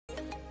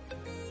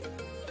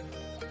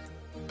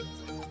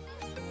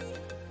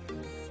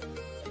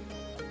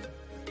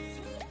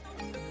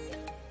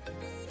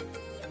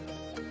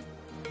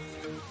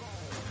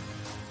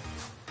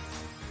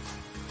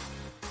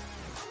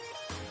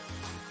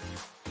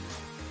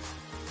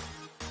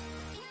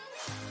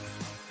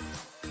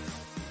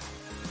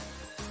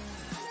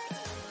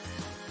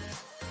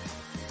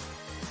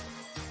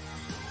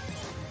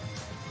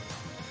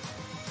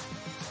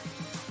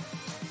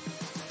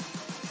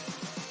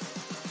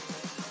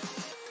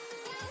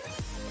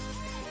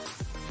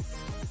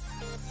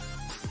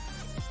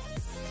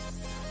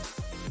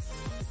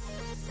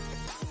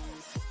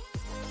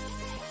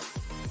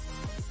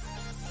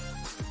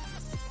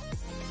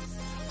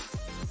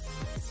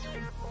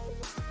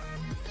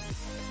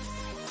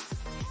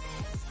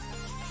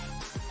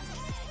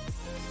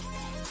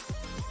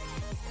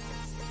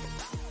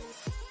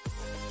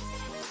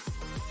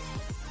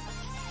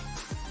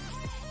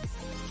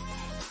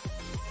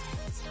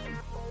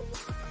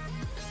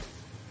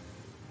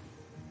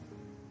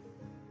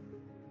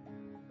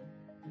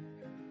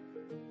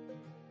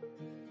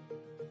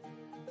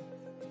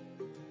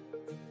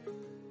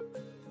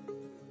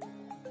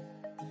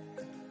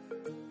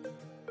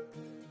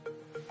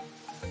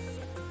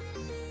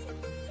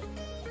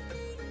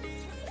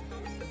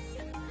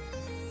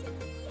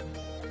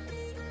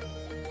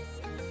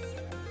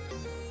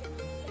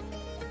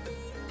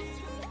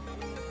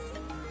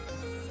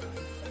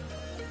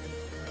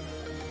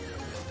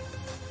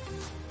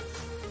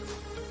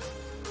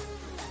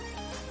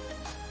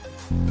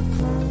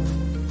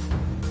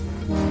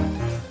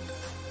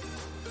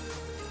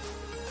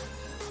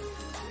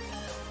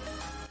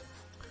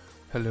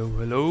Hello,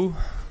 hello.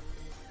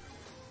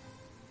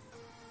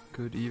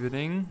 Good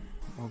evening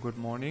or good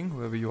morning,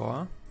 wherever you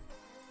are.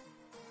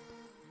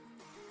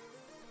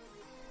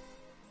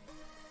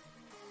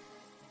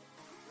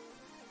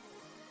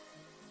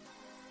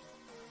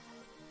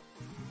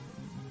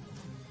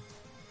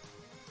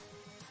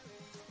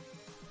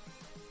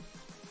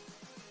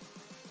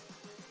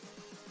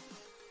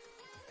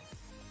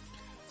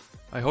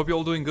 I hope you're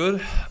all doing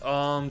good.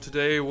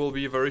 Today will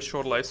be a very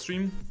short live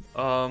stream.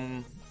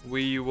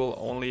 We will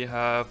only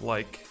have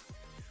like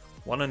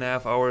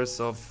 1.5 hours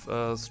of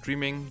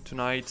streaming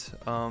tonight,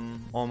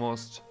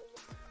 almost,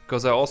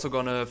 because I'm also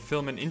gonna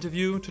film an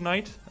interview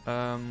tonight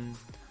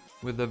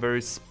with a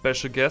very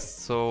special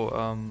guest.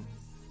 So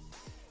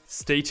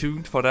stay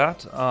tuned for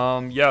that.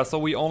 Yeah, so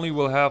we only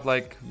will have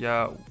like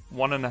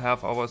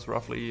 1.5 hours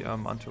roughly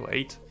until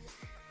 8,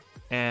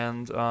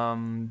 and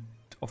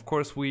of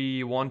course,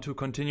 we want to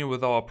continue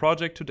with our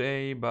project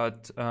today,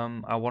 but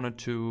I wanted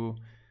to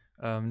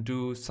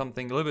do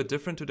something a little bit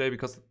different today,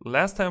 because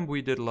last time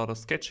we did a lot of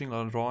sketching, a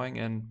lot of drawing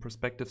and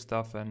perspective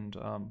stuff, and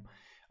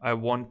I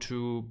want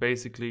to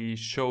basically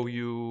show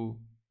you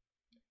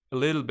a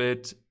little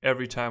bit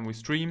every time we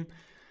stream.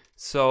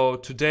 So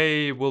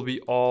today will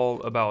be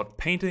all about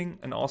painting,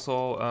 and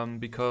also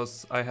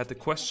because I had the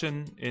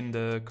question in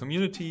the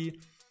community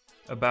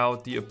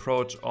about the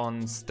approach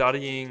on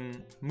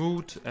studying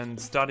mood and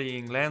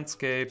studying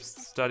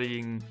landscapes,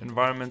 studying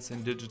environments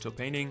in digital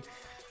painting.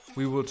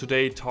 We will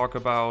today talk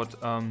about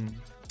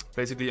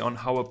basically on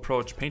how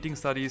approach painting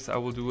studies. I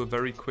will do a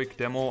very quick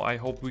demo. I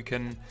hope we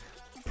can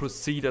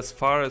proceed as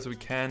far as we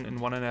can in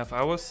 1.5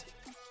 hours.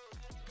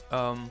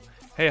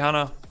 Hey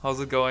Hannah, how's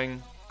it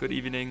going? Good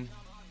evening.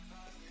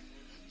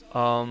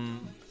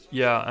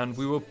 Yeah, and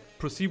we will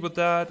proceed with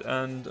that,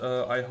 and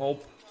I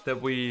hope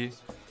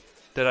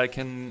that I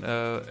can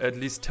at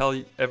least tell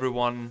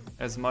everyone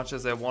as much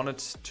as I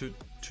wanted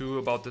to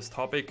about this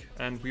topic.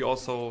 And we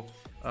also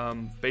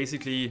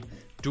basically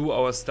do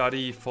our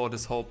study for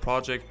this whole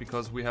project,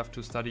 because we have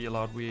to study a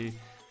lot. We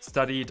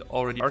studied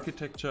already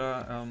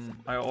architecture.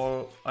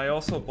 I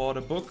also bought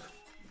a book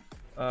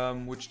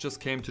which just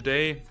came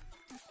today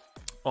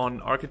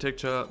on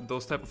architecture.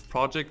 Those type of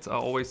projects are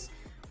always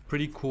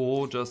pretty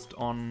cool, just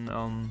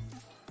on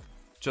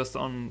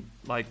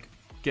like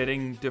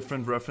getting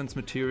different reference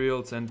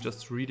materials and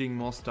just reading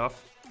more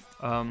stuff,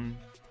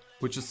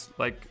 which is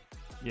like,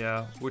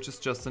 which is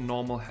just a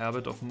normal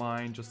habit of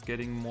mine, just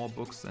getting more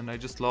books. And I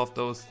just love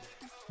those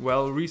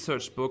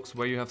well-researched books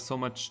where you have so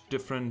much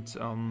different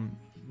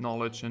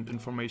knowledge and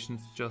information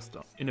just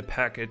in a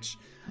package.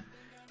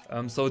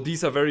 So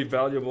these are very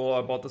valuable.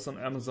 I bought this on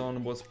Amazon.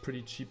 It was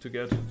pretty cheap to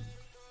get.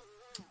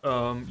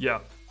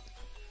 Yeah.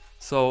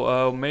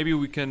 So maybe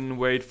we can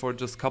wait for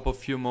just a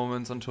few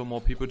moments until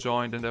more people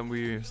join, and then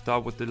we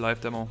start with the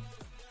live demo.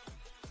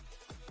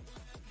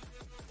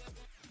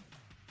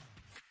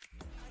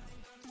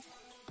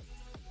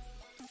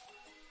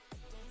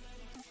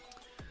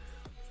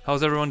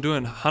 How's everyone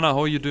doing? Hannah, how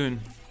are you doing?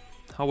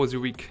 How was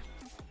your week?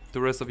 The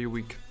rest of your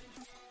week?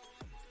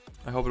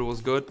 I hope it was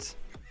good.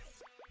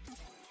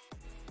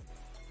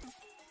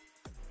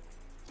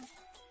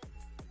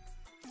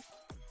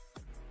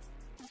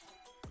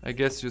 I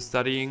guess you're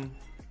studying.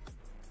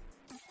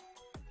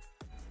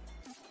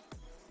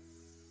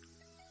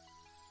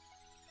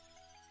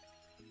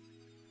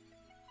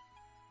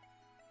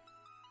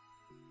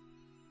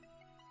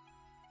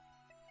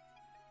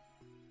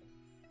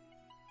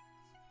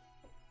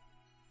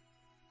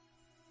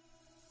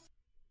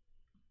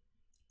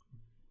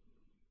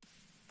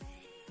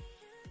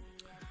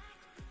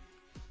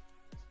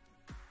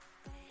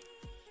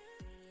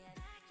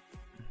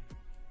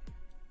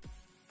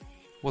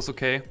 Was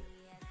okay.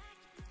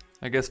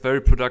 I guess very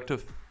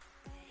productive.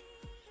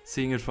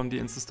 Seeing it from the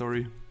Insta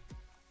story.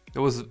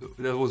 That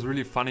was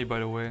really funny, by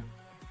the way.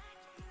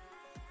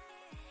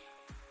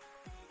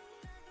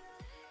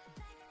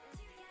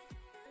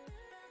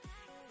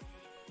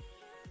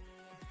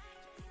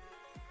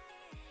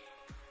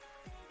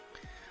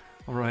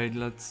 Alright,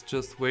 let's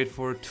just wait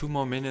for 2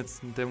 more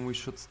minutes, and then we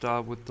should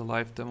start with the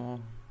live demo.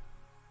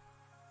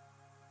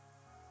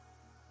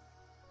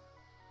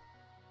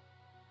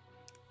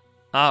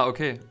 Ah,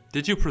 okay.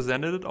 Did you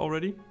present it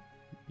already?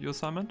 Your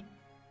assignment?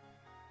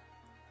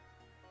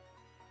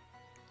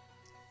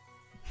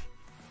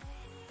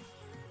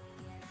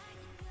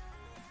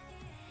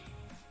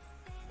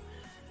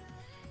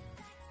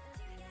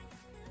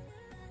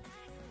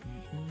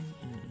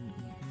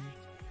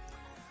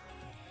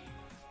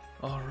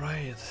 All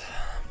right.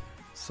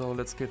 So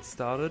let's get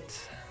started.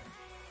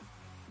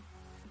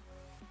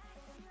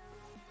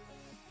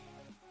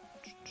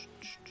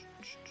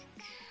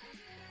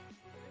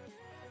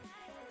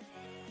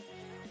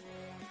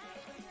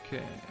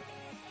 Okay.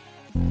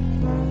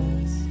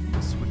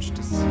 Let's switch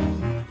to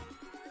scene.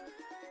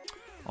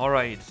 All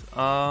right.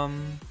 All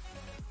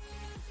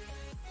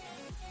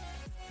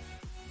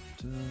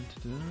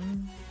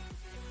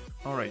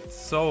right. Alright,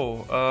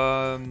 so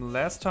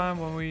last time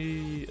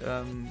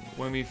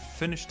when we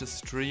finished the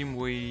stream,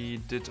 we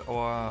did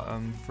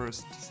our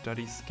first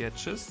study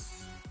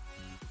sketches.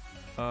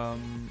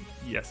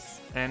 Yes,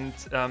 and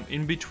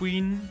in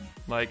between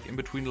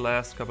the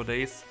last couple of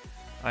days,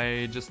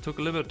 I just took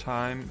a little bit of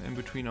time in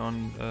between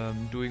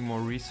on doing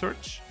more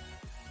research,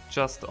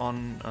 just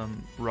on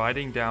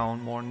writing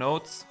down more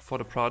notes for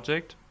the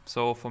project.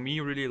 So for me,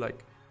 really,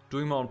 like,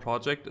 doing my own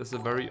project is a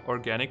very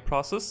organic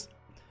process.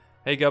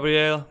 Hey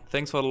Gabriel,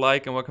 thanks for the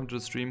like and welcome to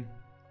the stream.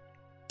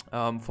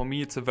 For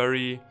me, it's a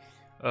very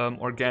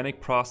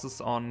organic process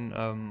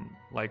on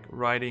like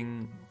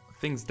writing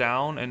things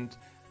down, and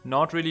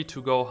not really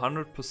to go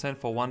 100%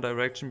 for one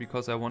direction,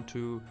 because I want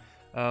to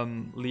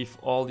leave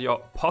all the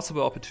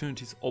possible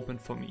opportunities open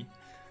for me.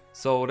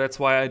 So that's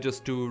why I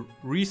just do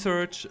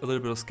research, a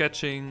little bit of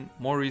sketching,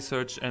 more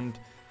research, and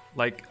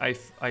like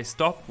I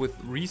stop with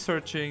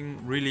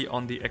researching really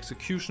on the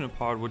executional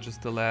part, which is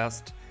the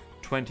last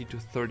 20 to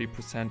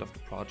 30% of the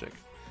project.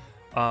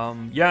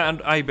 Yeah,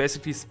 and I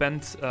basically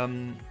spent a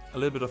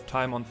little bit of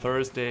time on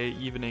Thursday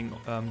evening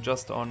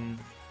just on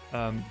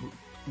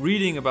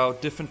reading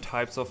about different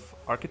types of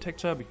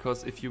architecture,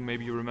 because if you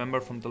maybe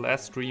remember from the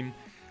last stream,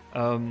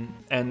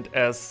 and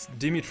as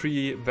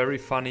Dimitri very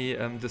funny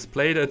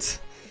displayed it,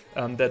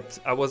 that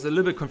I was a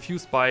little bit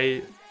confused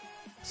by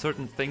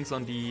certain things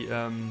on the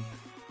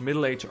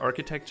Middle Age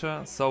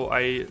architecture, so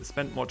I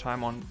spent more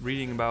time on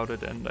reading about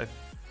it, and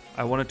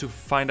I wanted to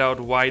find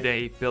out why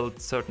they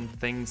built certain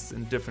things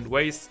in different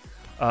ways.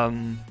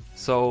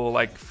 So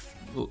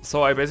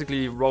I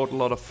basically wrote a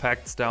lot of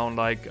facts down,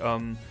 like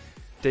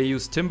they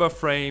used timber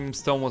frame,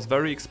 stone was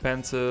very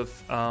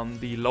expensive,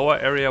 the lower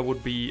area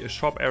would be a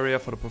shop area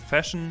for the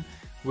profession,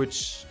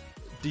 which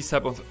these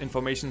type of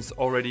informations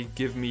already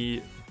give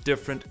me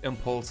different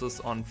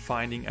impulses on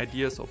finding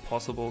ideas or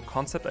possible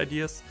concept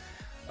ideas.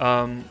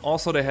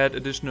 Also, they had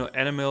additional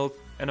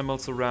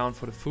animals around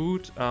for the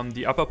food.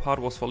 The upper part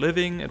was for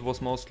living. It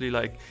was mostly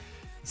like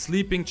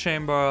sleeping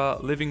chamber,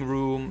 living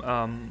room,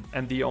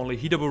 and the only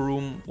heatable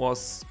room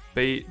was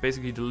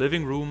basically the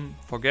living room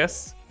for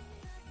guests.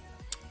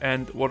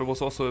 And what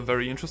was also a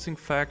very interesting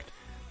fact,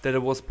 that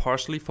it was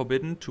partially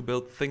forbidden to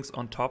build things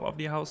on top of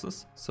the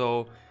houses.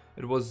 So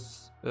it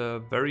was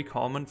very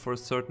common for a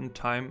certain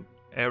time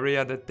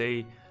area that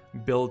they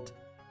built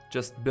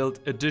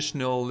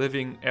additional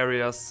living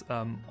areas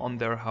on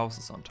their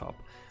houses on top.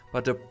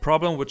 But the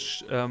problem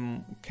which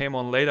came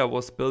on later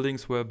was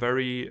buildings were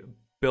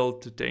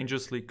built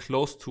dangerously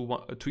close to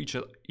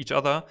each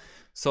other,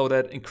 so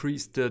that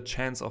increased the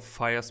chance of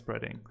fire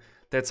spreading.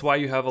 That's why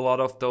you have a lot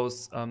of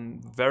those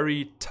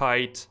very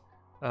tight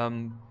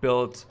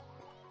built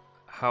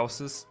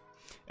houses,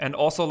 and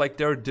also like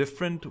there are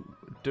different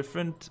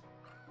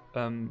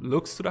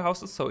looks to the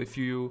houses. So if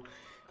you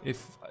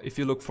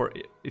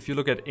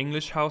look at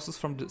English houses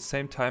from the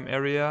same time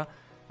area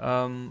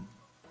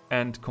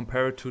and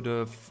compare it to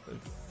the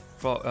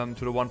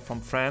one from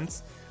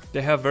France,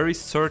 they have very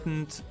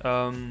certain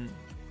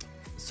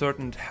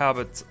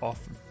habits of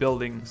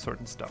building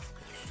certain stuff.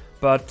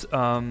 But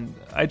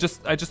I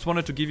just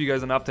wanted to give you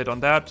guys an update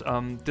on that.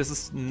 This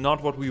is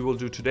not what we will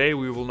do today.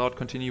 We will not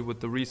continue with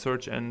the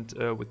research and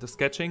with the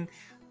sketching.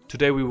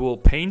 Today we will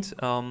paint,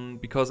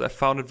 because I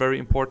found it very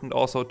important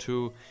also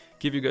to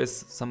give you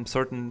guys some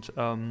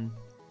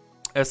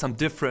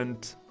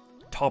different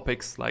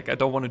topics. Like, I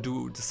don't want to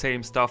do the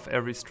same stuff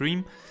every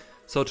stream.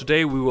 So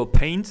today we will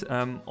paint.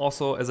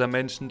 Also, as I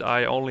mentioned,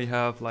 I only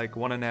have like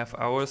 1.5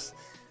 hours.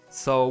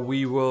 So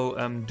we will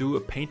do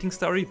a painting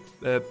study,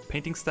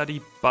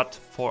 but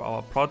for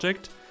our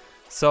project.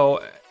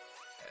 So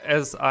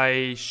as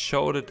I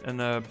showed it in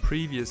a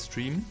previous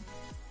stream,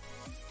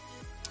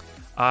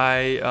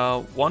 I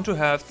want to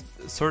have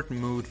a certain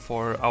mood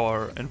for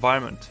our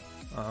environment,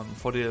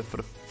 for the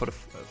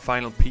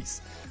final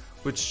piece,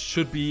 which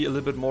should be a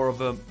little bit more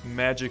of a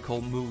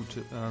magical mood.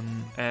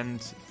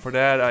 And for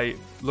that, I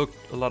looked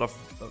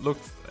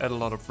at a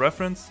lot of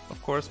reference,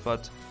 of course,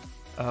 but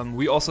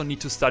we also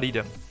need to study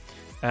them.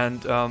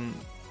 And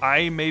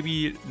I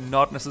maybe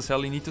not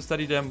necessarily need to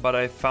study them, but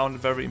I found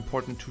it very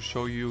important to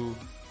show you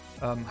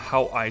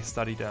how I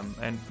study them,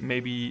 and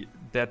maybe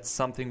that's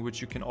something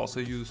which you can also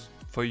use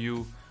for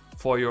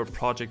your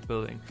project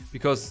building.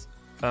 Because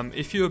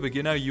if you're a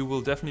beginner, you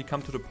will definitely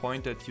come to the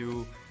point that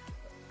you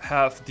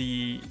have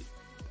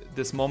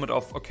this moment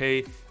of,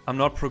 okay, I'm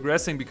not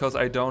progressing because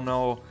I don't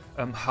know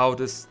how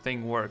this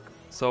thing works.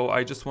 So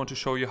I just want to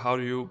show you how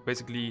you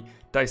basically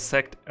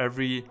dissect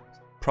every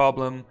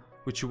problem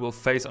which you will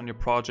face on your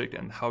project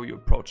and how you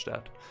approach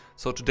that.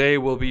 So today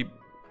will be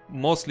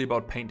mostly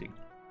about painting.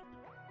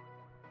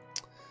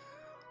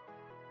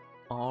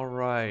 All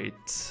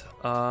right.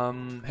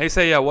 Hey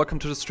Saya, welcome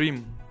to the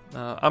stream.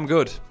 I'm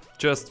good.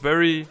 Just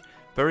very,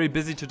 very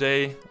busy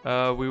today.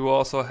 We will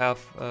also have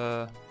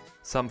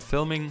some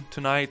filming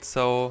tonight,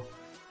 so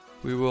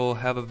we will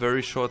have a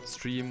very short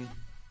stream.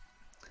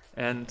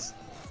 And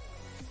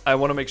I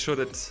want to make sure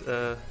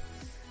that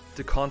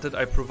the content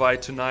I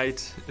provide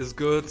tonight is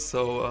good.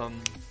 So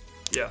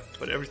yeah,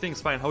 but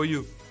everything's fine. How are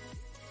you?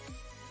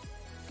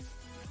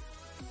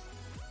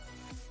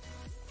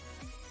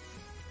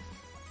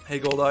 Hey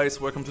Gold Eyes,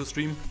 welcome to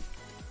stream.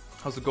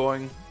 How's it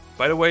going?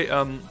 By the way,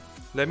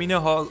 let me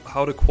know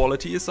how the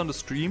quality is on the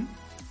stream.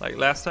 Like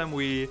last time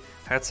we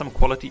had some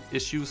quality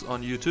issues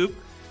on YouTube,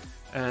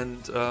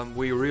 and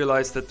we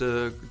realized that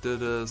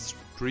the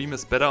stream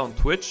is better on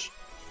Twitch.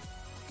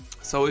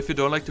 So if you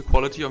don't like the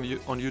quality on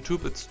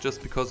YouTube, it's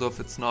just because of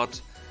it's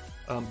not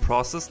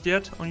processed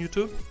yet on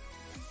YouTube.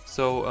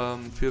 So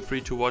feel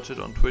free to watch it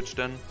on Twitch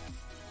then.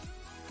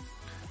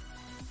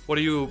 What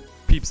are you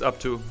peeps up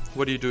to?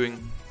 What are you doing?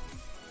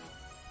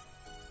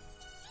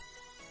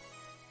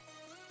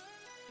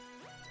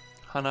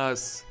 Hannah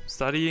is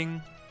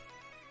studying.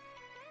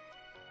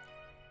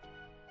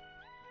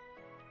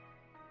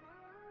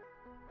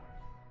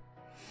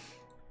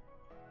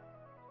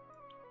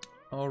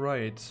 All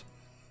right.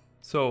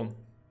 So,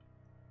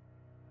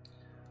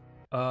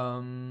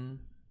 drawing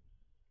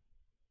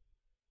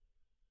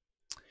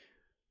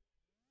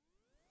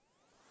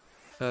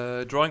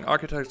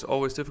architecture is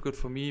always difficult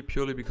for me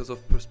purely because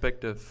of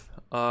perspective.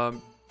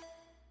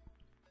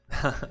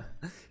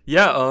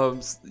 Yeah,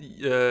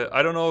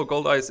 I don't know,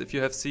 Gold Eyes, if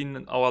you have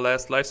seen our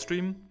last live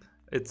stream.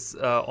 It's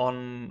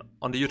on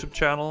the YouTube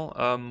channel.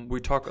 We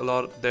talk a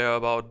lot there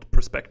about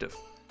perspective,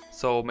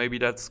 so maybe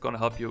that's gonna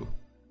help you.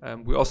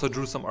 We also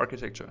drew some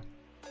architecture.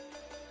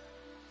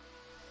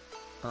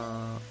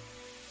 Are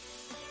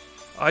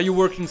you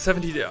working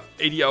 70 to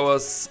 80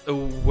 hours?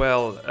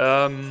 Well,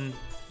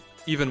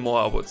 even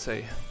more, I would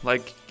say.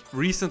 Like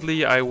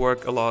recently I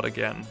work a lot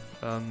again.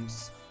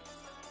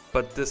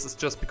 But this is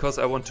just because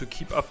I want to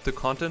keep up the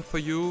content for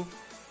you,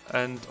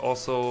 and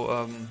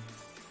also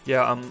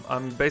yeah,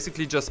 I'm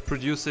basically just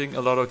producing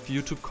a lot of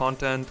YouTube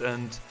content,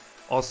 and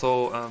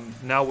also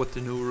now with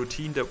the new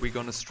routine that we're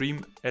gonna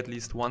stream at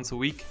least once a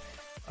week,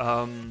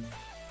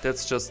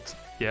 that's just,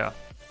 yeah.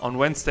 On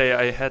Wednesday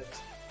I had,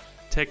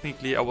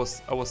 technically I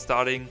was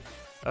starting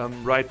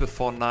right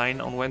before 9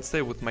 on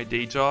Wednesday with my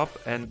day job,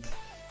 and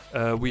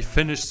we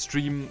finished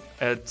stream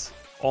at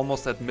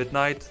almost at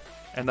midnight,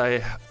 and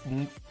I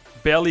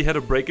barely had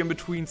a break in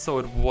between, so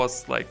it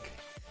was like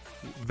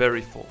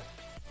very full,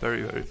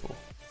 very full.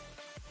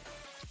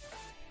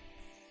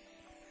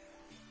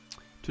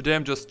 Today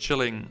I'm just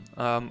chilling.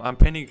 I'm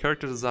painting a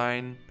character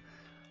design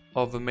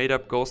of a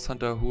made-up ghost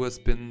hunter who has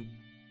been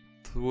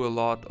through a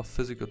lot of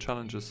physical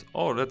challenges.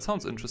 Oh, that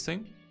sounds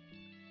interesting.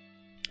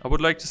 I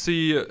would like to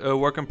see a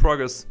work in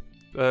progress.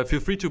 Feel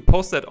free to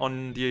post that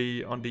on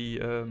the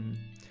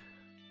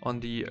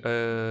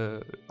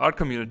art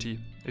community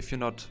if you're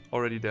not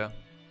already there.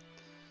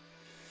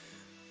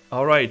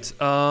 All right,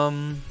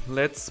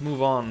 let's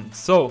move on.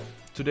 So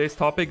today's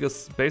topic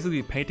is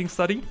basically painting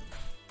study.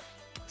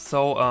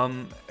 So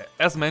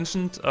as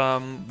mentioned,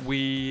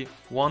 we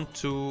want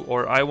to,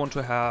 or I want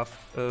to have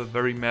a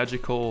very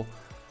magical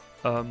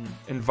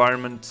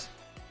environment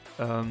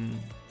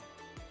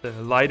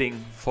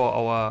lighting for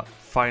our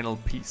final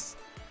piece.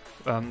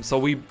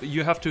 So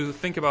you have to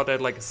think about that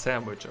like a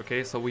sandwich,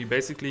 okay? So we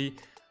basically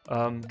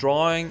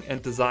drawing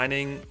and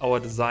designing our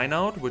design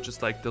out, which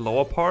is like the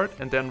lower part,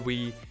 and then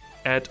we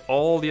add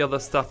all the other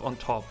stuff on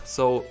top.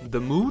 So the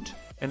mood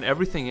and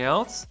everything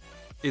else,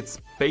 it's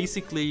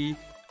basically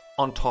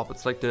on top.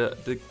 It's like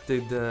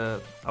the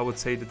I would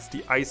say that's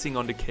the icing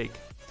on the cake.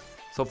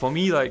 So for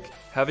me, like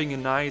having a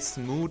nice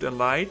mood and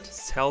light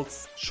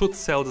should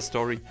sell the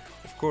story.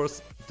 Of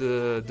course,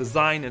 the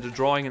design and the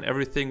drawing and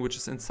everything which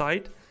is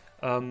inside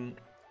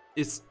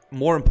is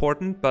more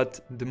important, but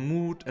the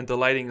mood and the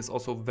lighting is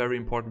also very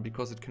important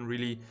because it can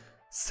really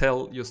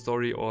sell your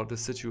story or the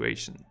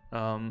situation.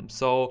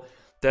 So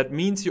that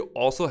means you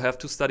also have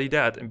to study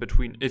that in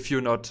between if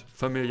you're not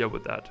familiar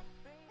with that.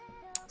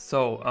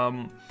 So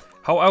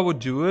how I would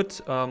do it,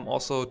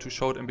 also to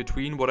show it in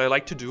between, what I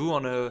like to do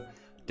on a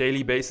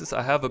daily basis,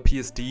 I have a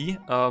PSD.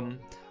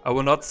 I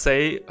will not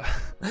say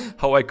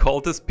how I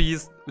called this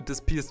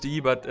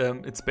PSD, but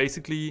it's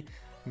basically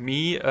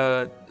me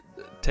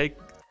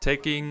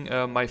taking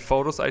my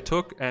photos I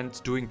took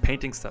and doing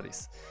painting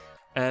studies.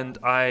 And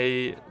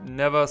I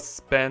never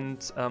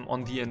spent,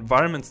 on the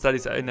environment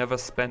studies, I never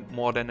spent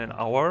more than an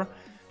hour,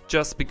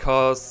 just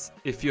because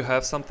if you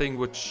have something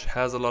which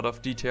has a lot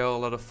of detail, a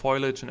lot of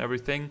foliage and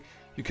everything,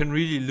 you can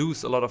really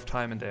lose a lot of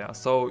time in there.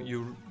 So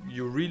you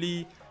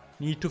really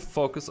need to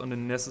focus on the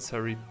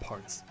necessary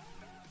parts.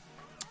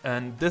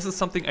 And this is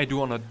something I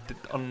do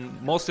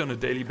mostly on a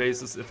daily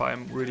basis if I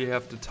really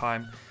have the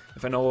time.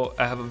 If I know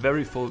I have a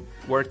very full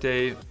work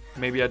day,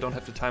 maybe I don't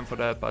have the time for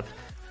that, but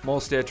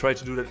mostly I try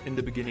to do that in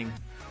the beginning.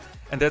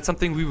 And that's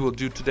something we will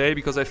do today,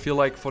 because I feel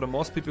like for the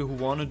most people who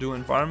want to do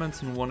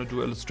environments and want to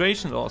do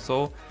illustrations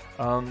also,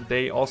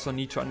 they also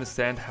need to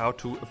understand how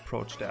to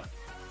approach that.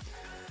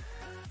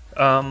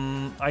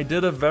 I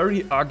did a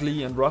very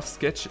ugly and rough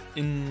sketch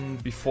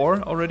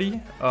before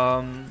already.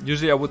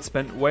 Usually I would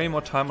spend way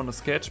more time on a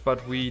sketch,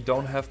 but we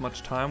don't have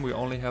much time. We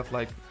only have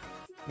like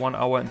 1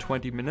 hour and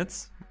 20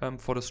 minutes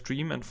for the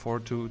stream and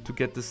to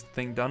get this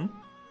thing done.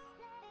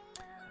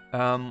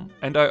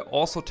 And I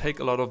also take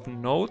a lot of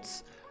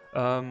notes,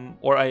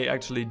 or I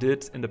actually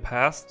did in the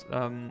past,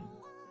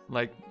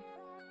 like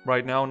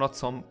right now, not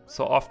so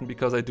often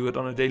because I do it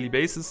on a daily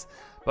basis.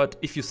 But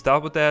if you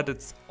start with that,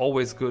 it's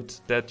always good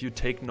that you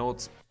take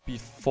notes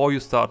before you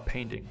start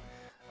painting.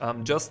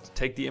 Just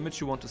take the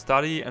image you want to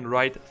study and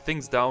write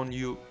things down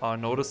you are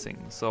noticing.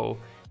 So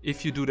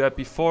if you do that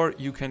before,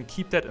 you can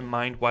keep that in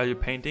mind while you're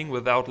painting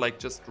without like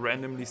just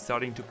randomly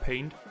starting to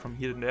paint from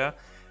here and there.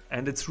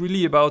 And it's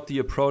really about the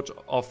approach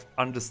of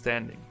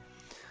understanding.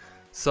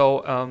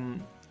 So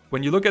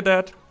when you look at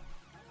that,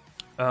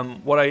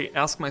 what I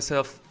ask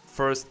myself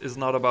first is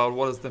not about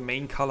what is the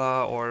main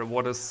color or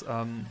what is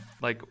the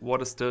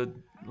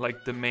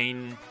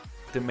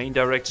main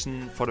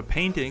direction for the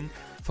painting.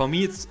 For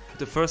me, it's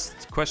the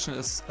first question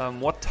is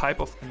what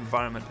type of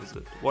environment is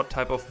it? What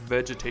type of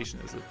vegetation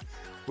is it?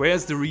 Where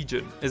is the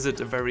region? Is it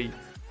a very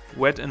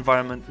wet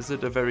environment? Is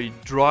it a very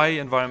dry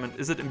environment?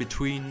 Is it in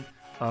between?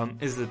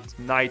 Is it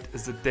night?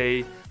 Is it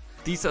day?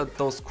 These are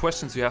those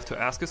questions you have to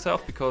ask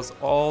yourself, because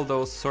all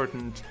those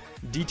certain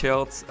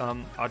details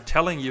are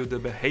telling you the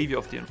behavior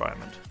of the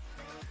environment.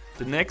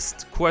 The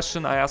next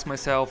question I ask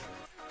myself,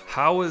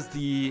 how is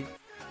the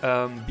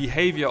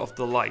behavior of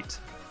the light?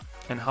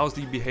 And how's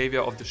the behavior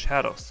of the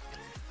shadows?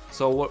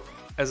 So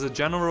as a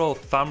general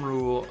thumb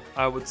rule,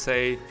 I would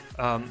say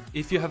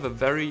if you have a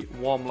very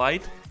warm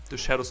light, the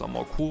shadows are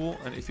more cool,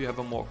 and if you have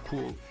a more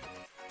cool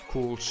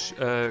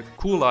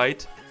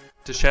light,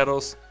 the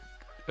shadows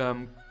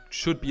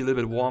should be a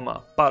little bit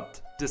warmer.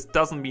 But this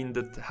doesn't mean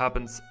that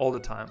happens all the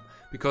time,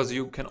 because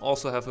you can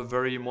also have a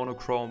very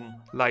monochrome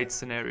light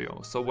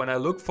scenario. So when I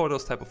look for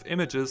those type of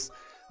images,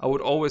 I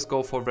would always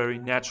go for very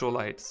natural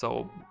light.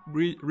 So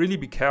really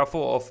be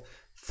careful of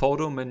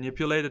photo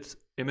manipulated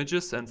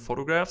images and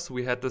photographs.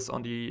 We had this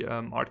on the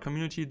art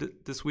community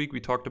this week. We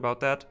talked about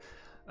that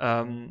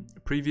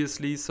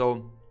previously.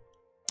 So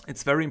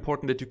it's very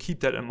important that you keep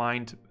that in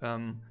mind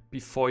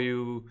before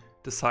you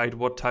decide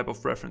what type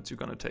of reference you're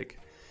going to take.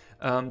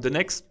 The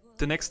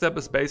next step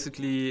is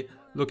basically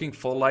looking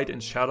for light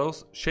and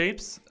shadows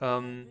shapes.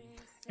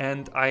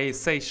 And I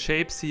say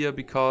shapes here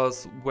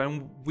because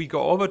when we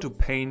go over to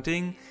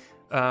painting,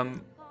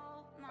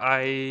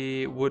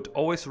 I would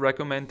always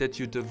recommend that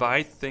you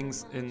divide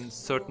things in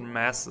certain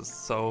masses.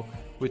 So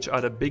which are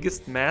the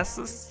biggest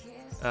masses,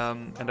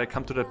 and I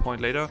come to that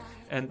point later,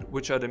 and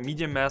which are the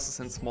medium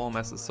masses and small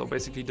masses. So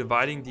basically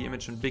dividing the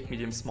image in big,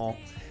 medium, small.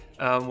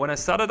 When I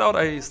started out,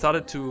 I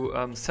started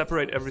to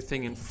separate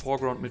everything in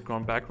foreground,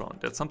 midground, background.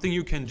 That's something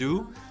you can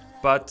do,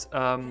 but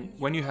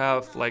when you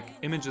have like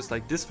images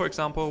like this, for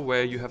example,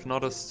 where you have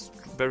not a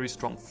very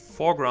strong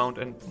foreground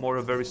and more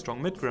a very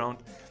strong midground,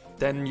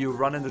 then you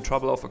run into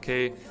trouble of,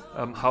 okay,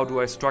 how do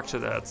I structure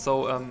that?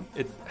 So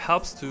it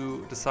helps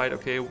to decide,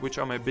 okay, which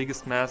are my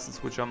biggest masses,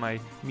 which are my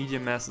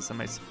medium masses and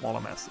my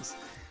smaller masses.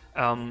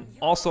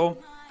 Also,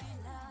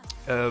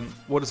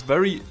 what is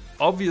very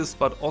obvious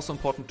but also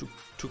important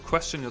to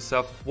question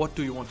yourself, what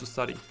do you want to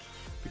study?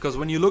 Because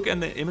when you look at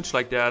an image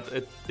like that,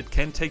 it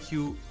can take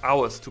you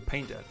hours to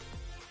paint that,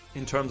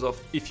 in terms of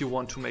if you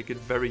want to make it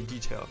very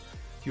detailed.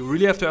 You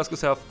really have to ask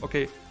yourself,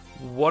 okay,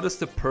 what is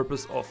the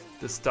purpose of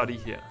the study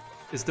here?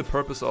 Is the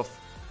purpose of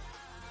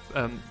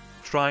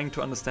trying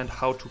to understand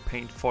how to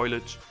paint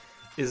foliage?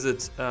 Is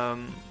it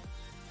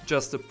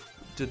just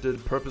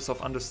the purpose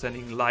of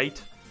understanding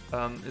light?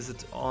 Is it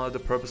the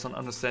purpose on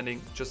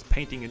understanding just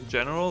painting in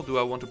general? Do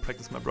I want to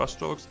practice my brush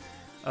strokes?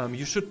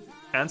 You should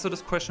answer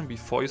this question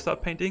before you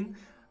start painting,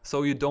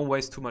 so you don't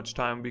waste too much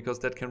time, because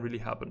that can really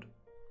happen.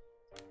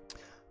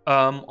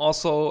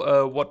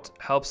 Also, what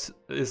helps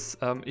is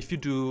if you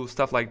do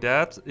stuff like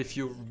that,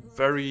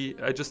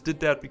 I just did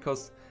that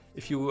because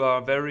if you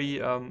are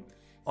very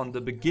on the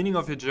beginning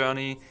of your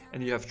journey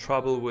and you have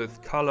trouble with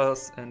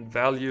colors and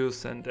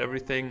values and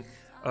everything,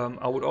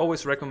 I would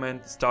always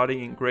recommend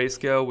starting in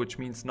grayscale, which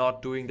means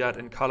not doing that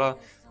in color.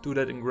 Do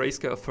that in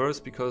grayscale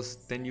first, because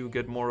then you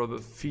get more of a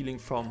feeling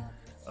from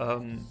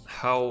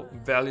how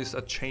values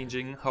are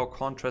changing, how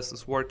contrast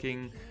is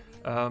working,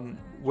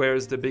 where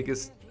is the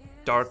biggest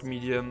dark,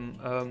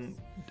 medium,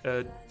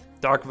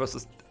 dark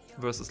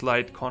versus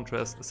light,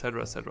 contrast,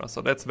 etc., etc.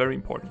 So that's very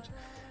important.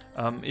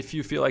 If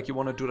you feel like you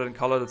want to do that in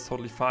color, that's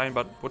totally fine.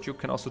 But what you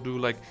can also do,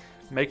 like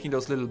making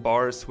those little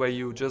bars where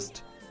you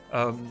just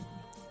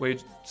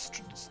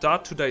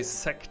start to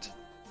dissect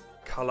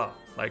color,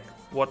 like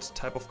what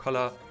type of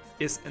color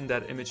is in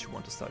that image you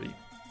want to study.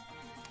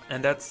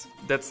 And that's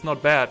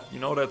not bad, you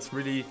know. That's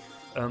really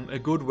a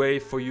good way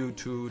for you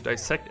to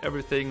dissect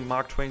everything.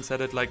 Mark Twain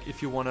said it, like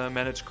if you want to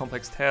manage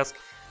complex tasks,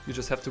 you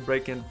just have to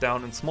break it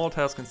down in small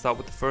tasks and start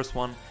with the first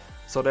one.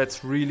 So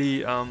that's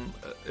really a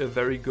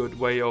very good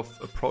way of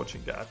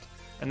approaching that,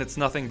 and it's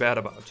nothing bad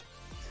about.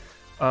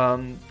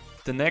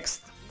 The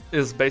next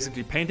is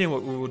basically painting,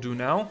 what we will do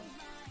now.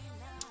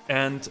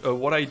 And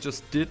what I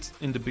just did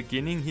in the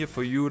beginning here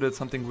for you, that's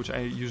something which I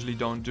usually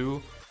don't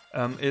do,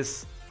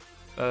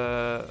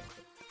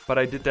 but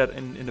I did that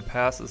in the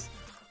past, is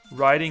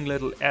writing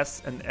little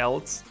S and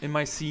Ls in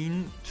my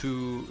scene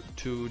to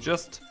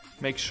just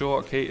make sure,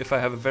 okay, if I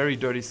have a very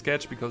dirty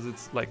sketch, because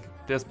it's like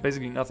there's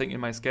basically nothing in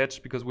my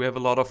sketch because we have a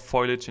lot of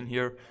foliage in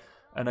here,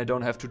 and I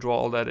don't have to draw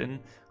all that in.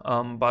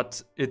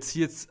 But it's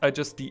here,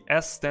 the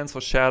S stands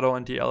for shadow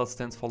and the L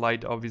stands for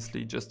light,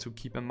 obviously, just to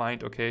keep in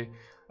mind, okay,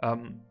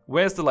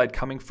 where's the light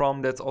coming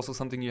from? That's also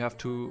something you have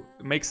to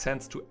make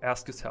sense to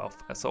ask yourself.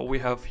 So we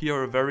have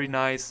here a very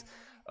nice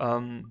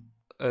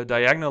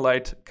diagonal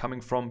light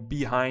coming from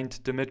behind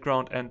the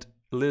midground and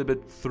a little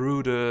bit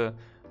through the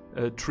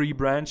tree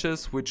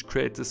branches, which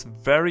create this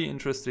very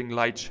interesting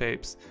light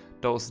shapes,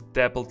 those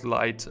dappled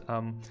light.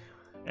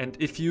 And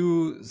if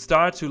you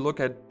start to look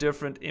at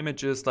different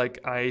images,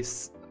 like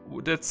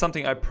that's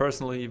something I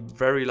personally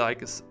very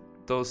like, is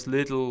those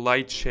little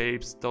light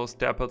shapes, those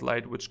dappled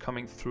light which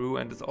coming through,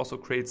 and it also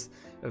creates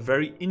a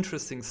very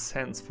interesting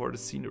sense for the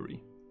scenery.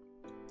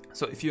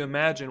 So if you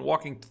imagine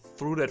walking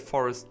through that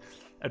forest,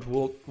 it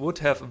would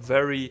have a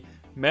very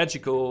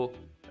magical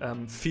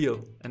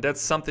feel, and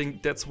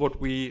that's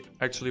what we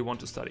actually want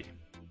to study.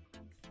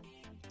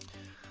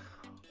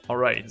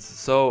 Alright,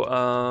 so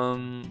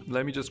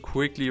let me just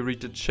quickly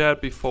read the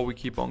chat before we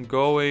keep on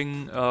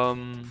going.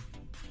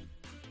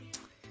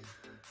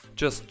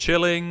 Just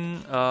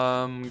chilling,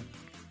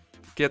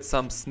 get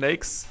some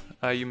snakes,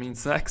 you mean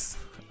snacks.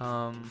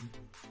 You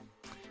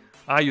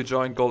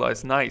joined Gold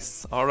Eyes,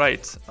 nice.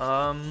 Alright,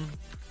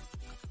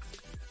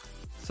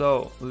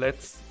 so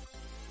let's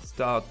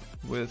start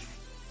with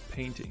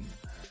painting.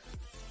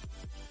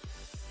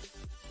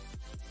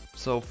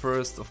 So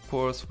first, of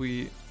course,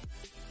 we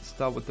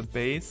start with the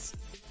base.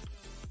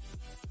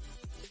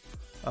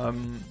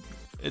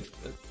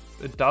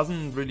 It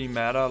doesn't really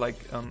matter, like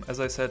as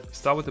I said,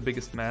 start with the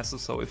biggest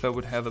masses. So if I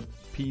would have a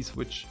piece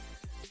which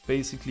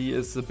basically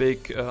is a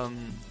big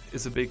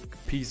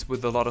piece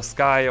with a lot of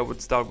sky, I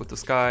would start with the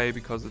sky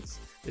because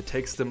it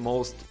takes the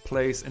most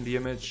place in the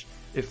image.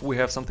 If we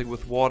have something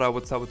with water, I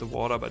would start with the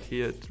water, but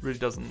here it really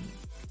doesn't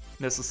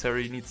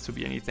necessarily needs to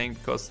be anything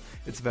because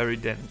it's very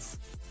dense.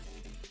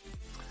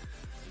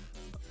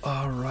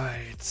 All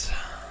right.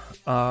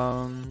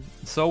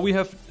 So we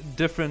have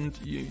different,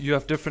 you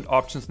have different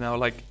options now,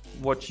 like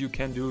what you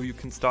can do. You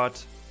can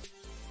start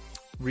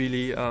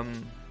really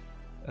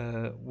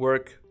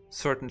work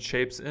certain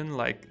shapes in,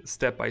 like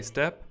step by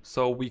step.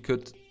 So we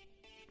could,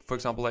 for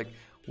example, like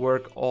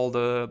work all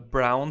the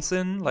browns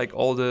in, like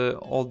all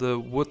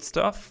the wood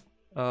stuff,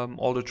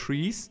 all the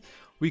trees.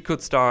 We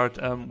could start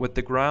with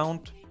the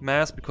ground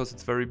mass because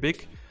it's very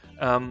big.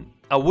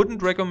 I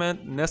wouldn't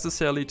recommend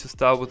necessarily to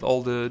start with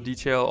all the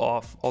detail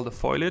of all the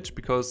foliage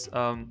because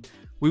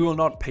we will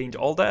not paint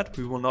all that.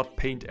 We will not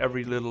paint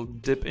every little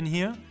dip in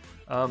here.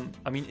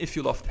 I mean, if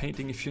you love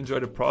painting, if you enjoy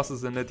the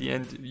process and at the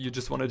end you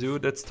just want to do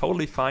it, that's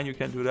totally fine. You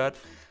can do that.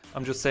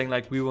 I'm just saying,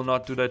 like, we will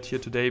not do that here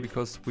today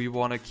because we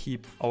want to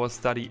keep our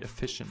study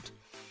efficient.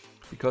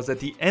 Because at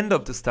the end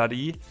of the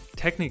study,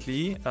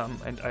 technically,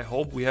 and I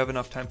hope we have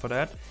enough time for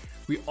that,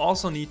 we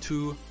also need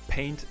to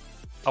paint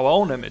our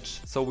own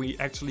image. So we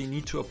actually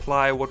need to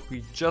apply what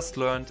we just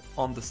learned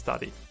on the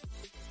study.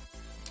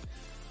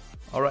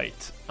 All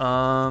right,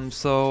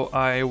 so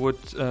I would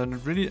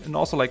really, and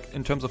also like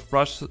in terms of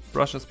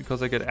brushes,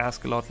 because I get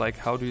asked a lot, like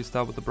how do you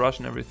start with the brush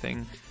and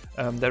everything,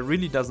 that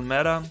really doesn't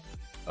matter.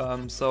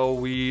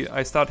 So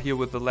I start here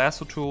with the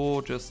lasso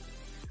tool, just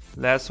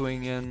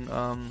lassoing in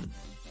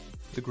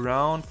the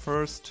ground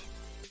first.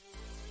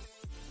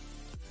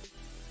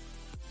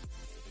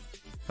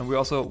 And we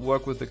also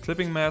work with the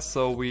clipping mask,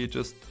 so we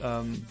just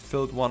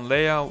filled one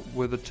layer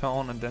with a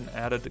tone and then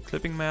added the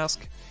clipping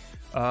mask.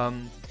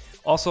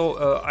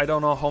 Also, I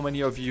don't know how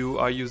many of you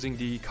are using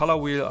the color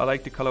wheel. I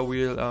like the color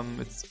wheel.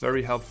 It's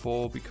very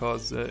helpful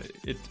because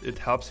it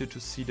helps you to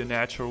see the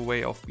natural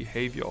way of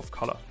behavior of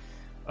color.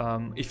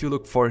 If you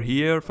look for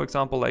here, for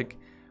example, like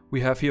we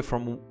have here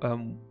from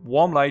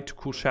warm light to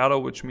cool shadow,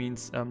 which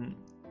means,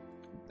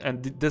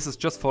 and this is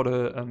just for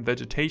the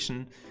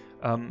vegetation.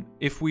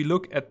 If we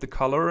look at the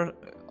color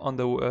on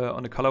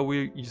the color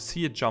wheel, you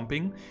see it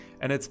jumping,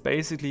 and it's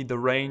basically the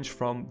range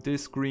from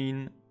this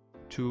green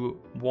to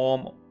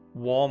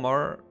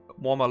warmer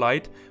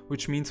light,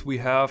 which means we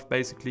have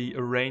basically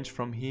a range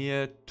from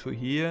here to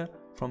here,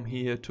 from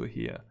here to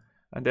here,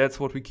 and that's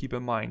what we keep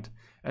in mind.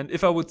 And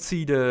if I would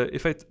see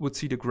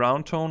the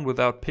ground tone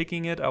without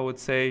picking it, I would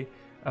say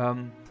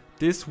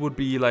this would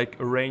be like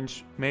a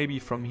range maybe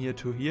from here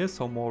to here,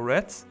 so more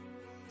reds.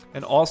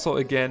 And also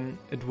again,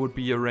 it would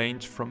be a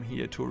range from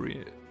here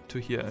to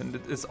here, and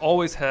it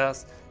always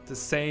has the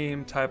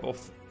same type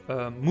of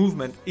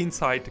movement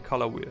inside the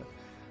color wheel.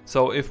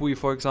 So if we,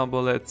 for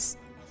example, let's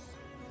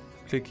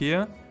click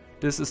here,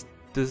 this is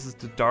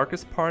the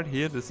darkest part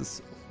here. This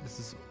is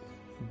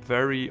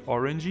very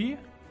orangey,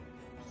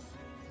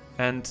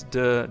 and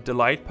the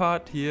light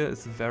part here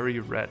is very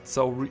red.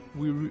 So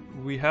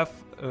we have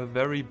a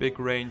very big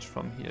range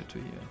from here to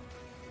here.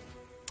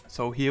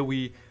 So here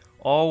we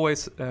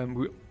always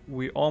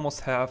we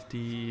almost have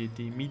the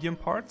medium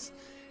parts,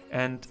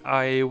 and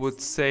I would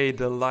say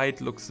the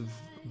light looks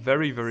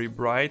very, very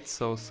bright,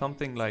 so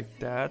something like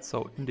that,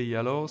 so in the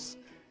yellows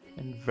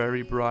and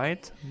very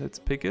bright. Let's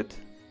pick it.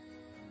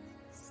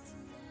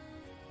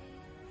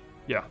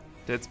 Yeah,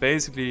 that's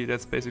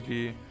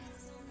basically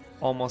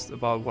almost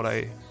about what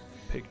I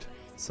picked.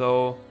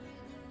 So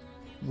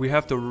we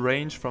have the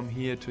range from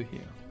here to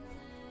here.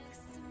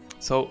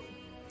 So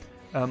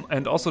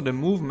and also the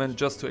movement,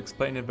 just to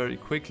explain it very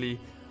quickly,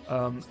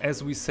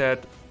 as we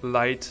said,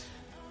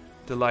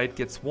 the light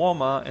gets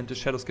warmer and the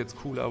shadows gets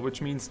cooler,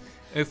 which means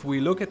if we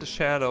look at the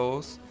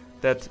shadows,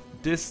 that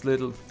this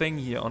little thing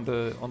here on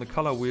the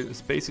color wheel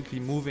is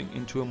basically moving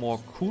into a more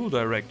cool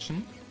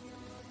direction.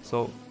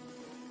 So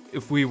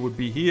if we would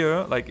be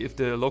here, like if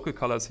the local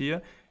color is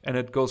here and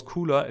it goes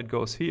cooler, it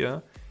goes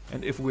here.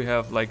 And if we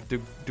have like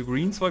the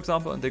greens, for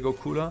example, and they go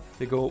cooler,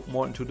 they go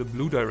more into the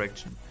blue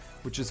direction,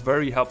 which is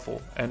very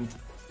helpful. And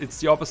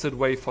it's the opposite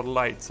way for the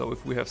light. So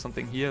if we have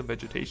something here,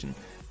 vegetation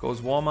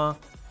goes warmer,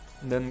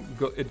 and then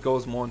it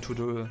goes more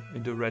into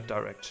the red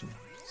direction.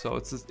 So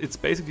it's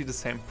basically the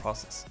same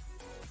process.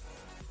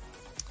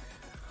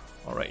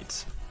 All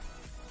right.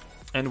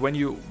 And when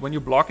you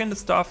block in the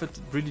stuff, it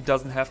really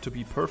doesn't have to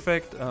be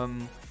perfect,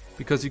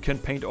 because you can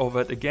paint over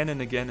it again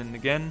and again and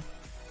again.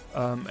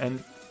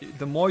 And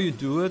the more you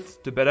do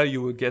it, the better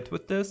you will get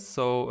with this.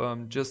 So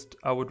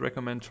I would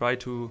recommend try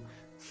to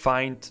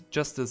find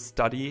just a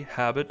study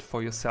habit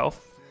for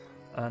yourself,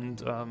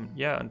 and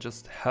and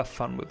just have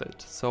fun with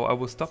it. So I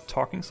will stop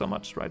talking so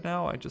much right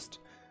now. I just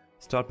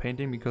start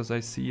painting because I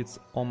see it's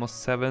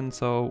almost 7,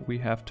 so we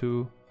have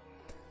to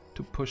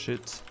push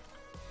it.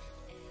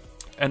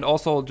 And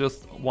also,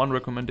 just one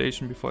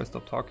recommendation before I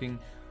stop talking.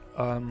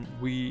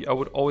 I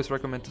would always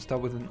recommend to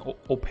start with an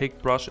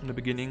opaque brush in the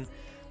beginning,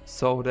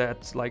 so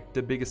that like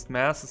the biggest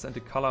masses and the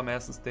color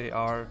masses, they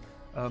are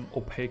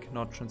opaque,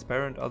 not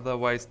transparent.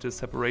 Otherwise the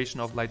separation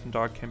of light and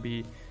dark can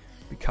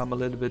become a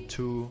little bit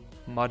too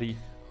muddy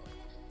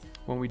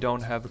when we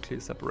don't have a clear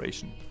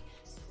separation.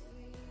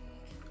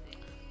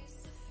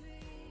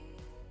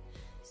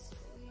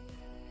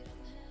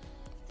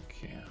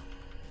 Okay.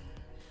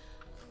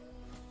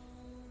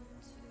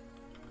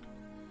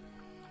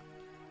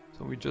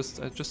 So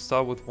I just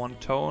start with one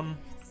tone,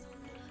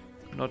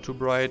 not too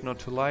bright, not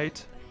too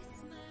light.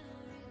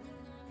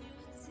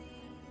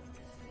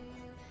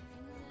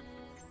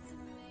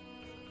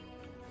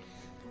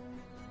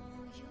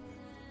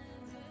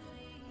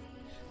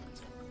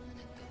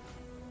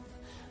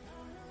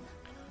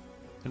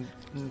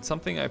 And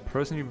something I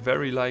personally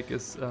very like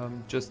is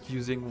just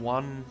using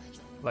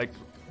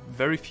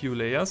very few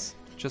layers,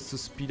 just to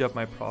speed up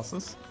my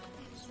process.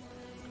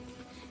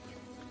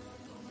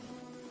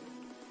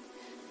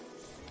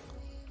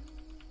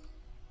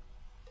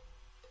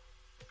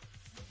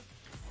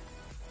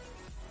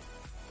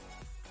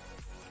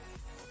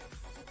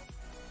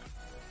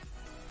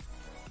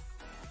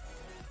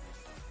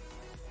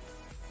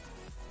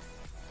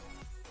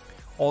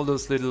 All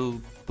those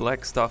little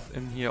black stuff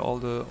in here, all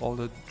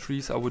the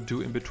trees I would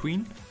do in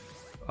between,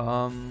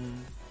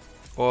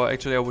 or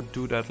actually I would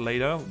do that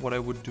later. What I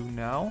would do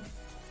now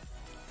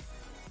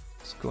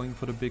is going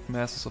for the big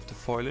masses of the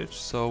foliage.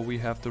 So we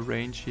have the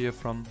range here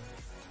from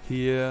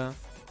here.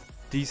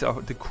 These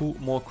are the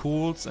more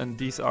cools, and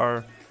these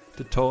are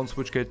the tones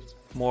which get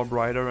more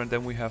brighter, and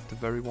then we have the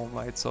very warm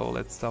light. So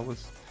let's start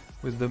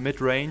with the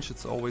mid range.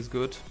 It's always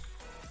good.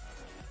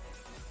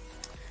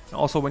 And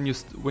also when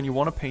you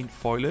want to paint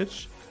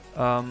foliage,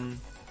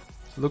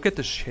 look at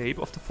the shape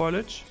of the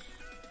foliage.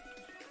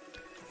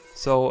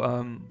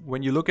 So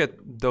when you look at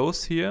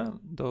those here,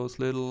 those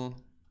little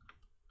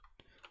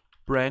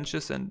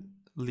branches and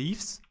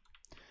leaves,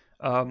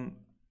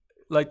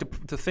 like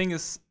the thing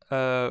is,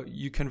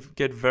 you can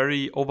get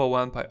very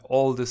overwhelmed by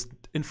all this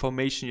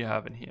information you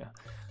have in here.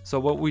 So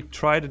what we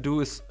try to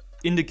do is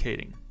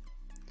indicating.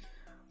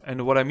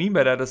 And what I mean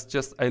by that is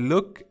just I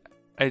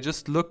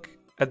just look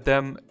at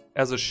them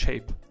as a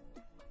shape.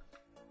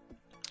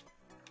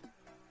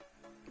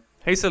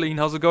 Hey Celine,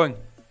 how's it going?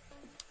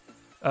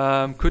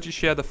 Could you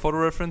share the photo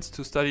reference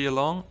to study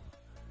along?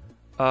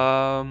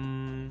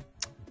 The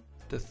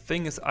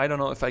thing is, I don't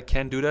know if I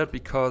can do that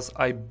because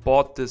I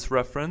bought this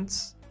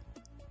reference.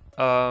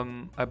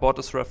 I bought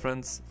this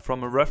reference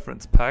from a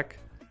reference pack,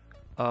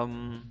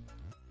 and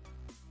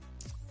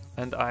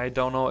I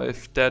don't know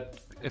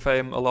if I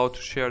am allowed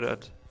to share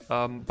that.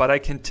 But I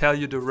can tell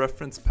you the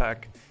reference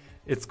pack.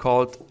 It's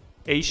called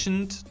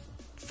Ancient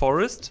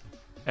Forest,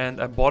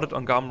 and I bought it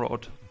on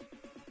Gumroad.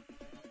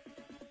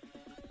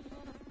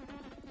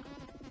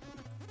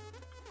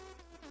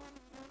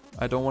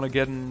 I don't want to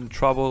get in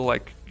trouble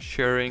like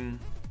sharing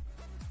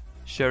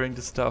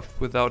the stuff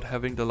without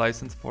having the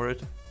license for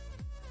it.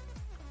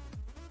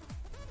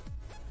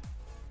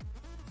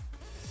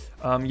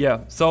 Yeah,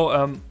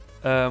 so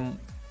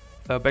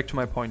back to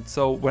my point.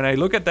 So when I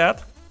look at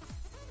that,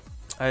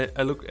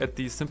 I look at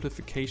the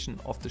simplification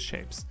of the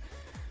shapes.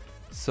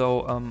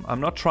 So I'm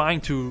not trying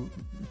to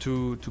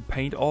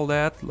paint all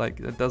that.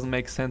 Like, it doesn't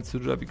make sense to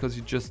do that because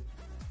you just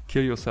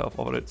kill yourself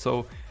over it.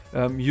 So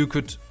you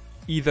could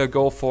either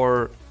go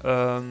for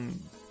a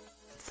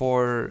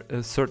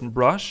certain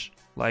brush,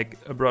 like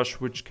a brush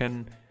which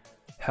can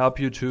help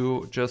you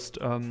to just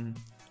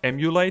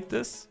emulate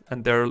this,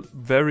 and there are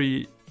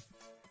very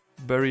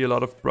a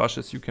lot of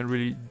brushes you can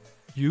really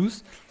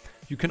use.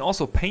 You can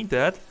also paint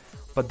that,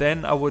 but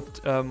then I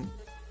would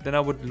then I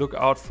would look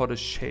out for the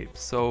shape.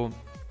 So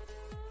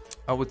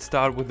I would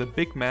start with a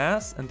big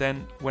mass, and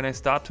then when I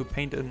start to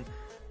paint in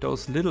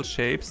those little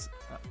shapes,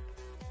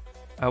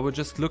 I would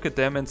just look at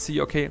them and see,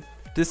 okay,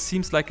 this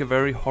seems like a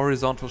very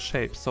horizontal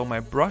shape, so my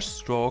brush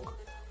stroke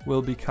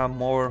will become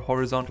more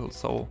horizontal.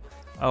 So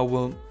I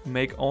will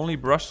make only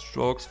brush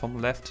strokes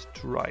from left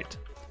to right,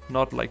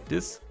 not like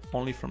this,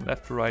 only from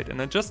left to right,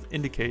 and I just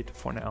indicate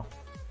for now.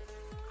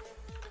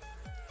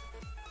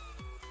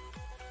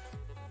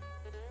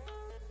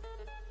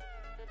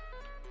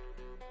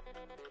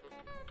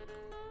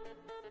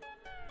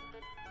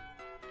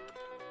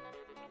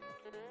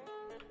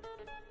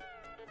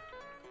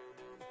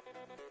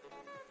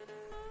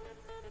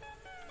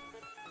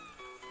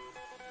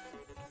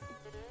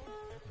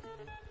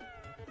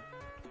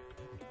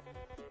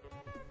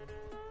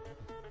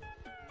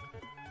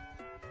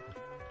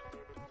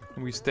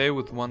 We stay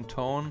with one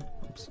tone.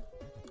 Oops,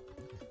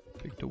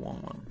 pick the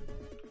wrong one.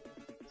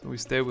 So we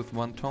stay with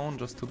one tone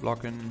just to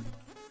block in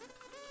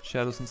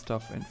shadows and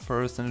stuff in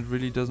first, and it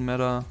really doesn't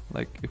matter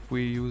like if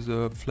we use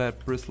a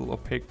flat bristle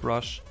opaque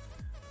brush.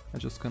 I'm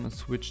just gonna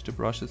switch the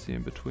brushes here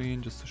in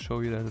between just to show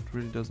you that it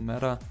really doesn't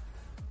matter.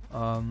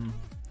 Or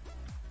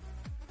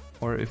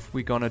if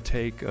we're gonna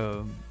take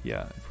a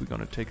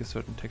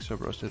certain texture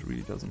brush, that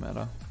really doesn't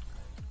matter.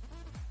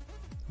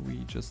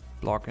 We just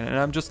block in, and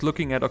I'm just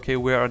looking at, okay,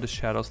 where are the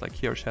shadows? Like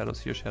here are shadows,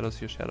 here shadows,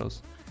 here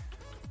shadows,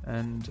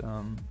 and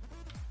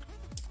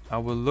I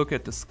will look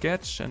at the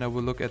sketch, and I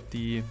will look at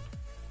the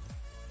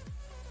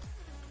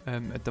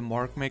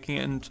mark making,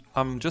 and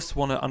just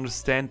want to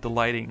understand the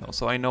lighting.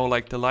 Also, I know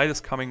like the light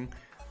is coming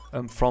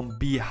from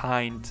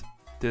behind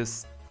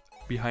this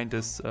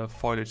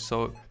foliage,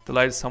 so the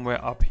light is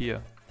somewhere up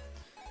here.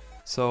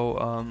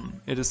 So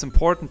it is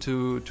important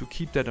to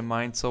keep that in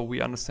mind, so we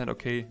understand,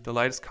 okay, the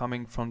light is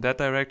coming from that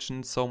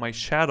direction, so my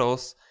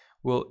shadows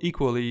will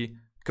equally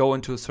go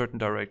into a certain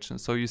direction.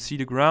 So you see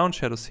the ground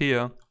shadows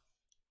here.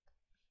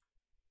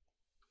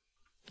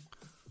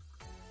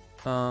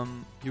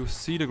 You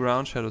see the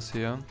ground shadows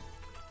here.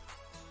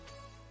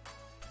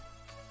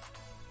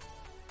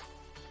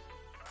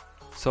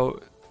 So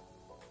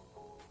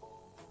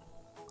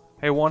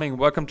hey, warning,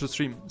 welcome to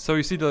stream. So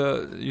you see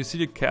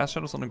the cast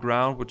shadows on the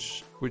ground,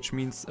 which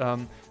means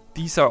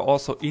these are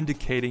also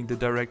indicating the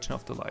direction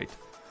of the light.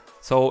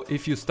 So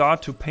if you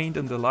start to paint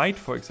in the light,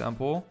 for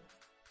example,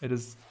 it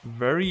is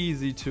very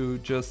easy to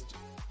just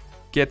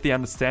get the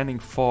understanding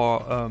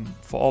for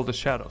all the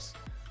shadows.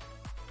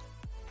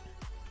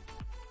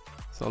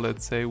 So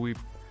let's say we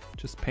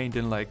just paint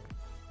in like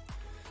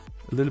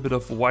a little bit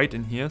of white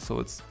in here, so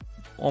it's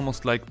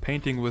almost like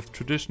painting with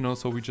traditional.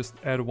 So we just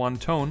add one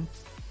tone.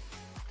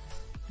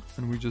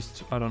 And we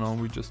just, I don't know,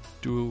 we just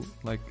do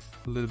like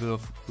a little bit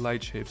of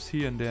light shapes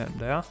here and there and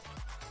there.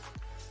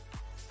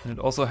 And it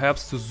also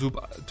helps to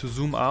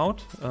zoom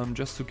out,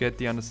 just to get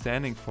the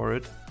understanding for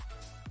it.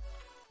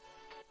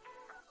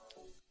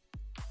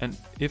 And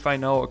if I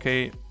know,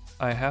 okay,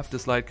 I have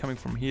this light coming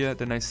from here,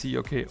 then I see,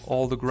 okay,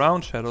 all the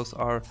ground shadows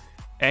are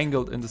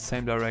angled in the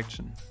same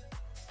direction.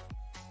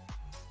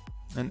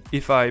 And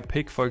if I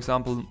pick, for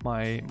example,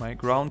 my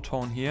ground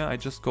tone here, I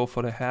just go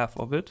for the half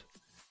of it.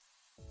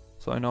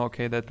 So I know,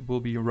 okay, that will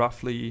be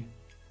roughly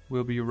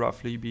the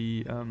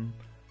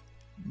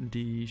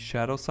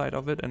shadow side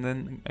of it, and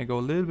then I go a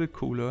little bit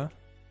cooler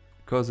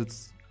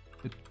because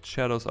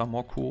shadows are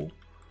more cool.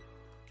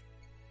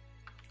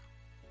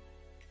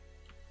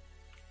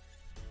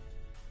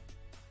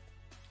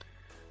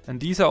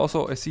 And these are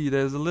also, I see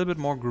there's a little bit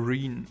more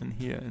green in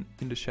here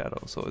in the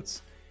shadow, so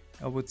it's,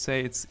 I would say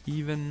it's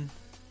even.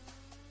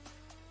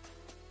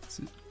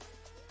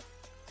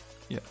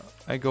 Yeah,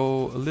 I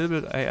go a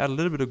little bit, I add a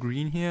little bit of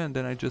green here, and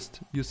then I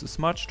just use the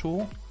smudge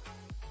tool,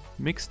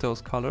 mix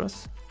those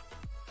colors,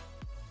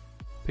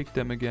 pick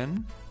them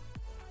again,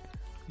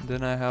 and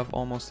then I have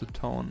almost the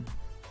tone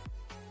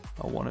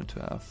I wanted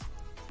to have.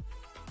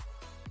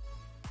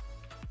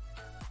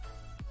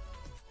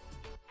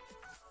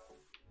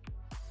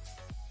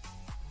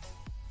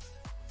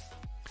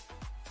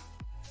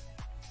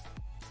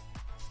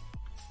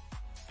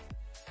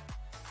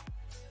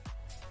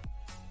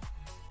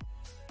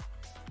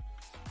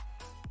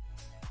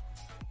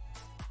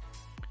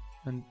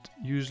 And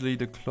usually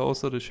the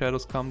closer the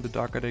shadows come, the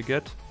darker they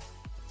get.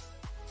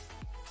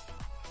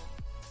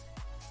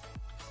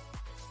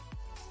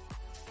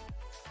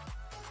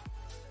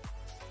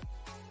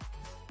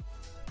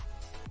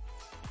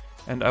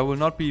 And I will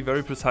not be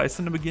very precise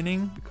in the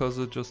beginning because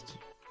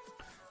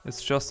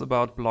it's just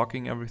about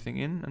blocking everything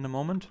in the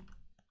moment.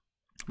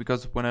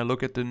 Because when I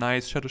look at the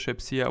nice shadow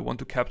shapes here, I want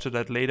to capture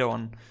that later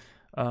on.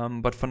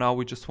 But for now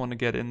we just want to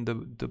get in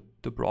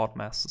the broad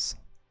masses.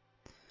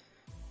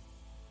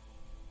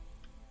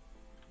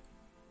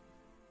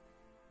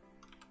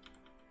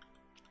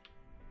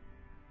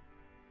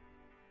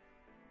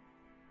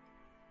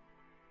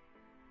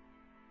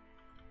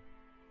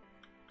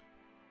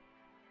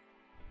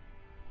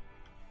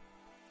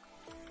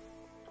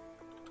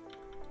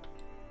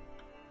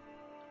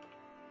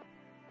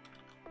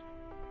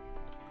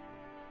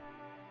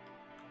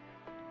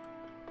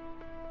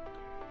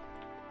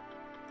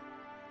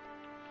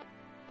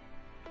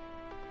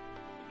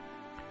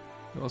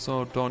 You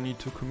also don't need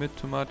to commit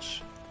too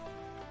much.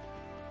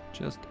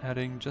 Just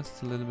adding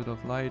just a little bit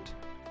of light,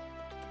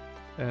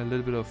 a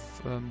little bit of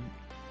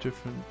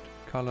different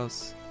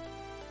colors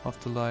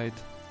of the light.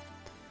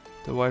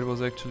 The white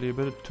was actually a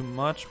bit too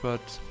much,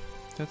 but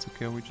that's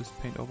okay, we just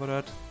paint over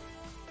that.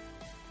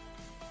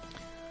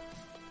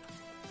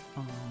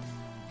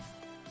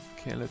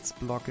 Okay, let's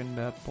block in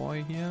that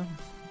boy here.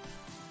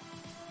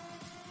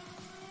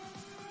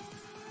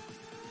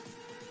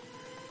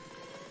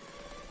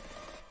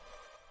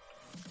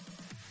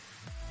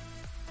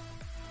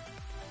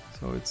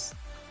 So it's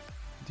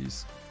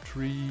these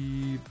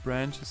 3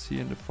 branches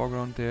here in the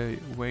foreground, they're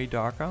way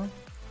darker.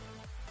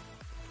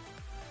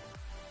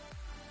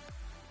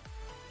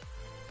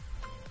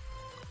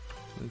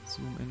 Let's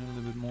zoom in a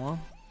little bit more.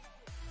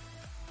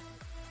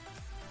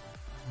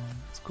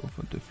 Let's go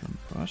for a different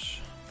brush.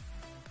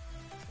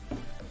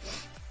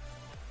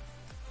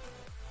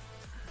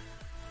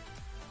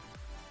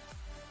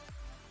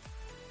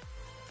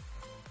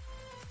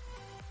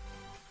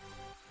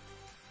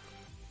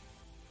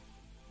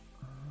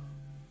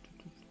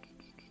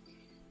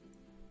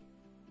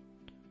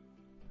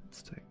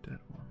 Let's take that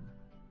one.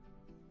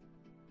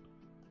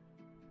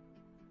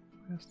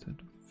 Where's that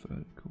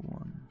vertical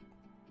one?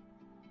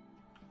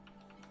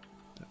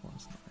 That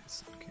one's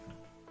nice. Okay.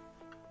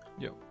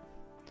 Yep.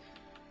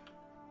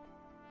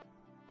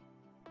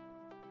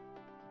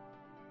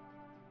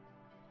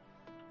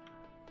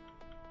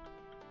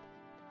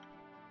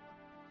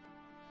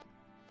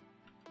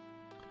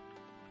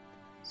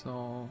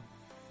 So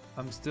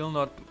I'm still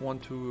not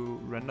want to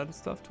render the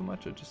stuff too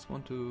much. I just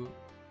want to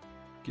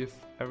give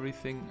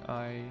everything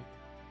I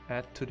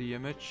add to the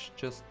image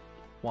just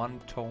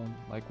one tone,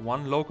 like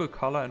one local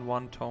color and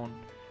one tone,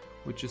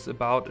 which is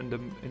about in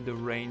the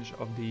range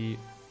of the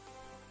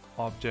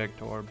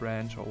object or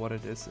branch or what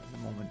it is at the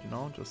moment, you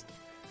know. Just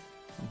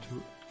want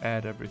to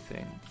add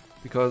everything,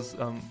 because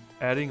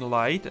adding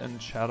light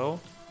and shadow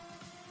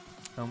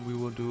we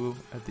will do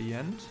at the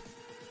end,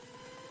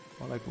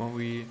 or like when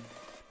we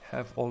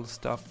have all the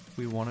stuff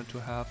we wanted to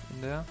have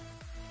in there.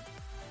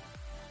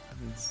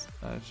 And it's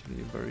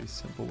actually a very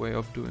simple way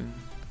of doing.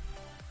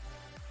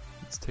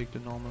 Let's take the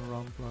normal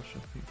round brush. I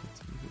think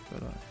it's a little bit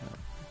better. Yeah,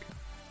 okay.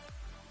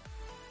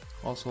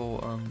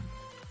 Also,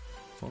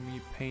 for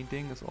me,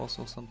 painting is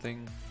also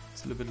something.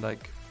 It's a little bit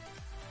like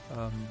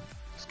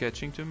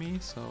sketching to me.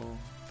 So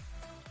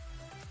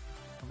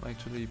I'm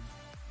actually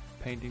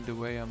painting the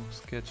way I'm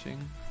sketching.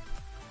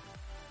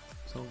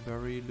 So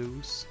very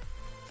loose.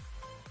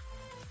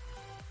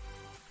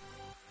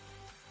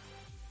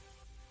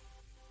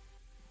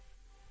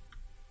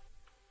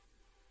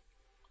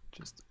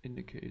 Just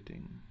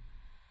indicating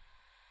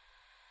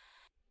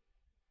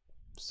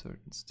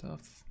certain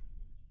stuff.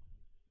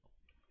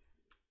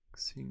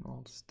 Seeing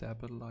all the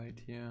dappled light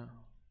here.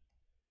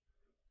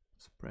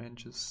 These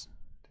branches,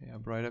 they are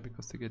brighter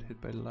because they get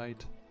hit by the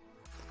light.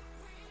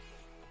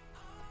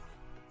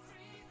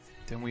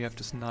 Then we have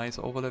this nice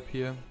overlap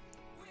here.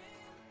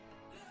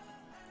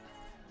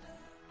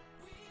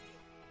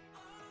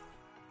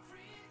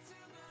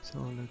 So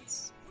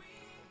let's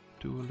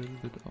do a little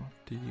bit of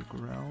the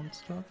ground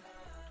stuff.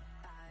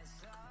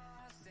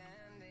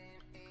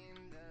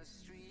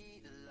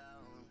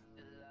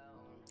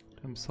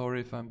 I'm sorry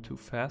if I'm too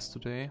fast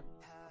today.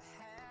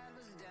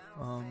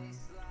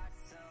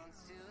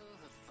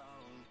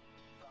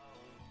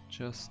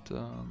 Just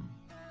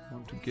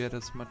want to get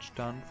as much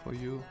done for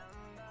you,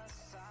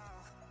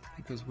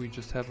 because we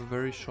just have a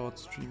very short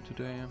stream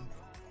today.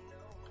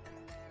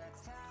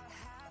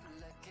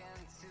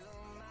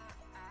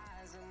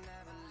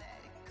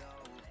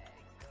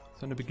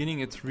 So in the beginning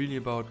it's really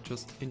about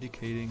just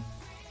indicating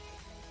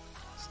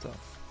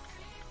stuff.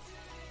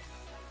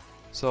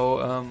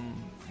 So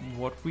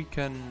what we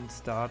can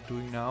start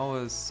doing now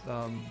is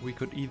we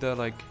could either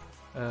like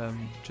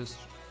just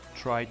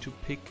try to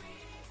pick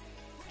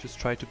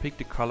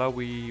the color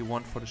we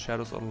want for the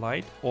shadows or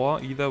light,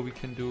 or either we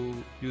can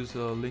use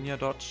a linear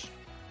dodge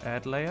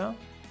add layer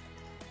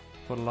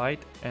for the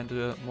light and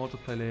a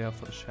multiply layer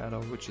for the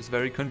shadow, which is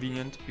very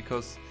convenient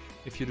because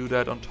if you do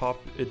that on top,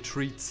 it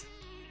treats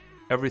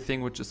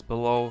everything which is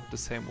below the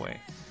same way.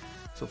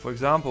 So for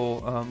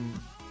example,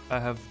 I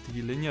have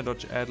the linear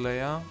dodge add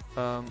layer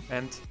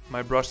and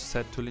my brush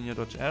set to linear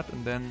dodge add,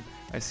 and then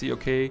I see,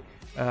 okay,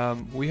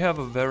 we have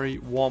a very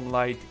warm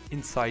light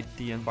inside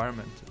the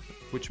environment,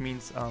 which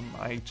means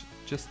I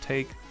just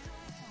take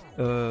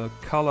a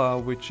color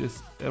which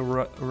is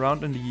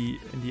around in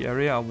the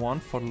area I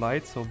want for the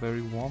light, so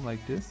very warm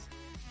like this.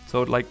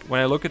 So like when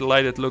I look at the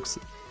light, it looks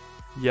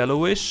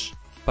yellowish,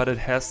 but it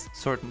has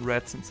certain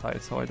reds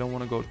inside, so I don't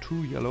want to go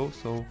too yellow,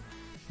 so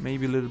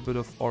maybe a little bit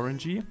of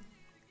orangey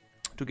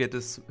to get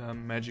this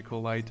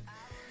magical light.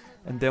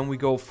 And then we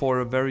go for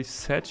a very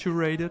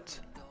saturated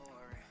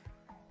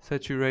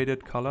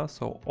color,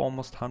 so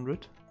almost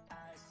 100,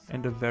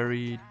 and a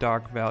very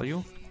dark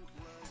value.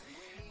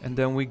 And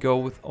then we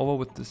go over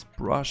with this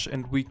brush,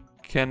 and we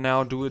can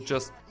now do it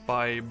just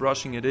by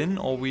brushing it in,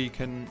 or we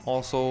can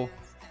also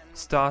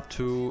start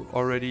to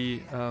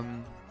already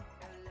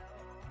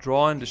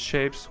draw in the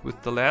shapes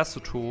with the lasso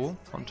tool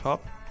on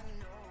top.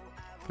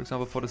 For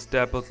example, for this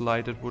dappled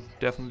light, it would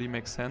definitely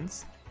make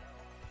sense.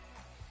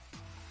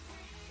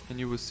 And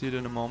you will see it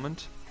in a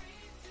moment.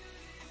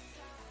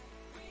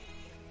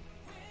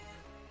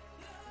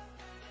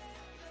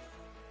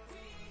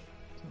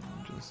 So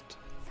I'm just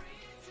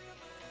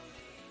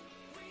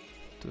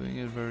doing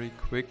it very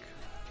quick.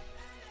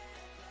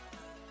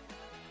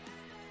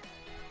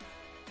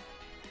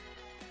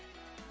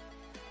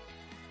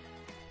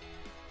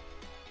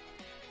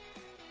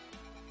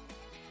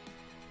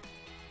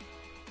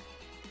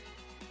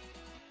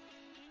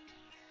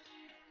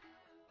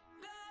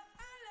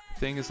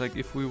 Thing is, like,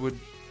 if we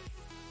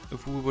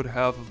would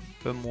have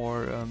a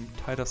more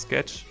tighter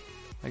sketch,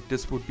 like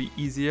this would be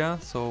easier.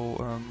 So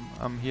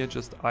I'm here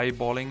just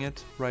eyeballing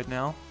it right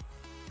now,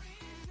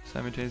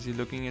 simultaneously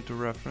looking at the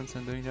reference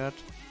and doing that.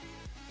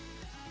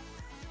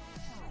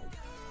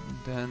 And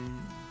then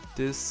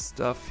this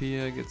stuff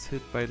here gets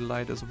hit by the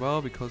light as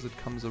well because it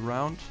comes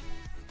around.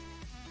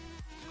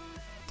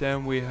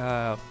 Then we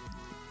have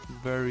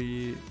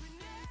very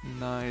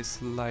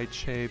nice light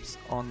shapes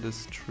on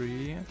this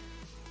tree.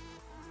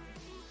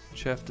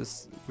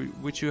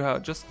 Which you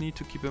just need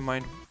to keep in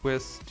mind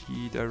where's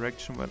the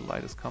direction where the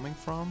light is coming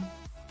from.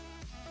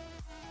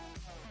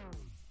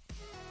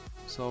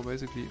 So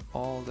basically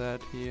all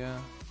that here,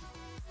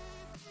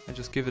 and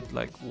just give it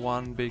like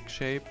one big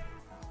shape,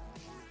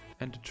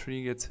 and the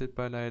tree gets hit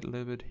by light a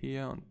little bit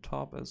here on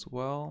top as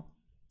well,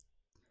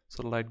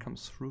 so the light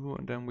comes through.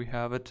 And then we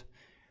have it,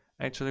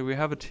 actually we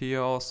have it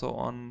here also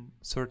on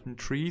certain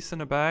trees in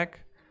the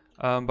back,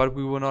 but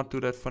we will not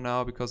do that for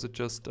now because it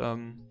just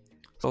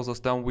slows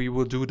us down. We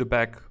will do the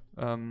back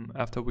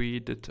after we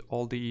did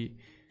all the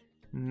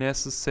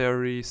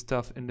necessary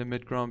stuff in the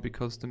midground,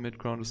 because the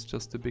midground is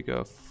just a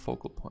bigger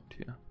focal point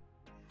here.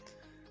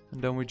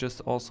 And then we just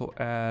also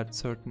add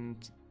certain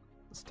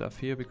stuff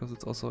here because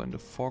it's also in the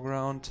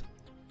foreground.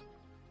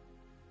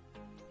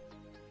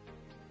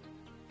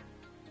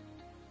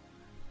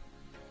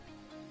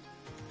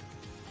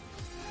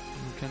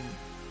 We can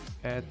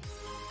add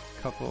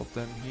a couple of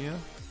them here.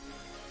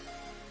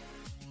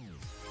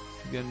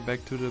 Again,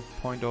 back to the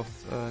point of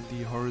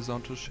the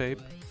horizontal shape,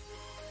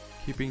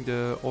 keeping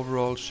the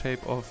overall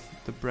shape of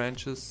the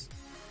branches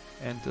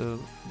and the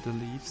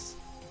leaves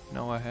in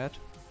our head.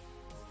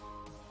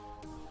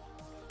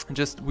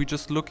 And we're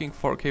just looking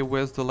for, okay,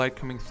 where's the light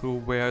coming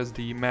through, where's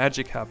the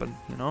magic happen,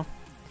 you know?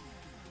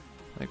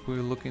 Like,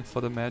 we're looking for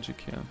the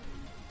magic here.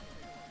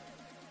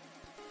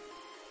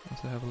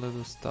 Also have a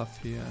little stuff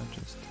here,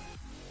 just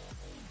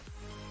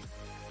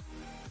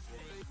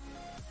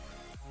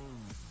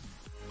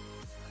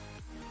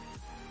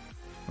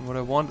and what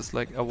I want is,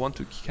 like, I want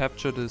to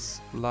capture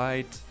this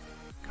light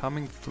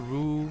coming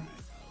through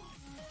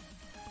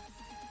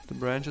the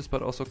branches,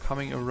 but also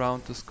coming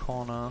around this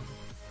corner,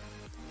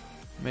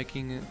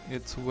 making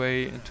its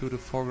way into the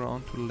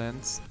foreground to the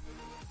lens.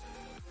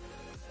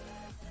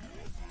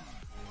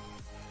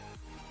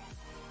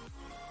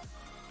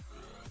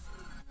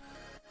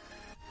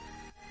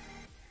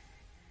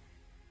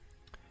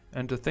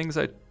 And the things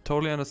I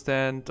totally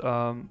understand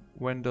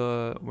when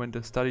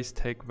the studies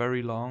take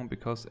very long,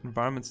 because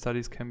environment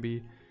studies can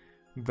be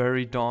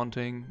very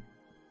daunting.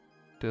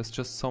 There's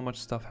just so much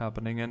stuff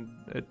happening, and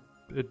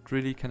it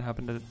really can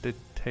happen that they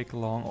take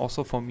long.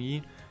 Also for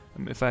me,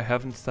 if I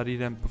haven't studied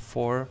them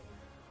before,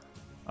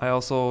 I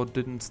also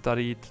didn't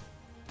study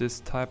this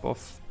type of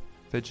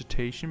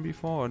vegetation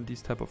before, or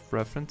these type of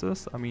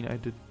references. I mean, I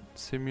did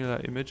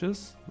similar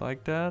images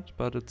like that,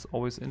 but it's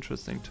always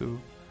interesting to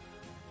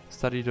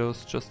study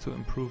those just to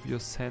improve your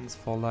sense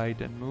for light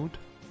and mood.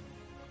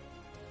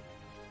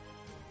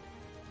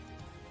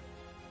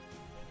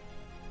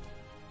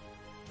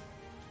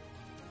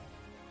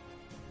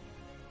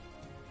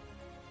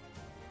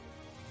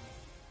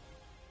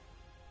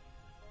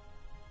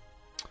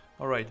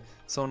 Alright,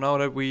 so now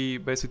that we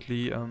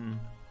basically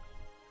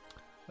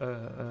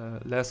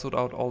lassoed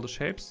out all the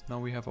shapes, now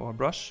we have our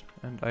brush,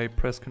 and I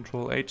press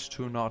Ctrl H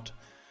to not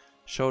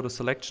show the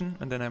selection,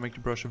 and then I make the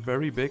brush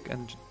very big,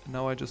 and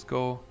now I just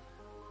go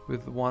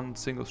with one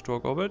single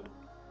stroke of it,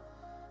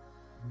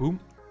 boom,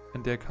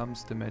 and there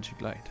comes the magic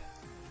light.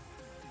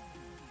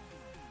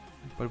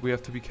 But we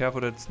have to be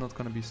careful that it's not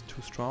going to be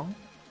too strong,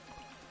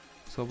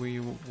 so we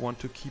want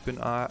to keep an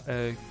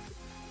eye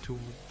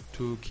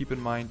to keep in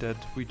mind that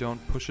we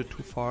don't push it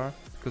too far,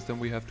 because then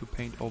we have to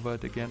paint over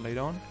it again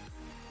later on.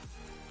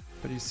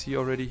 But you see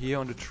already here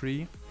on the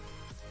tree,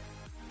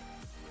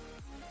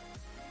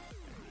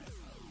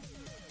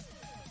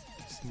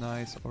 these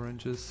nice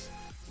oranges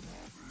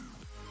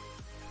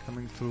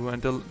coming through,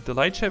 and the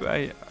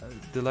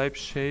light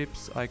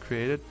shapes I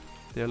created,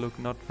 they look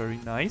not very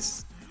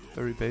nice,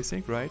 very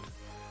basic, right?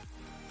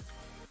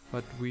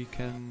 But we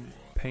can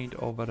paint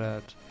over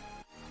that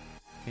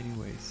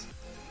anyways.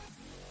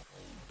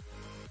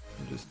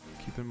 And just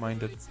keep in mind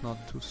that it's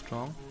not too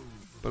strong,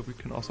 but we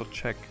can also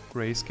check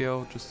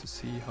grayscale just to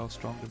see how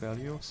strong the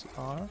values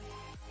are.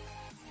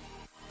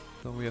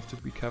 So we have to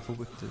be careful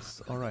with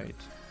this. Alright,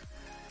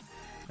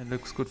 and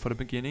looks good for the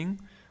beginning.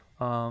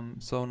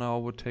 So now I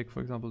would take,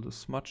 for example, the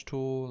smudge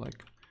tool,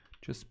 like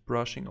just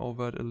brushing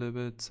over it a little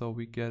bit so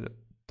we get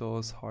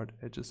those hard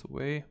edges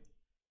away.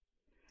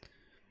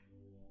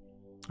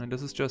 And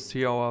this is just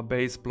here our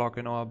base block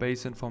and our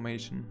base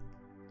information.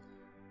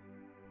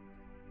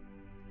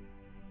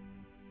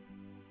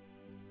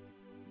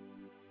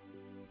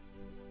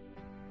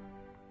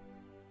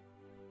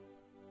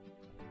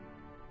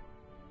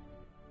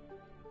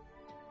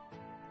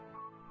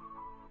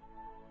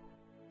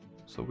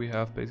 So we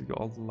have basically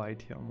all the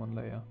light here on one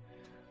layer.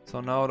 So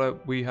now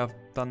that we have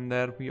done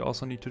that, we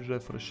also need to do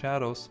that for the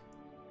shadows.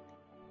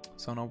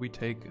 So now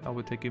I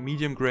will take a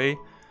medium gray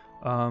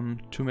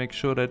to make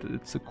sure that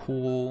it's a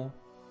cool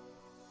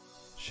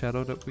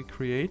shadow that we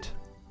create.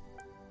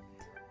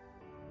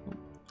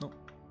 Oh,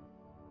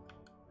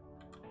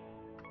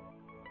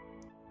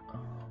 no.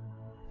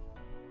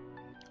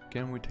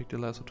 Again, we take the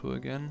lasso tool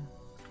again.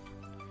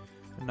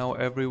 And now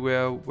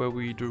everywhere where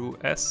we drew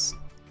S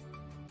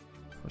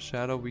for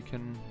shadow, we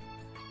can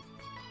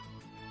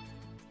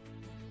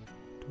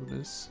do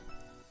this.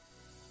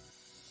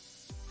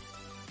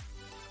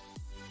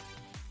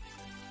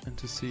 And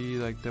to see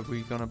like that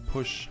we're gonna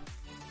push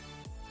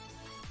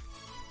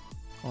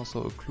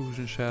also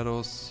occlusion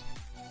shadows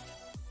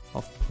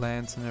of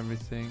plants and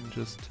everything.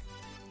 Just,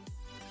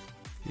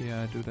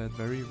 yeah, I do that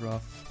very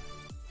rough.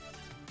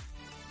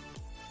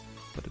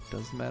 But it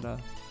doesn't matter.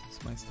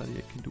 It's my study,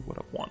 I can do what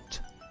I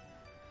want.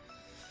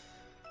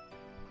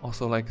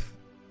 Also like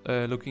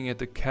looking at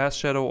the cast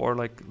shadow or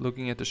like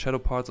looking at the shadow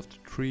parts of the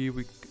tree,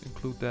 we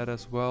include that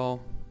as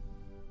well.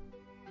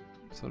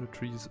 So the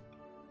tree is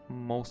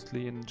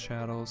mostly in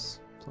shadows,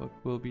 so it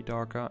will be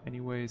darker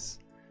anyways.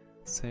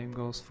 Same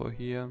goes for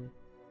here.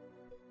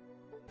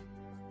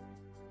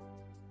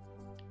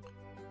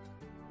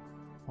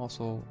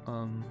 Also,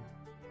 I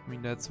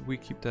mean, we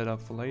keep that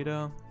up for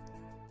later.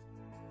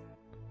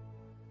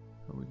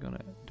 So we're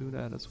gonna do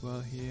that as well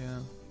here.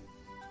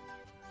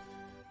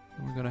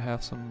 And we're gonna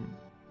have some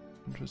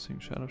interesting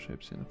shadow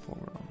shapes in the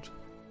foreground.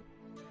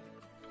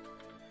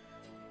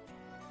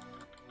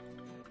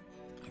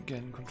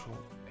 Again, Control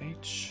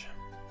H.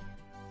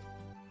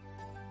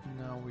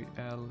 Now we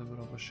add a little bit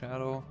of a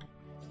shadow.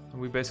 And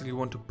we basically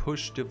want to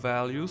push the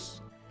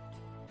values.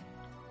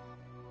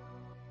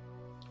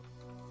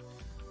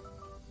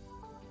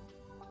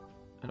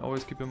 And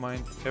always keep in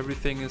mind,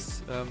 everything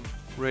is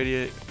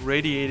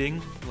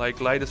radiating, like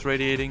light is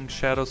radiating,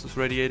 shadows is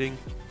radiating.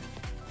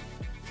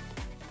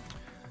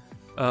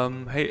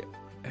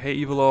 Hey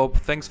Evolope,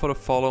 thanks for the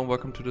follow and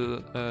welcome to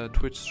the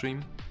Twitch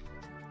stream.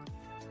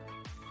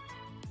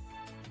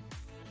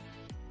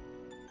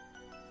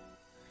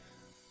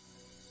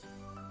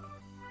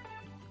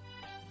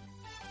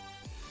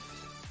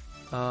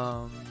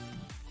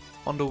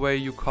 On the way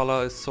you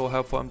color is so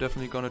helpful. I'm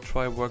definitely gonna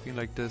try working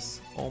like this.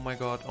 Oh my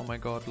god,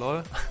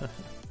 lol.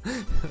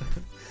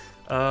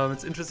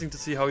 It's interesting to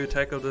see how you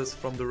tackle this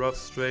from the rough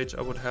stage.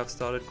 I would have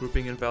started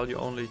grouping in value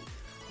only.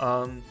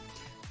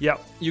 Yeah,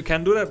 you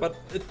can do that, but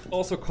it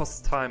also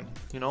costs time,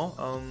 you know.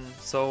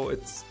 So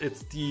it's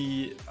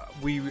the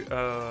we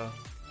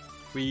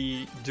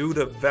do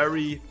the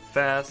very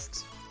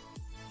fast,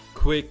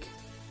 quick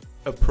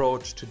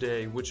approach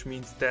today, which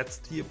means that's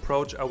the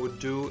approach I would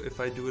do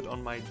if I do it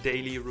on my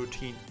daily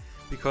routine.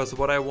 Because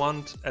what I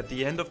want at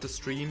the end of the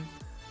stream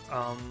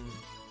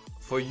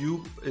for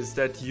you is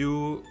that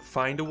you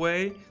find a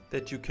way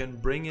that you can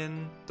bring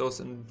in those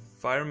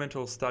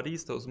environmental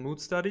studies, those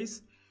mood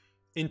studies,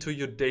 into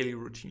your daily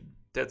routine.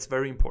 That's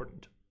very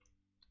important.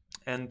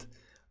 And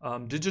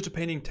digital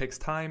painting takes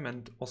time,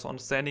 and also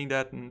understanding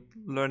that and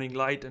learning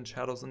light and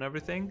shadows and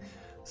everything.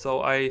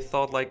 So I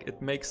thought like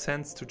it makes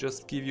sense to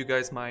just give you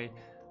guys my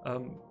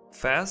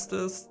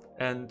fastest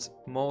and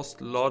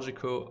most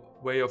logical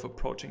way of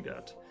approaching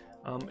that.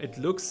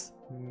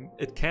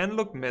 It can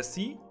look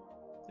messy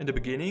in the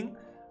beginning,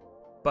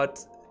 but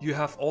you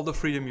have all the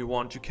freedom you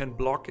want. You can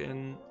block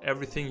in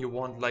everything you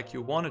want like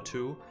you wanted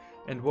to.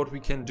 And what we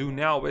can do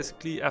now,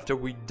 basically, after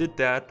we did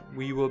that,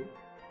 we will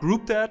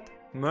group that,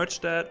 merge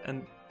that,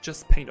 and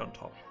just paint on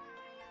top.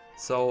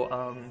 So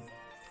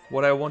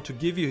what I want to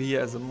give you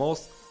here as the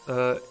most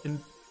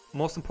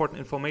important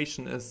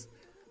information is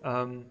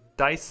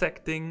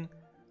dissecting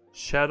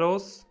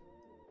shadows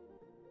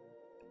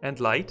and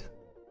light.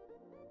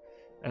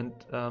 And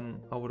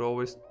I would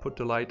always put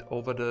the light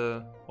over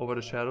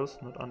the shadows,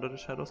 not under the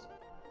shadows.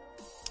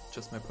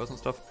 Just my personal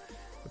stuff,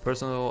 a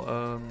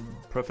personal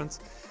preference.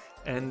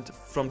 And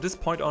from this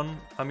point on,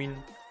 I mean,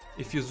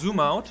 if you zoom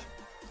out,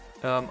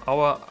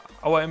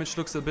 our image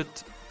looks a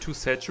bit too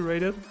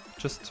saturated.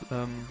 Just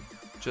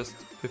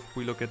if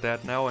we look at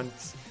that now, and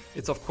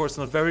it's of course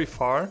not very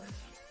far,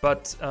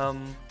 but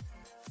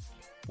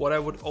what I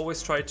would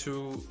always try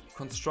to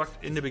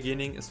construct in the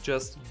beginning is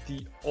just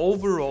the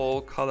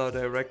overall color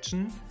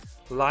direction,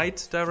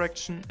 light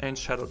direction, and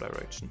shadow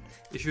direction.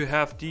 If you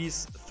have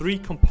these three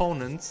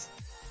components,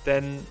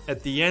 then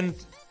at the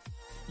end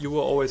you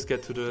will always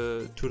get to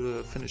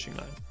the finishing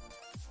line.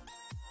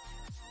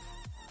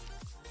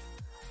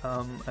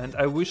 And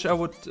I wish I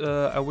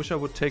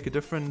would take a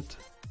different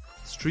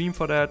stream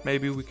for that.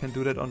 Maybe we can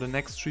do that on the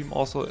next stream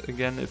also,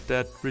 again, if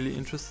that really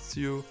interests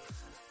you.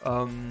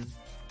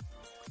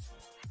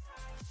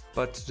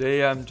 But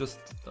today I'm just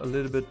a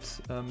little bit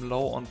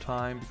low on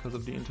time because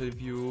of the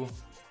interview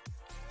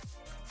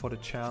for the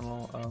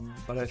channel,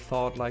 but I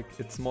thought like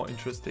it's more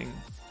interesting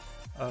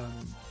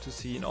to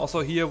see. And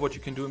also here what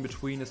you can do in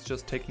between is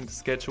just taking the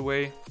sketch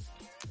away.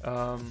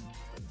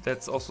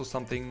 That's also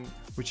something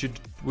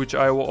which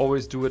I will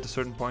always do at a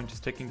certain point,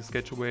 just taking the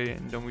sketch away,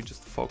 and then we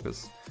just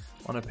focus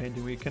on a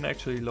painting. We can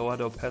actually lower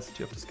the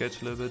opacity of the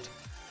sketch a little bit,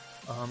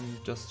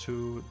 just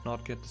to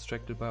not get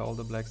distracted by all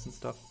the blacks and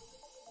stuff.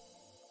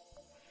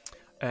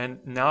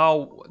 And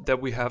now that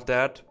we have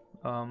that,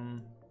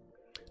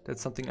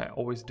 that's something I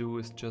always do,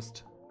 is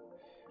just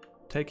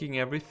taking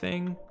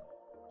everything,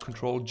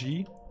 Control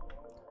G,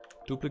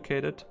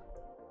 duplicate it.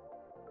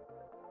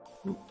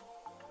 Ooh.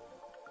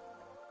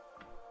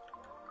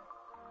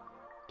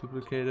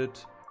 Duplicate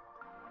it,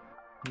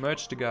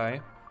 merge the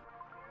guy,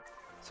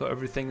 so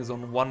everything is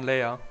on one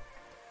layer,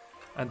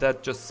 and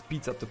that just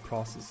speeds up the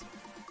process.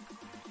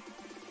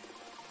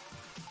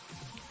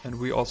 And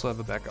we also have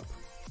a backup.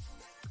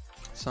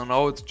 So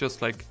now it's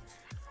just like,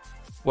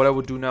 what I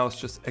would do now is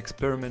just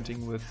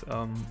experimenting with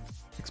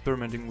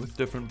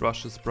different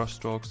brushes, brush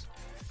strokes,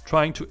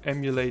 trying to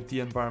emulate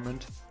the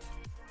environment.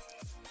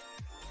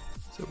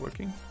 Is it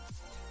working?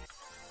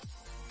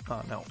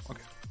 Ah, no,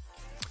 okay.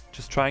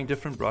 Just trying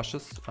different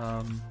brushes,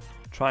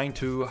 trying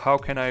to, how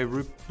can I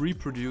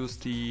reproduce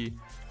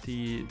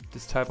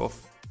this type of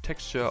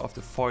texture of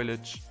the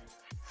foliage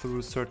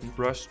through certain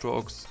brush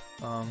strokes,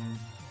 and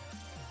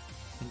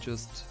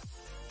just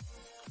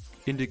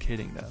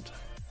indicating that.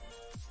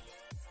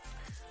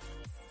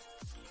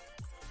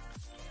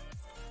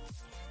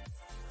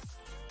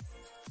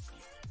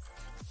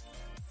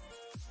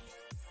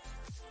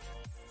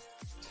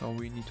 So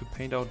we need to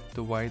paint out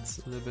the whites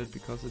a little bit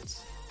because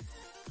it's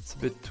a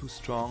bit too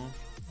strong,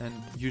 and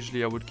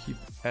usually I would keep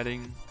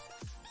adding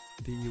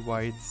the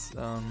whites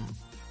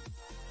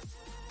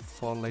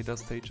for later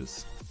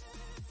stages.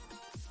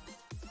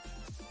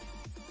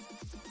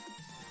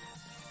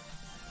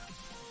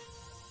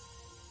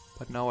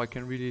 But now I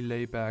can really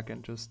lay back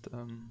and just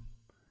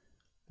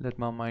let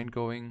my mind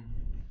going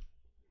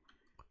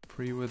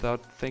free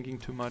without thinking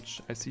too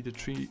much. I see the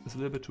tree is a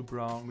little bit too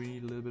brown, we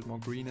need a little bit more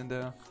green in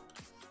there.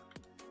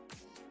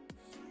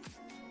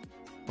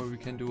 What we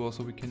can do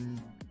also, we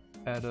can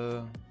add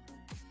a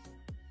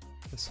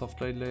soft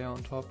light layer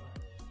on top,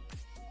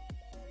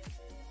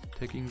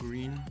 taking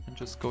green and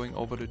just going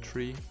over the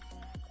tree.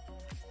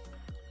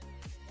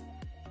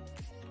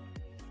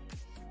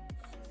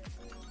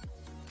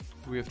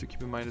 We have to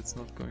keep in mind it's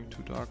not going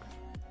too dark.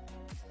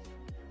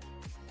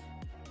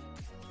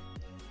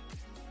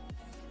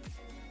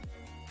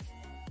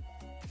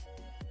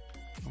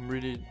 I'm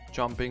really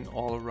jumping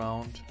all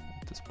around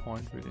at this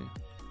point, really.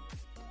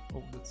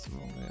 Oh, that's the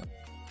wrong layer.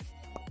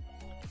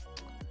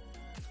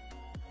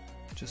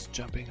 Just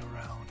jumping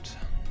around.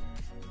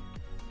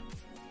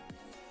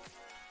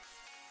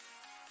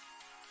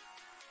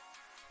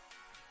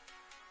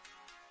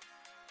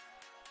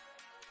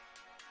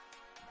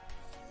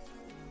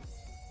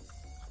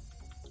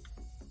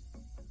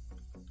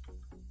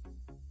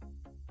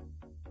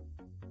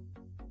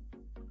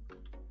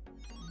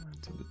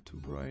 It's a bit too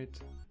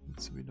bright.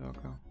 Needs to be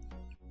darker.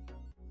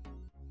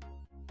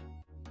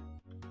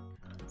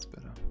 That's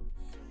better.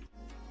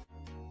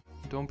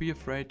 Don't be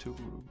afraid to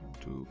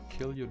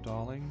kill your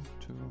darling,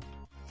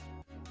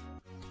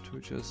 to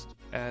just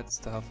add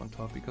stuff on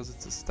top, because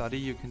it's a study.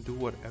 You can do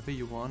whatever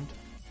you want.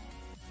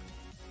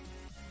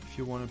 If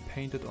you want to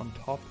paint it on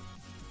top,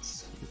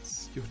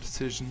 it's your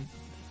decision.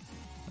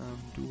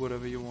 Do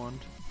whatever you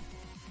want.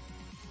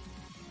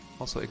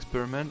 Also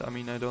experiment. I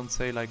mean, I don't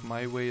say like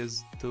my way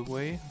is the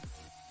way,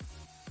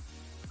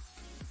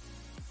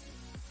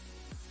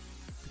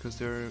 because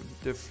there are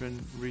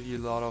really a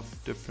lot of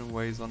different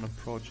ways on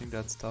approaching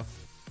that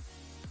stuff.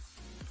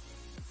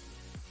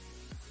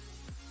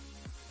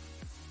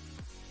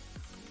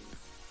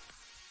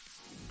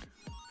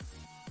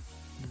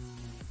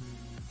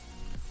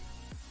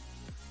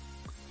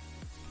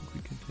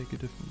 We can take a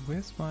different.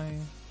 Where's my?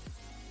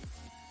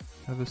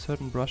 I have a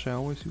certain brush I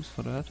always use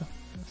for that.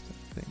 Where's that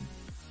thing?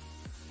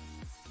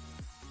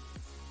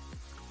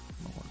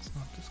 No, it's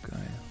not this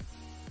guy.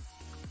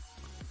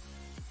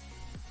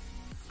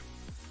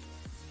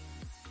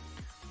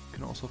 You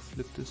can also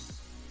flip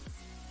this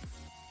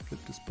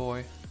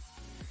boy.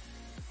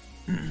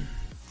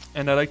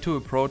 And I like to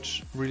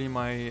approach really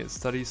my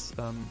studies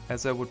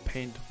as I would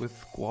paint with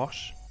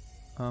gouache.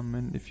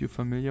 And if you're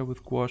familiar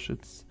with gouache,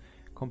 it's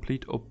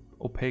complete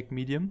opaque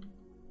medium.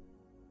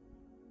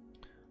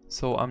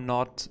 So I'm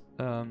not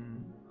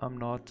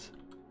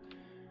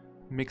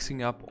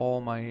mixing up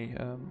all my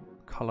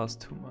colors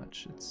too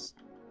much. It's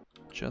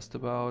just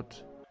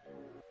about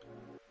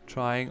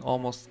trying,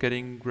 almost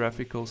getting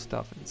graphical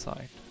stuff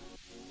inside.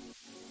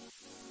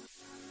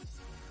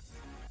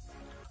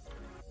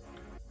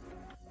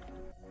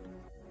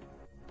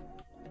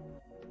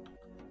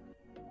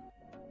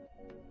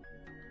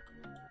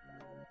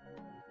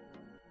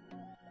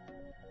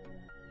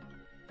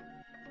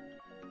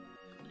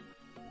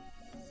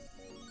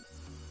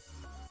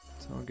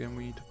 So again,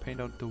 we need to paint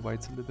out the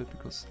whites a little bit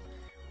because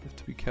we have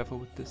to be careful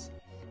with this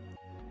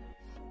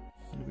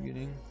in the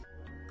beginning.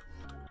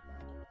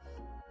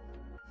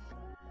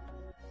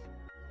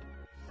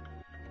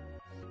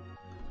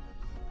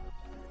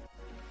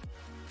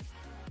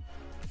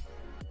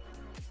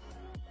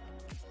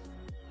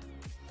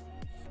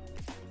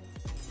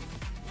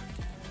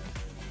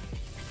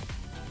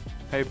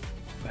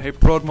 Hey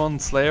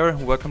Prodmon Slayer,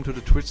 welcome to the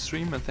Twitch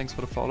stream and thanks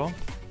for the follow.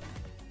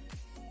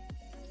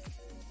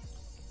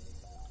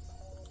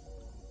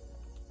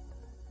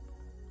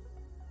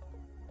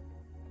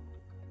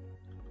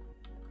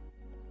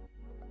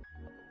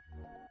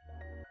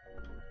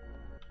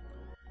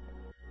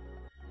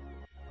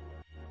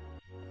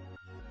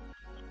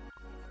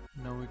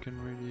 Now we can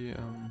really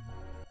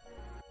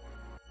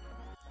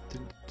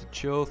the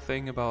chill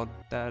thing about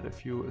that,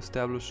 if you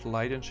establish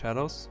light and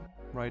shadows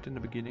right in the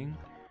beginning,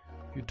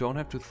 you don't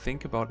have to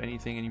think about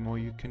anything anymore.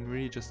 You can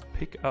really just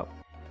pick up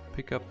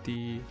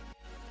the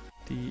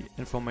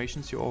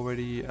informations you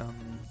already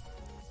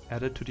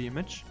added to the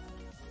image,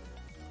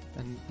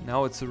 and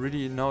now it's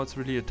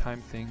really a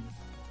time thing.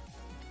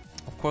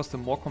 Of course, the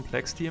more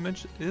complex the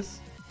image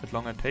is, the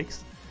longer it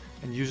takes,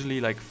 and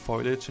usually like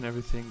foliage and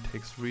everything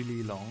takes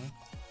really long.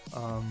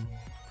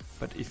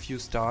 But if you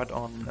start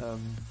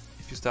on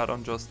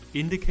just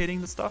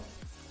indicating the stuff,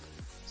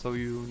 so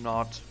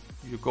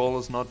your goal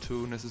is not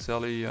to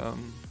necessarily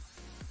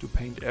to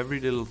paint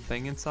every little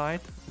thing inside.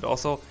 And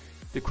also,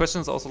 the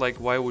question is also like,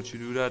 why would you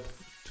do that?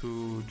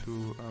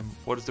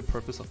 What is the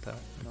purpose of that?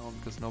 You know,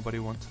 because nobody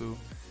wants to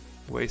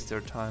waste their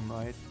time,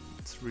 right?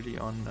 It's really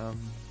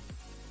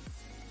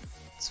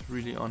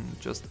on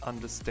just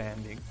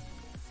understanding.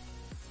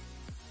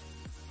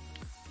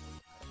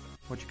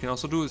 What you can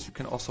also do is you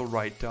can also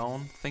write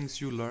down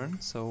things you learn.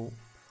 So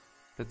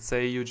let's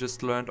say you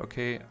just learned,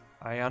 okay,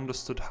 I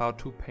understood how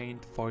to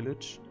paint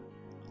foliage.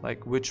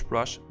 Like which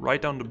brush,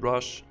 write down the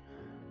brush,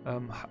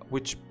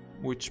 which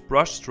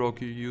brush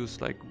stroke you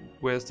use, like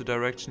where's the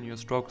direction your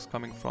stroke is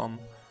coming from.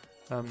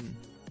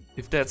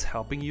 If that's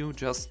helping you,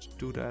 just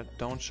do that.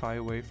 Don't shy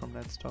away from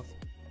that stuff.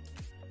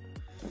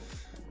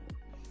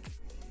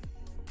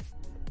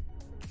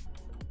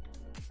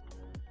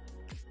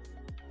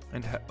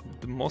 And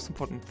the most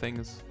important thing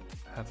is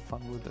have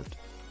fun with it.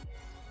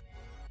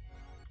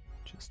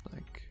 Just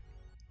like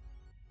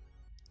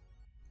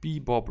be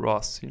Bob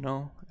Ross, you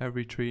know?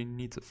 Every tree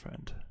needs a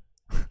friend.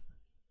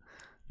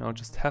 No,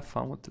 just have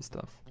fun with this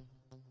stuff.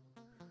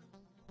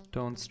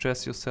 Don't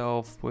stress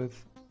yourself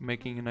with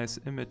making a nice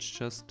image.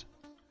 Just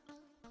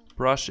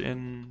brush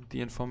in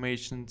the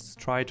information,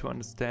 try to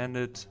understand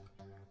it,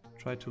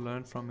 try to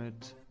learn from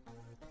it.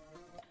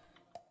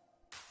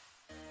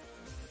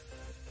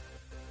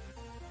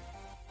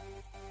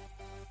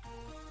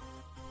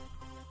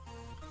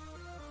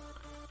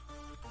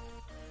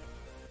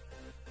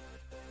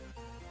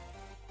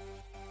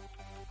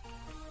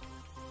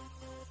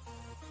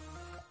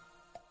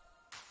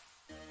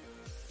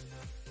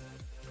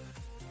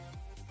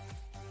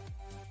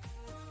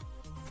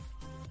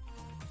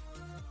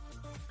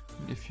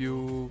 If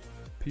you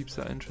peeps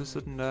are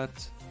interested in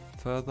that,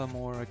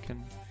 furthermore,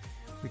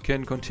 we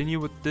can continue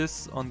with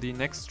this on the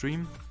next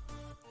stream,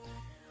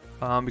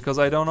 because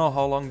I don't know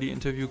how long the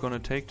interview gonna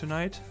take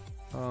tonight.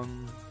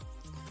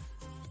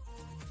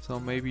 So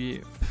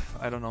maybe,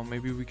 I don't know,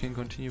 maybe we can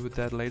continue with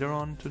that later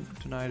on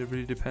tonight. It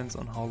really depends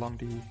on how long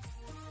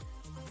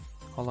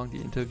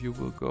the interview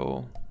will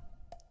go.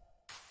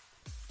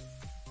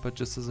 But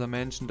just as I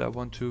mentioned, I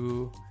want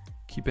to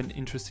keep an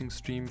interesting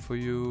stream for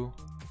you,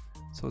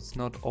 so it's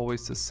not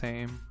always the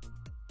same.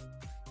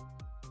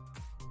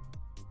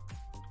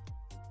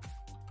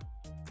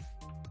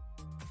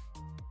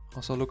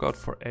 Also look out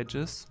for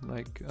edges,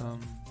 like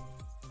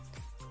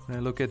when I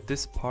look at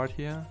this part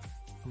here,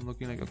 I'm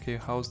looking like, okay,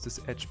 how's this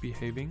edge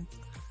behaving?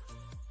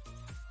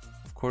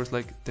 Of course,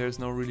 like there's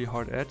no really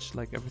hard edge,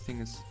 like everything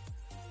is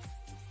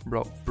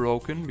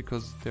broken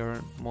because there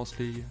are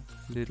mostly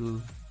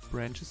little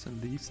branches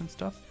and leaves and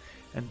stuff.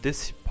 And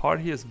this part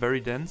here is very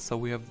dense, so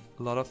we have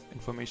a lot of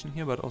information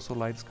here, but also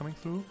light is coming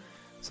through.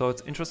 So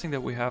it's interesting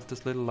that we have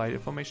this little light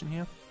information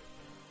here.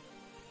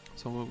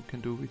 So what we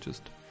can do, we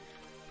just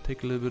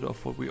take a little bit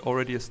of what we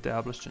already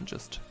established and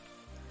just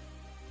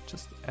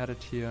add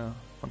it here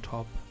on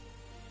top.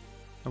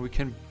 And we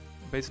can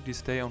basically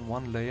stay on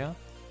one layer.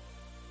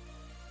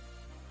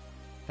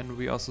 And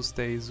we also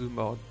stay zoomed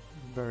out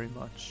very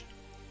much.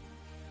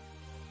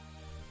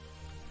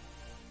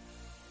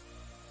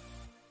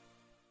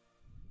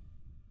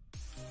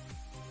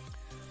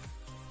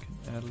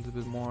 Add a little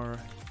bit more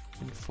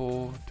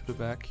info to the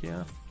back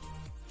here.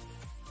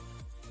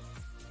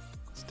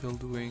 Still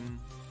doing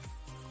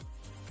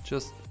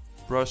just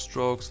brush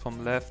strokes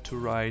from left to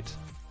right,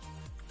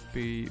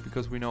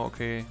 because we know,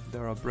 okay,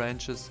 there are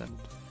branches and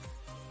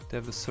they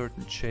have a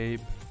certain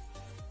shape.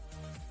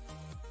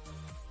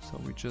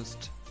 So we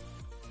just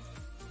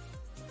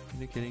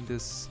indicating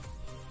this.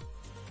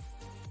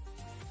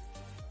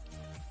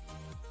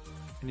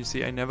 And you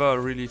see, I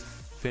never really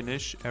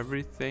finish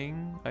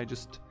everything.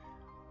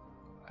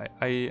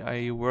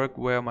 I work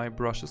where my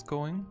brush is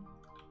going.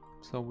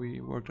 So we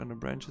worked on the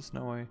branches.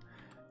 Now I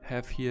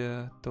have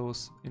here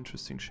those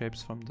interesting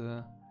shapes from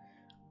the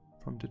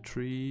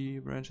tree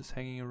branches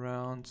hanging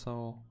around.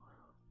 So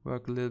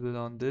work a little bit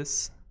on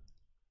this.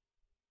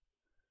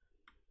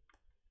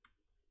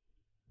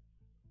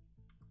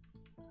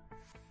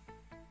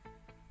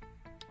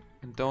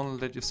 And don't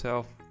let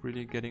yourself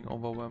really getting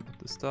overwhelmed with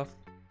this stuff.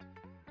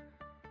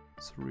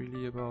 It's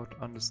really about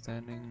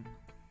understanding,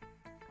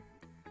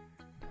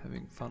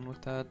 having fun with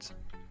that.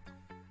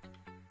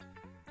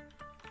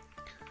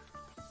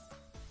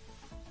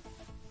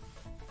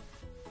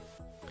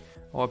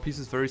 Our piece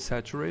is very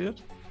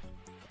saturated.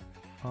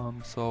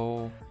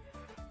 So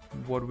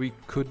what we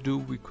could do,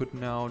 we could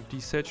now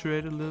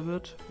desaturate a little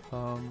bit.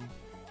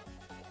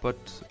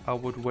 But I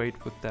would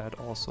wait with that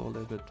also a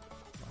little bit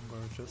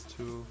longer, just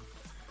to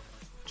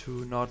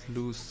not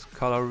lose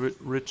color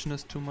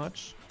richness too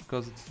much,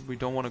 because we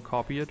don't want to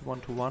copy it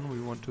one to one. We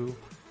want to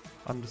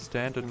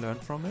understand and learn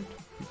from it,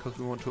 because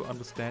we want to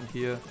understand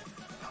here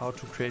how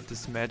to create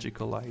this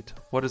magical light.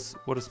 What is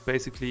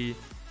basically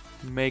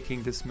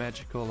making this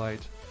magical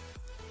light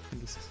in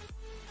this,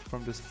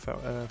 from this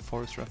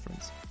forest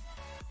reference.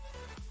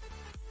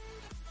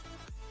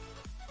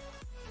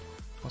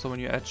 Also, when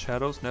you add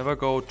shadows, never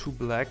go too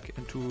black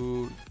and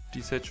too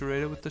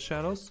desaturated with the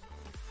shadows.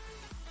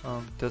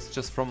 That's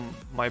just from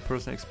my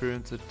personal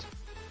experience. It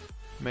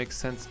makes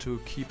sense to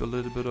keep a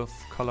little bit of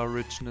color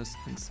richness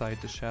inside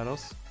the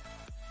shadows.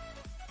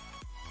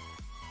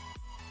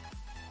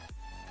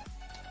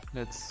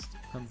 Let's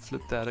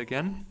flip that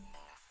again.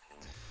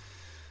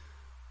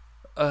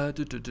 Hey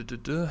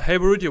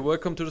Borutia,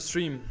 welcome to the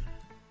stream.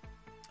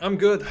 I'm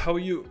good, how are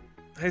you?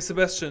 Hey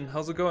Sebastian,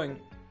 how's it going?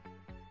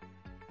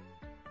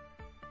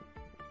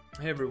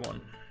 Hey everyone.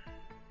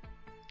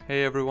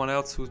 Hey everyone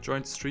else who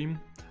joined the stream.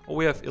 Oh,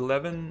 we have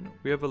 11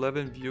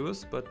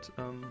 viewers, but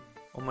on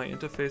my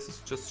interface it's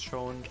just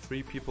showing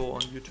 3 people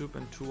on YouTube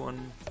and 2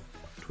 on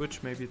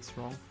Twitch. Maybe it's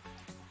wrong.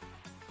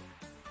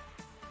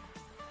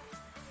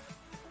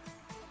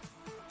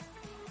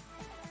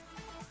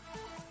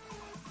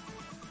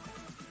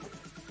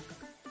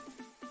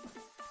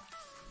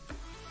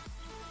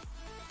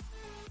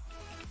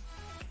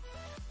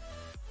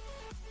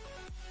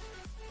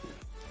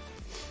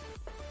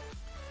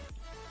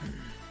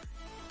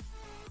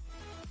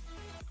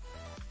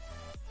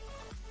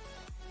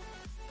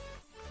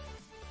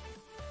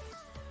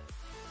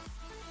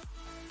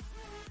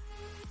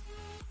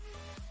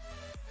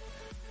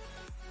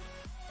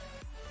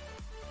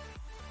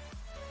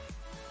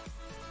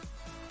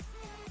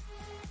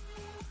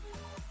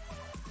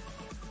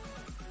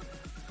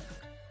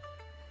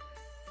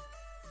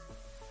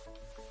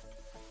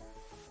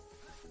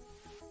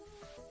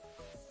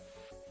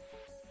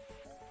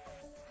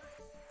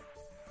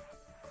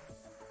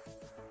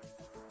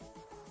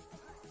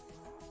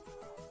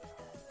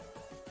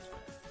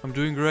 I'm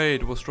doing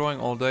great, was drawing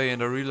all day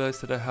and I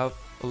realized that I have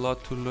a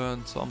lot to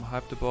learn, so I'm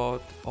hyped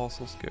about,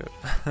 also scared.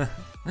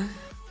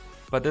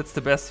 But that's the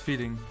best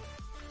feeling.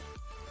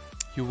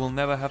 You will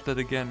never have that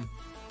again.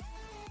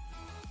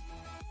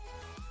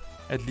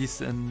 At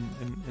least in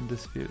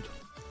this field.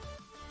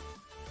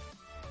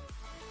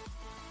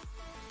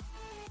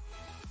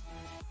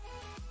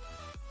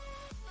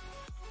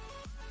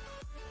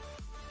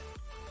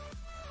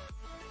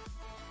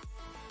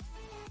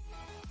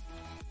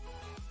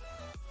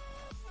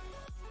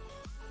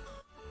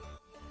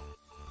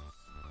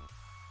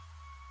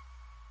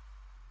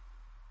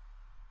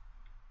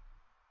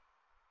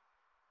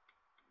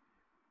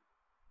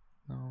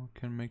 Now we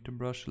can make the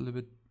brush a little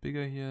bit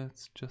bigger here.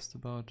 It's just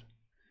about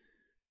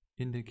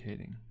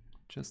indicating,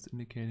 just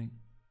indicating.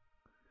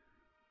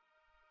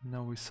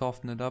 Now we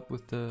soften it up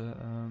with the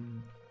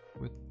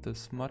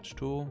smudge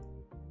tool.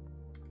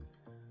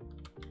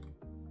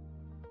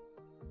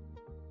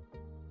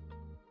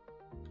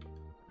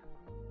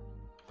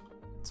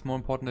 It's more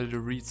important that it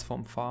reads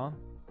from far,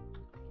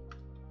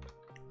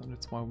 and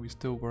that's why we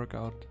still work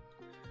on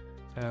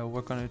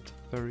it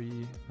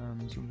very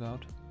zoomed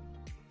out.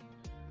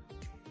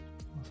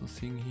 Also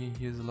seeing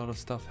here's a lot of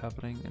stuff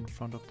happening in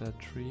front of that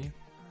tree.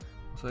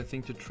 So I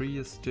think the tree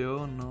is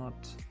still not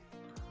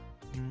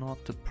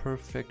the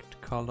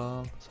perfect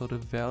color, so the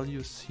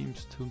value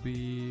seems to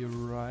be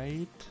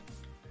right.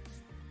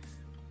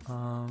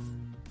 I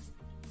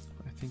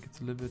think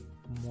it's a little bit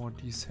more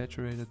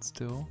desaturated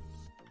still,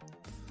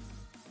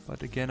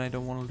 but again I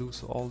don't want to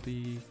lose all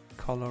the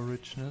color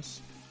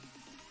richness.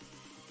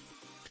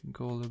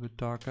 Go a little bit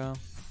darker.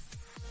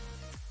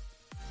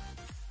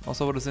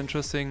 Also, what is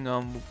interesting,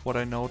 what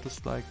I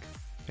noticed, like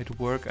at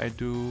work I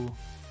do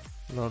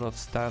a lot of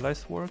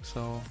stylized work,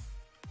 so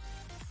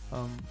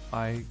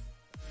I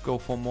go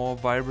for more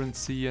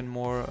vibrancy and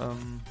more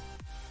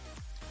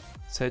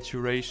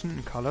saturation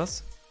in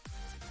colors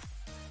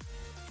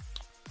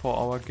for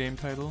our game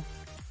title.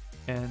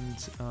 And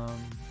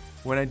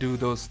when I do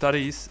those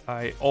studies,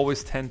 I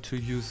always tend to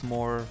use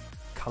more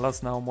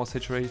colors now, more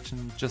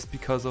saturation, just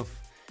because of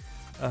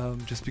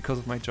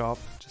my job,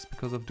 just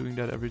because of doing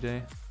that every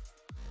day,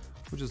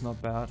 which is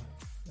not bad.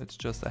 It's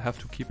just I have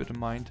to keep it in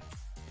mind.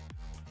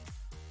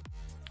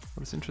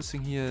 What is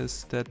interesting here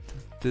is that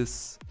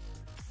this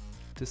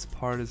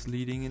part is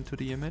leading into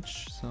the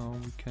image, so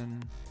we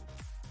can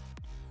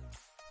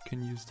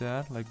use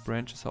that. Like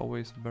branches are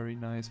always very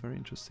nice, very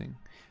interesting.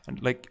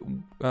 And like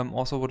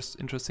also what is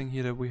interesting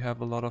here that we have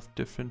a lot of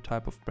different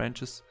type of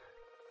branches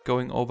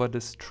going over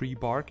this tree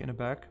bark in the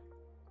back.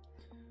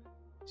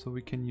 So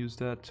we can use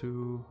that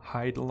to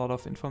hide a lot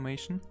of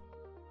information.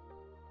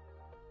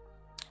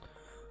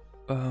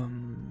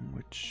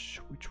 Which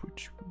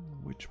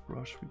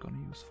brush we're gonna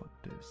use for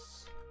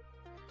this?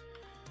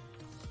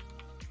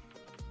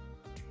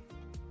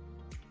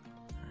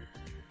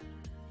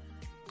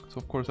 So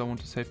of course I want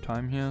to save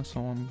time here, so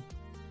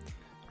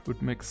it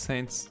would make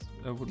sense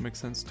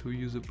to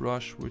use a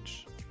brush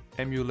which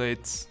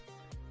emulates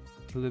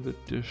a little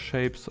bit the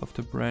shapes of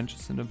the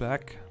branches in the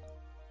back.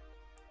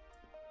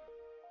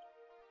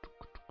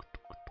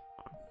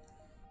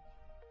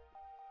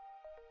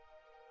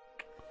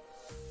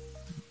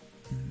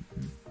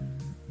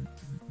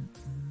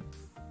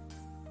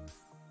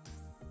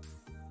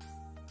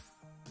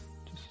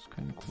 This is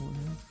kind of cool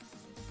here.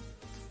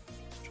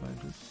 Let's try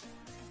this.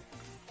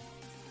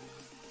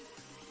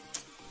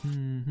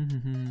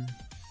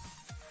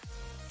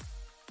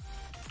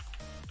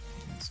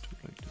 Let's do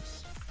it like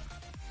this.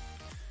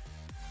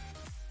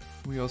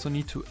 We also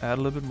need to add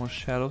a little bit more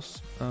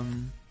shadows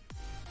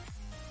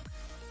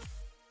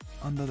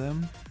under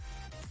them.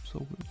 So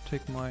we'll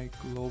take my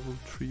global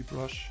tree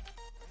brush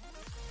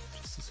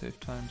just to save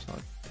time. So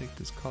I take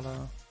this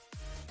color,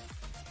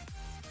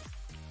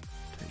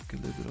 take a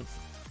little bit of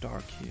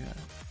dark here,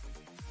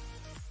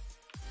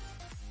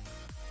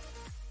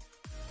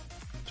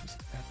 and just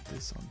add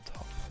this on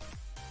top.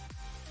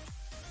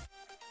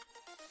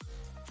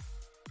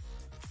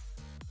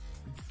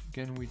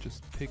 Again, we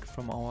just pick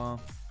from our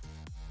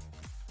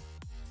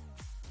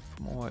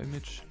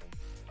image,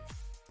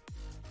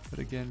 but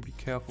again, be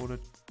careful that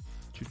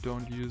you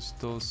don't use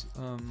those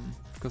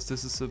because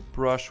this is a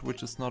brush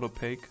which is not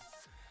opaque.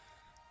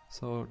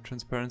 So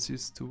transparency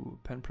is to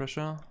pen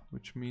pressure,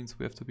 which means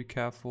we have to be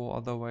careful.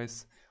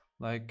 Otherwise,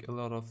 like a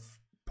lot of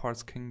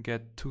parts can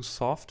get too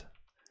soft,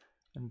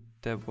 and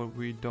that's what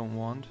we don't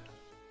want.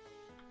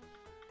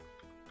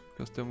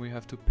 Because then we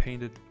have to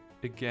paint it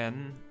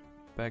again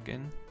back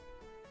in.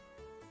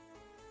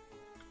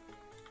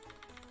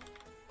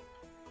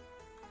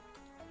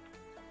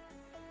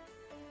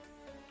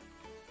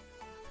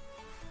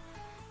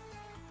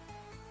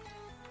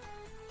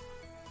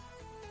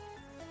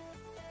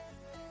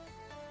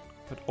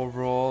 But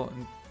overall,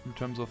 in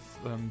terms of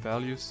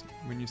values,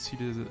 when you see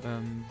the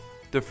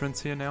difference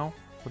here now,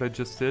 what I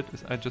just did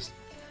is I just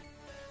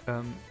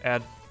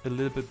add a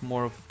little bit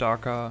more of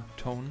darker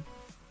tone,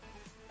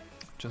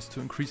 just to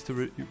increase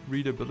the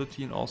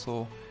readability and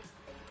also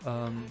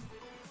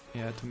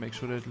yeah, to make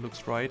sure that it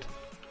looks right.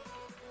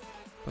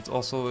 But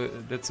also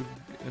that's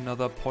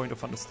another point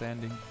of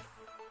understanding,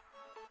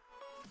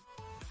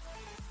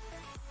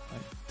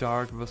 like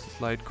dark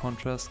versus light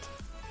contrast.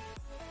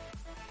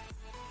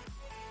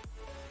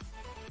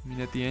 I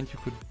mean, at the end you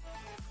could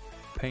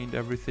paint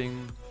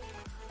everything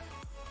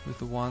with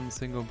one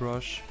single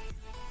brush.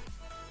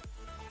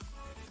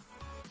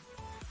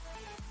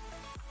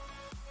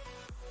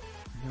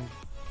 Yeah.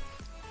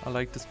 I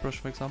like this brush,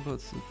 for example.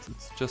 It's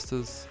just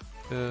this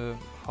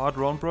hard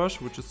round brush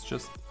which is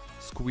just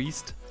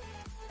squeezed,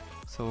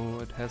 so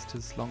it has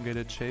this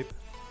elongated shape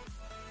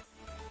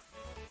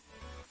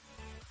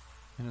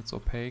and it's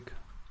opaque.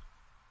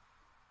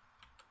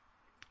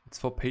 It's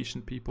for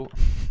patient people.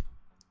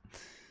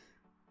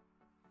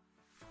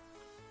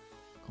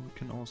 We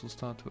can also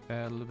start to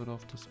add a little bit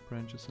of these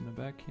branches in the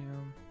back here.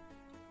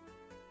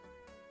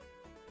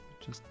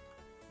 Just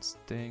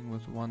staying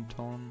with one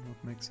tone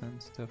would make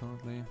sense,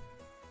 definitely.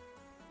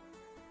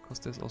 Because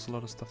there's also a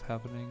lot of stuff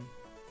happening.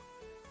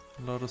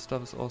 A lot of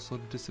stuff is also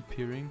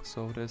disappearing,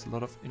 so there's a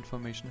lot of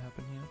information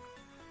happening here.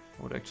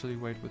 I would actually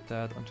wait with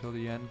that until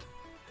the end,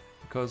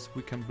 because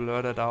we can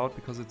blur that out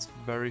because it's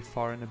very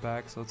far in the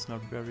back, so it's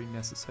not very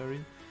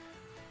necessary.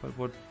 But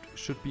what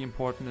should be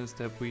important is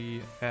that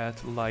we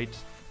add light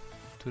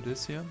to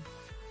this here.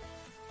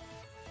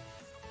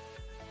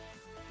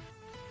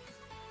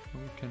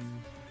 We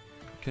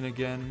can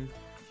again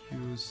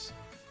use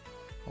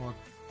our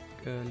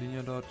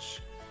linear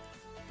dodge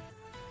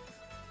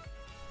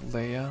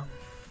layer,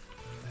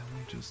 and then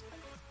we just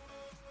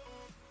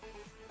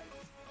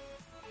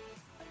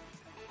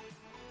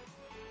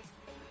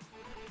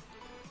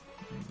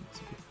it's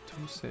a bit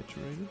too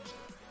saturated.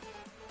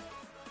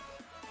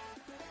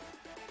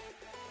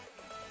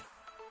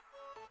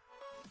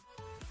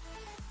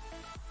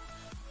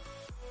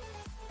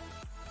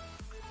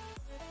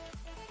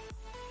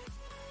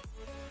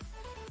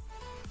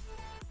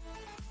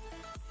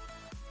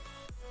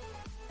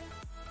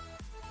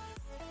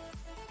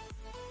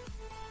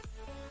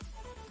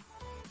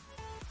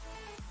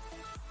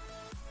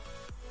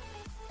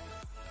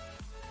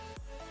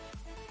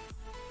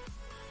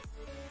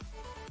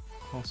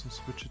 Also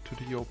switch it to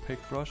the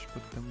opaque brush,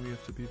 but then we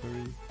have to be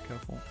very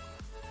careful.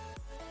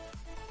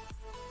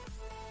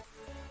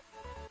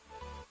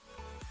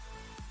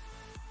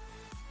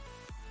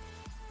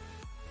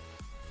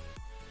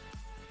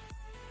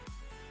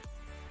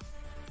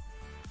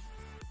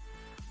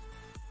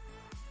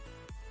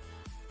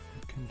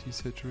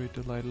 desaturate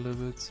the light a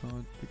little bit so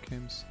it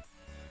becomes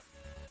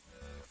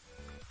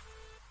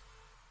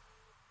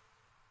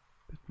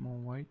a bit more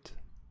white,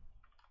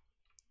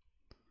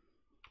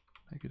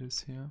 like it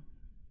is here.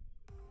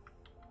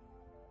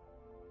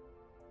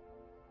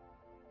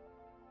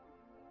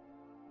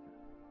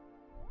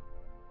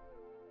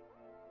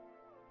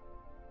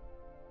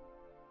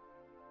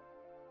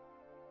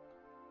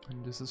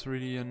 And this is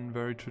really a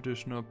very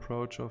traditional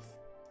approach of,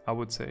 I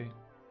would say,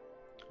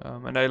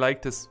 and I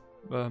like this.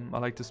 I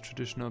like this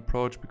traditional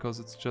approach because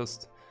it's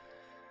just,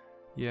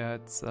 yeah,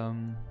 it's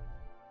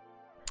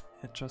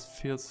it just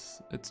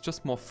feels, it's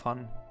just more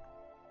fun.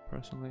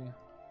 Personally,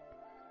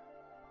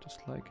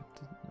 just like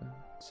it.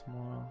 It's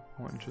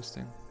more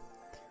interesting.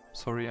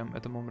 Sorry,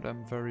 at the moment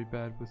I'm very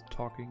bad with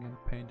talking and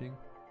painting.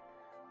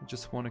 I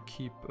just want to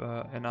keep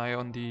an eye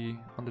on the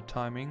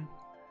timing,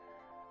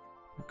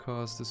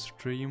 because the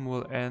stream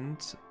will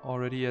end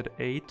already at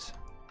 8.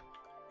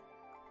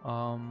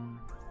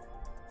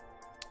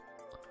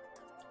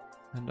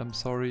 And I'm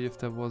sorry if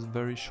there was a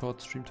very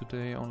short stream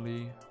today,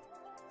 only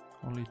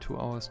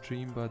 2-hour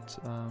stream, but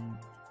I'm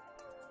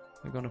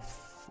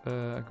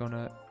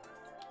gonna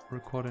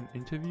record an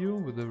interview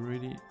with a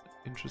really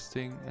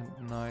interesting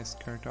and nice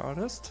character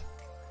artist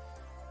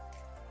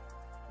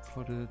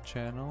for the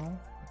channel,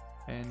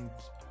 and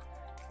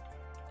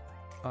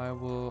I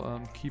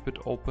will keep it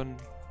open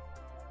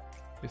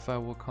if I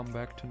will come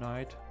back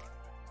tonight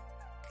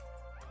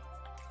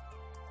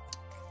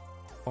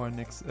or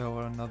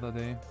another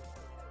day.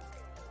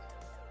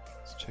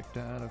 Let's check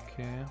that.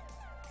 Okay,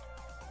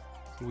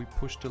 so we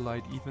push the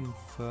light even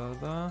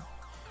further.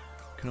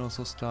 You can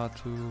also start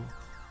to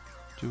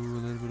do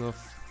a little bit of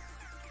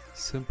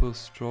simple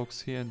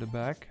strokes here in the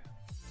back,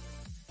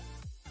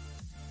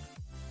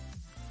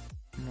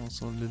 and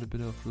also a little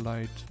bit of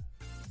light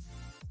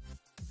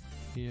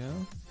here.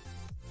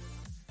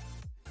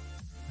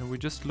 And we're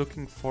just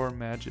looking for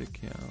magic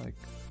here, like,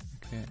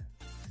 okay.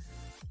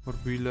 What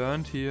we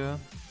learned here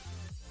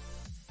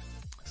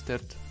is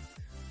that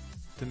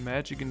the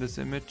magic in this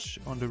image,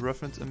 on the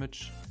reference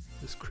image,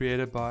 is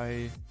created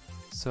by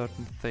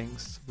certain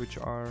things, which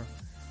are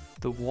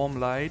the warm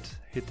light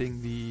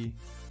hitting the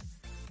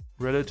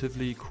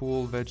relatively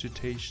cool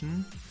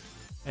vegetation,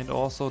 and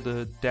also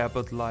the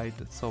dappled light.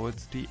 So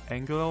it's the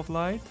angle of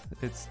light,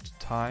 it's the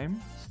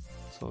time,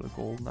 so the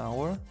golden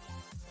hour,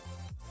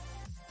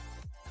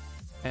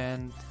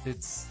 and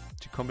it's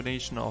the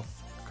combination of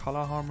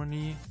color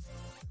harmony,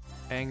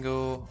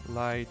 angle,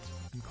 light,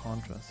 and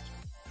contrast.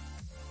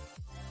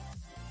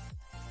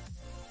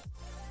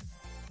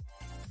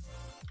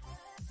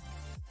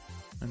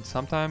 And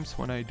sometimes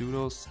when I do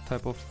those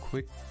type of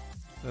quick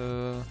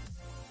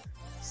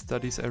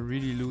studies, I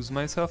really lose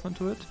myself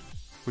into it,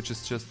 which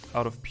is just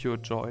out of pure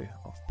joy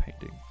of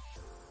painting,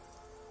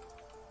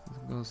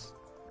 because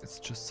it's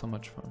just so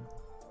much fun.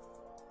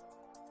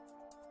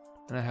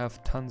 And I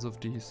have tons of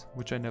these,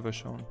 which I never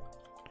shown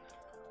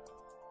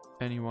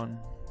anyone,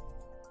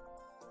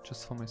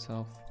 just for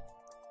myself.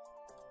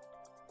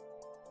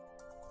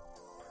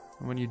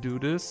 And when you do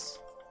this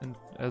and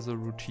as a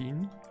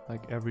routine,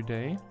 like every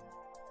day,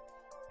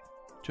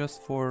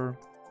 just for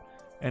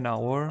an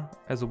hour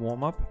as a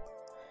warm-up,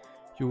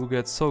 you will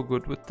get so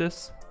good with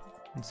this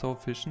and so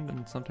efficient,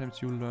 and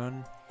sometimes you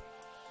learn,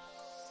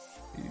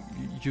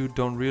 you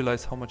don't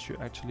realize how much you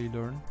actually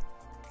learn.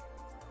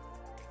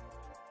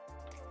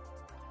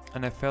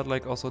 And I felt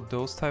like also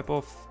those type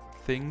of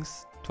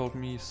things taught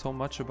me so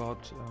much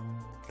about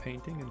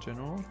painting in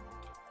general.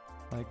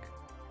 Like,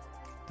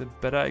 the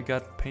better I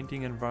got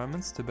painting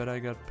environments, the better I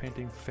got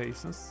painting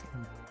faces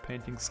and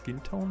painting skin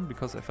tone,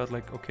 because I felt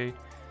like, okay,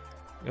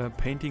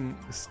 painting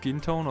skin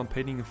tone or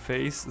painting a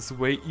face is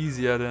way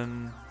easier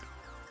than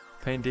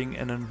painting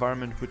an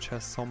environment which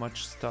has so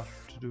much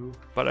stuff to do.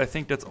 But I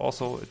think that's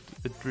also,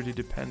 it really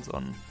depends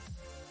on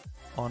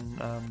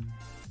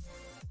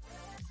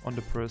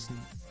the person.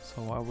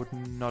 So I would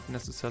not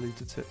necessarily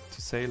to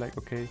say like,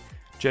 okay,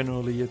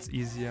 generally it's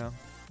easier.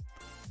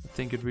 I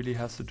think it really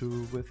has to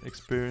do with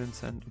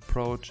experience and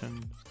approach,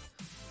 and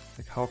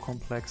like how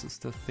complex is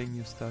the thing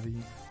you study.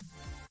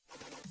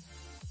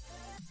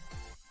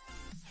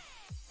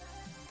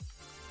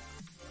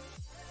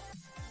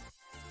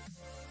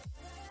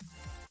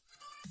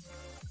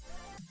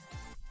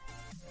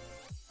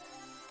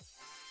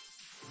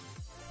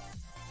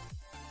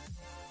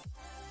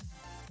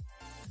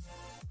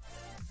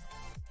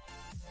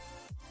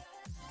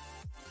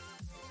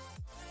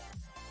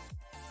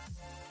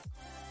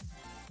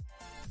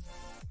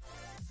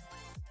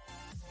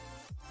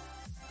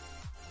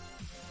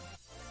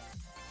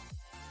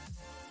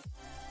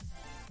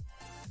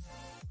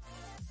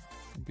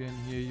 Again,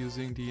 here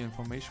using the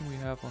information we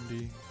have on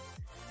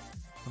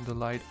the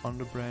light on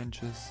the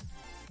branches,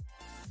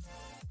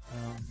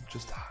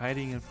 just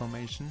hiding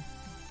information,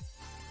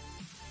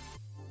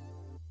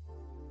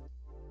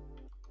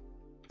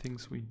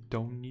 things we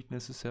don't need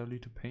necessarily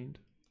to paint.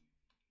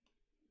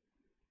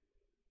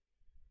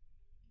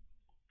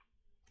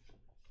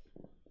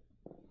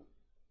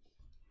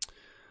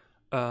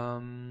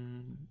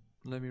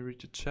 Let me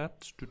read the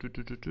chat.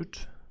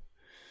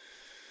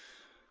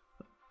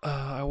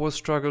 I always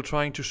struggle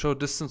trying to show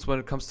distance when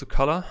it comes to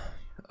color.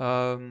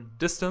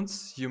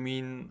 Distance, you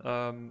mean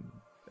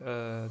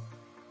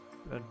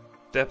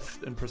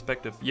depth in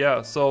perspective.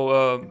 Yeah,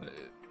 so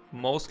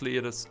mostly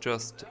it is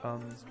just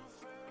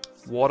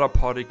water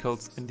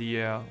particles in the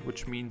air,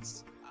 which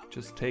means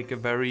just take a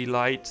very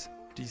light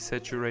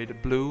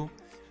desaturated blue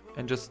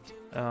and just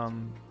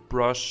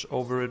brush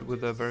over it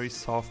with a very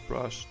soft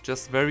brush,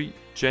 just very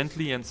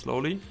gently and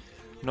slowly,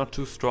 not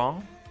too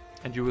strong,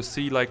 and you will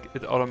see like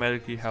it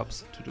automatically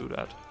helps to do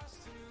that.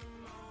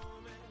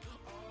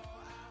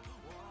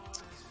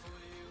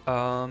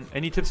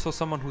 Any tips for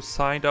someone who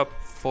signed up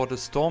for the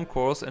Storm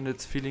course and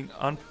is feeling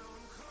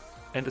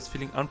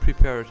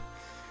unprepared?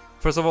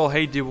 First of all,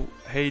 hey, do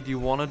you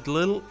wanna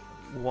dill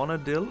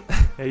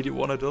hey, do you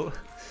wanna dill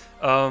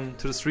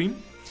to the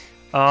stream?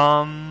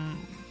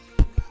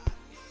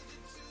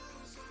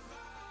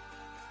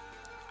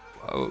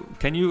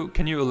 Can you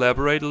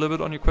elaborate a little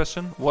bit on your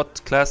question?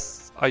 What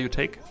class are you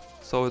take?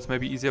 So it's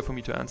maybe easier for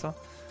me to answer.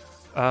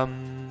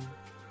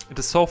 It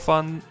is so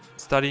fun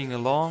studying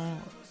along.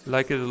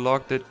 Like it a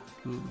lot that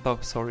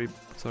sorry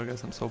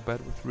guys, I'm so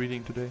bad with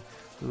reading today.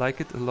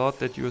 Like it a lot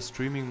that you are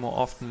streaming more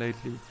often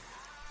lately.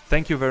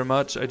 Thank you very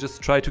much. I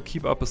just try to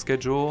keep up a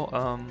schedule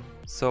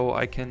so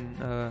I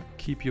can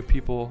keep you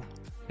people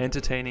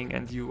entertaining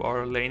and you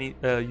are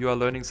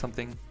learning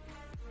something.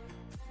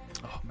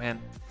 Oh man,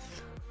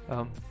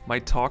 my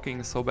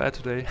talking is so bad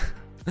today.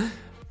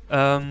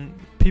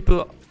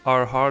 People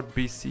are hard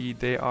BC.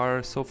 They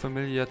are so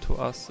familiar to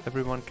us.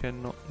 Everyone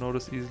can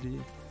notice easily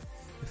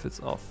if it's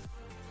off.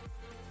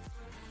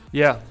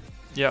 Yeah,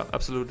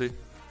 absolutely.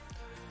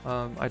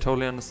 I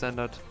totally understand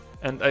that,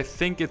 and I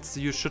think it's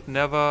you should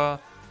never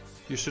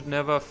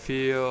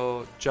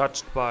feel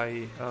judged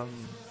by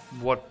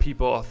what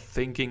people are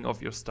thinking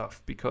of your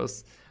stuff,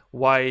 because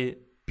why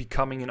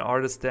becoming an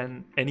artist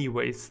then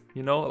anyways,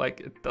 you know,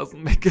 like it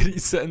doesn't make any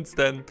sense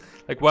then.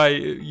 Like why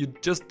you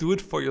just do it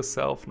for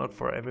yourself, not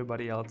for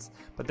everybody else.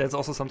 But that's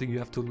also something you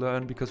have to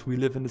learn, because we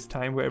live in this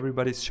time where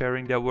everybody's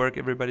sharing their work,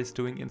 everybody's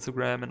doing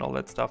Instagram and all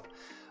that stuff.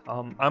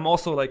 I'm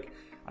also like,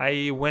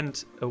 I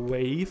went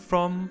away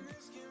from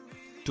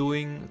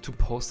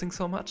posting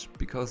so much,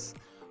 because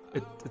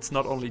it's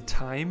not only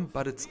time,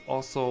 but it's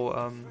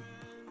also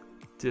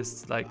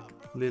this like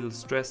little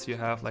stress you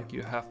have, like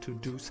you have to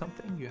do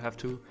something, you have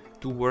to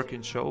do work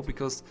and show,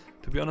 because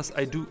to be honest,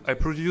 I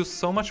produce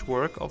so much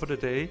work over the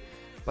day,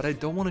 but I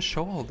don't want to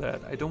show all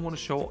that. I don't want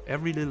to show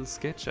every little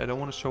sketch. I don't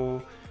want to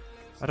show,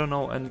 I don't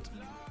know, and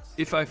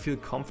if I feel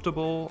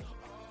comfortable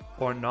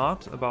or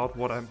not about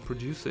what I'm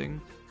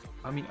producing,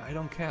 I mean, I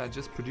don't care. I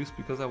just produce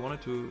because I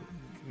wanted to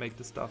make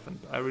the stuff, and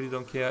I really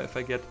don't care if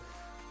I get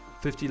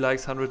 50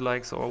 likes, 100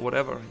 likes or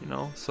whatever, you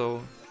know.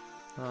 So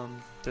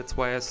that's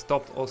why I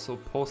stopped also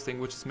posting,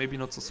 which is maybe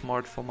not so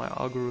smart for my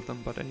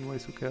algorithm, but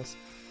anyways, who cares.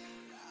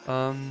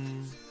 But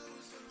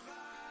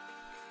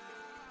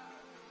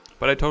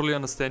I totally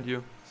understand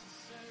you.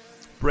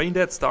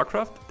 Braindead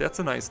StarCraft, that's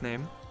a nice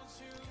name.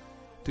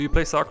 Do you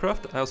play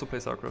StarCraft? I also play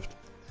StarCraft.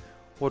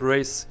 What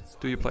race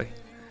do you play?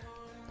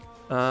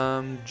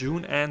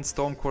 June and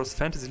Storm Course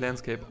Fantasy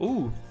Landscape.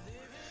 Ooh,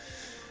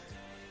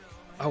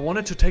 I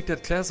wanted to take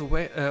that class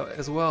away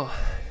as well.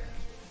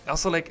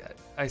 Also, like,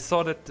 I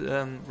saw that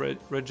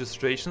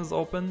registration is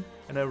open,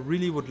 and I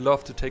really would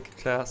love to take a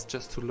class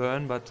just to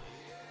learn, but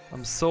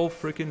I'm so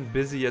freaking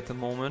busy at the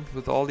moment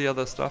with all the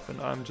other stuff,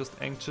 and I'm just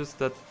anxious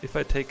that if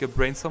I take a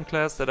brainstorm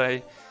class that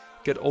I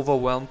get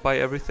overwhelmed by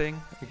everything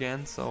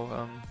again,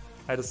 so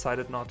I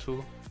decided not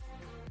to.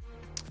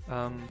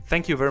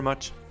 Thank you very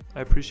much,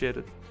 I appreciate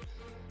it.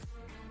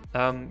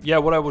 Yeah,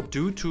 what I would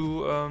do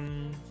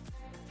to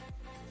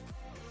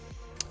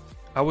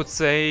I would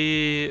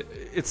say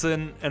it's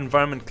an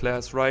environment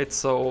class, right?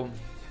 So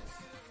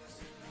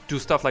do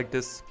stuff like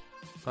this,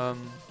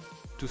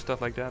 do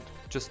stuff like that.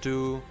 Just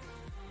do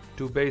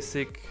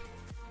basic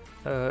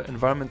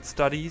environment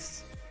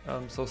studies.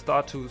 So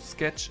start to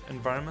sketch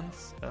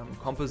environments,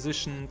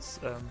 compositions,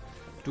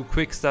 do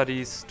quick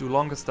studies, do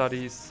longer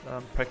studies,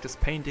 practice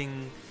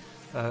painting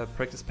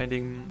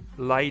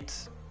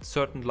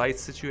certain light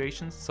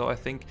situations. So I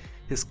think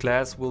his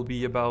class will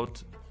be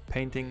about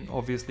painting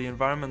obviously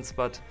environments,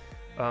 but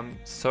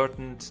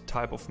certain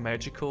type of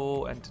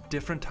magical and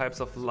different types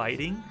of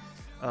lighting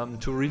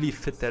to really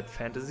fit that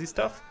fantasy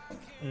stuff.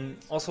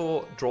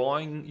 Also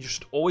drawing, you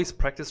should always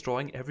practice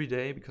drawing every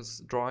day,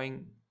 because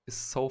drawing is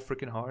so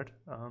freaking hard,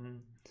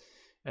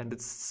 and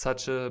it's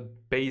such a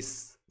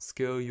base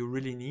skill you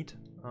really need.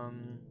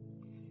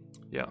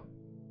 Yeah,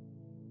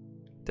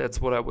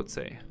 that's what I would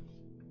say.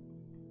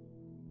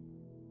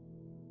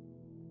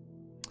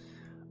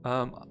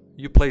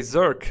 You play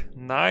Zerg,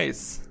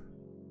 nice.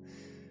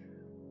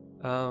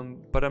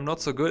 But I'm not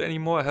so good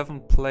anymore. I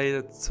haven't played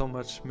it so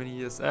much many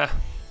years.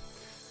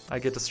 I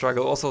get the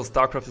struggle. Also,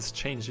 StarCraft is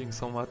changing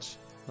so much.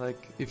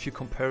 Like if you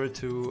compare it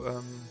to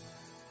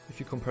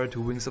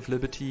Wings of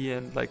Liberty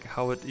and like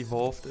how it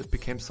evolved, it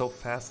became so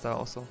faster.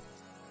 Also,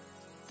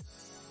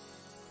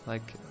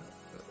 like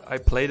I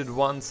played it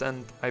once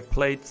and I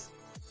played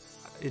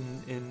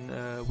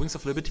in Wings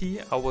of Liberty,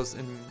 I was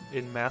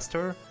in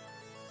Master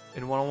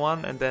in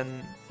 101, and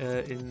then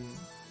in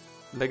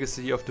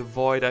Legacy of the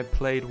Void, I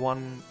played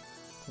one-on-ones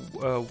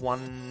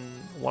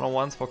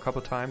for a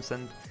couple times,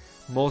 and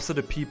most of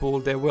the people,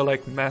 they were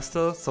like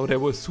Master, so they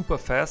were super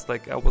fast.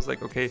 Like I was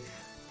like, okay,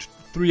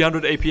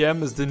 300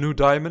 APM is the new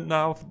diamond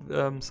now,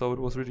 so it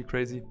was really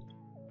crazy.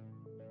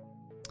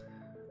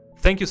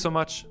 Thank you so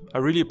much. I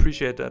really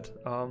appreciate that.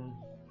 I'm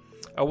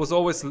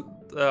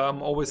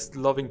always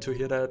loving to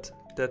hear that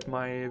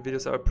my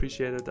videos are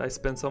appreciated. I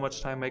spend so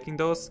much time making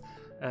those,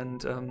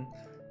 and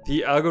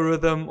the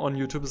algorithm on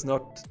YouTube is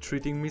not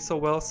treating me so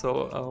well,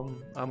 so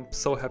I'm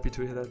so happy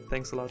to hear that.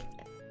 Thanks a lot.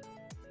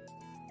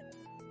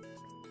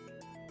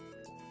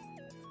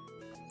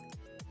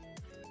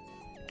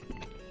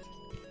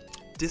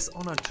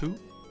 Dishonored 2?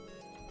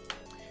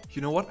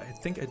 You know what? I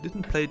think I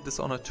didn't play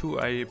Dishonored 2,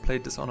 I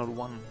played Dishonored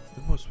 1.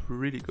 It was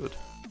really good.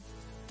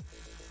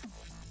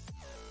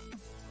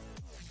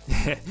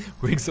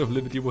 Wings of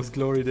Liberty was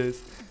glory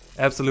days.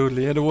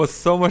 Absolutely, and it was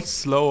so much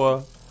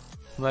slower.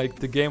 Like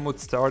the game would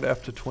start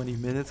after 20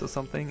 minutes or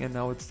something, and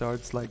now it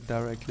starts like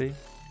directly.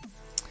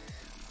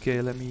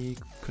 Okay, let me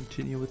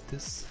continue with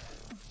this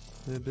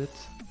a little bit.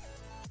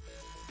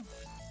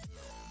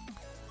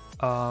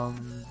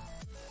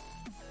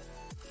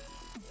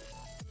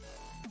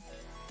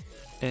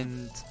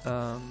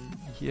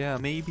 Yeah,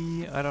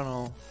 maybe, I don't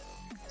know.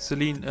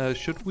 Celine,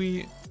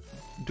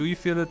 do you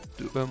feel it,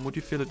 would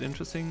you feel it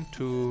interesting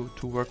to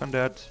work on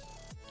that,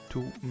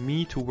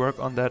 to work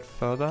on that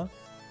further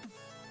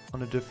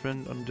on a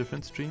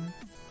different stream?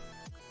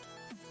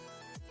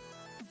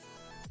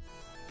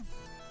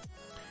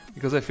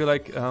 Because I feel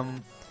like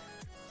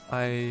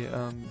I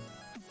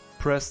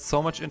pressed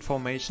so much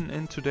information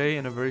in today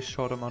in a very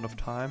short amount of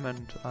time,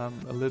 and I'm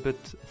a little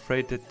bit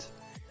afraid that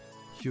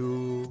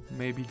you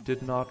maybe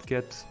did not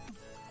get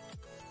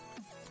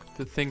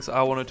the things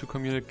I wanted to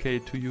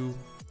communicate to you.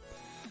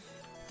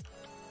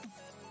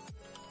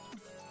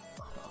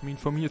 I mean,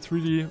 for me it's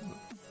really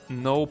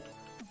no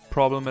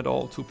problem at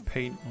all to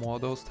paint more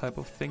those type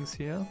of things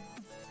here.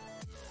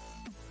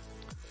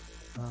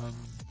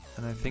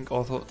 And I think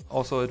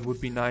also it would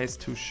be nice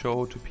to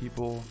show to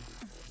people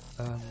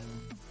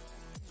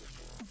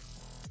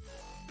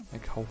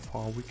like how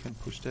far we can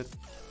push that.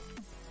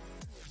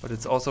 But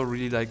it's also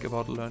really like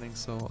about learning,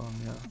 so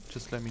yeah,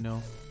 just let me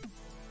know.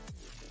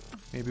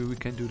 Maybe we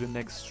can do the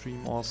next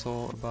stream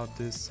also about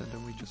this, and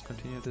then we just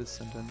continue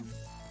this, and then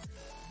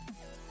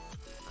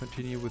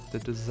continue with the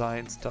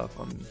design stuff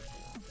on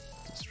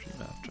the stream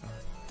after.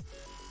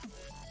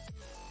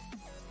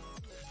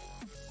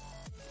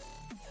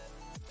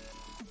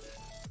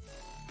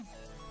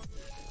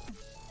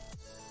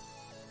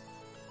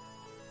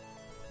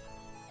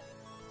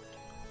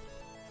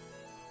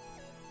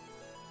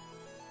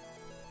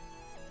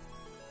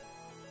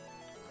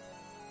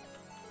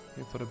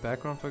 Okay, for the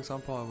background, for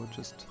example, I would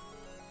just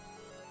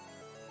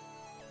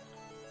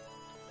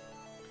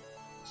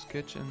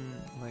sketch in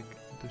like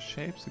the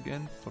shapes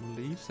again for the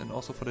leaves, and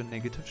also for the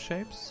negative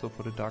shapes, so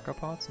for the darker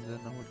parts, and then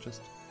I would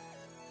just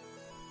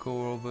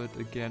go over it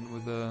again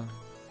with a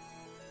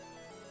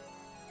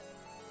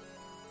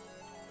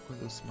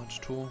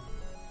smudge tool.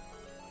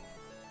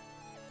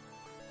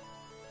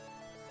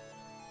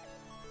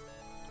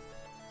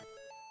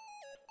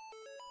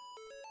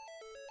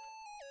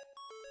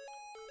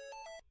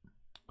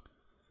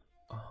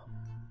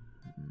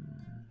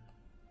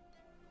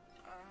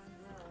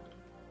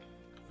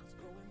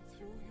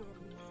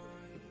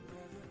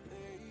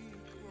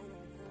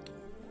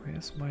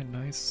 Where's my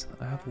nice...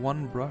 I have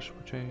one brush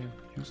which I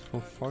used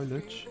for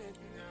foliage,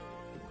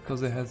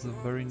 because it has a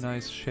very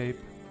nice shape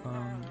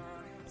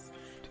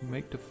to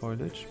make the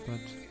foliage, but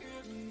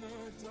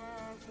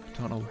I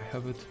don't know where I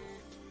have it.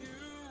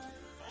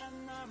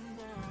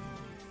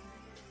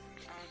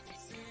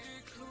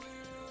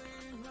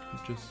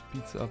 It just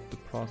speeds up the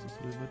process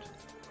a little bit.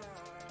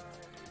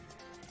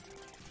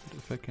 But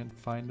if I can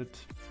find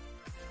it.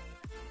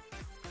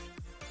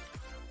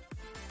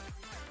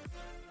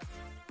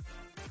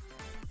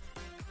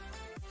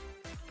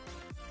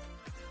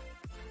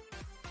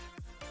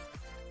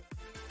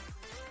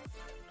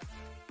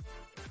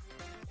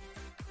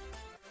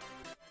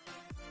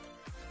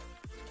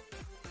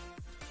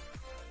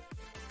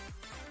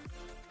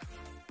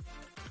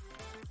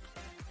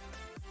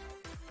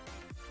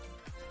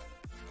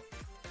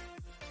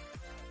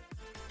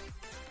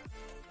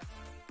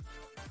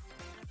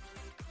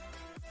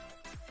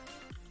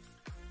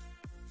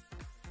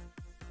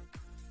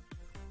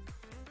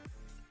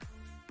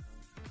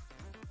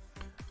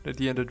 At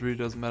the end it really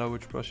doesn't matter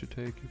which brush you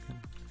take, you can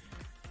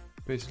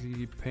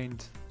basically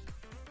paint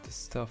the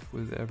stuff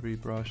with every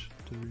brush,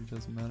 it really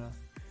doesn't matter.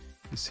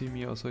 You see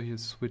me also here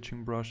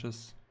switching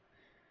brushes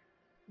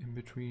in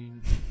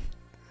between.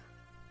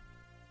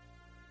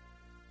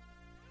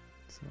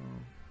 So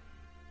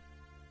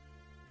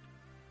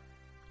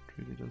it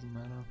really doesn't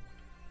matter.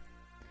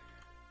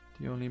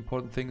 The only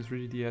important thing is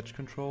really the edge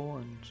control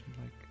and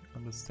like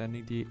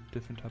understanding the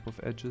different type of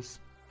edges.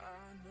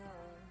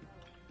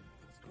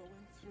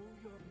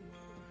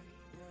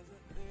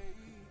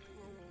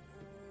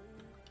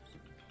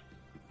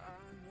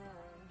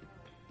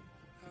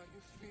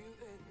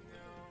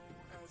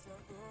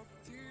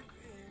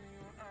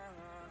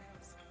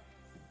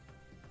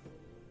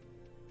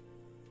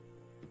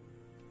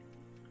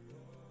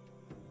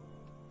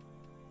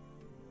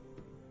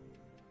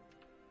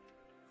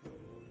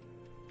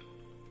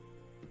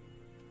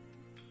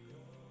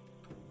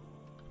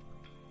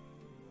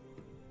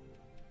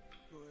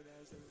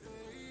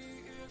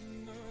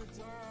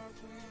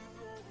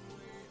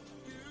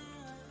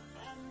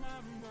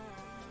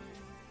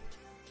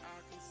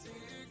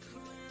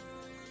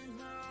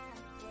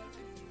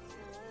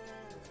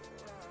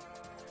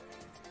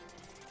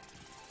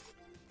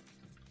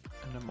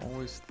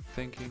 always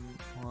thinking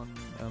on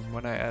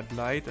when I add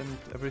light and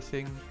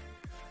everything,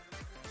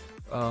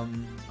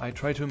 I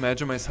try to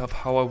imagine myself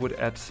how I would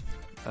add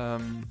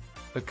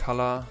a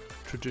color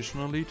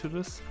traditionally to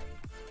this.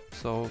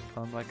 So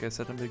like I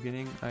said in the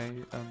beginning, I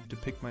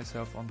depict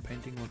myself on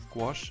painting with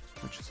gouache,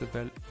 which is a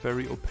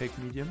very opaque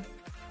medium.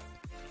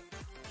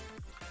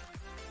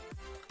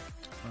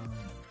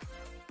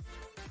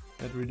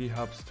 That really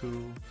helps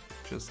to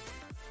just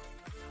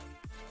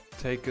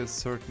take a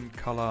certain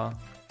color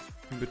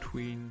in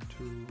between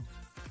to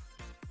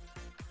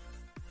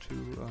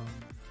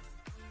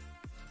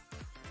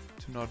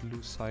not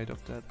lose sight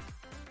of that.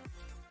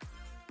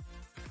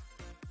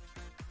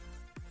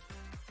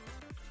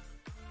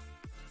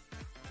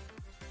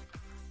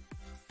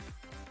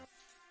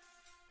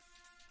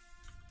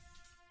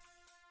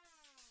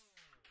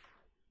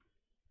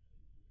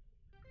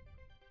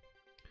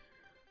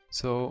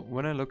 So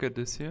when I look at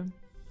this here,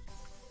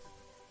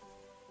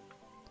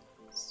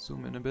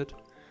 zoom in a bit,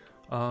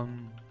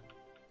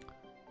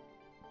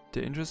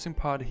 the interesting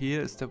part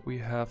here is that we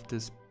have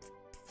this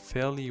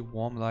fairly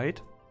warm light,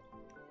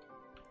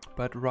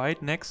 but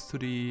right next to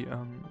the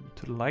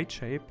light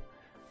shape,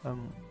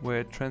 where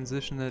it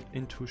transitioned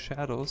into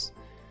shadows,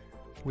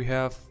 we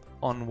have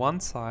on one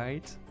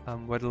side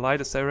where the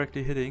light is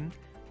directly hitting,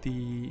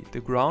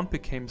 the ground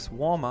becomes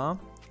warmer,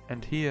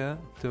 and here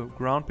the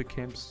ground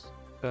becomes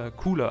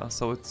cooler.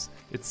 So it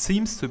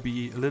seems to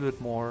be a little bit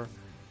more,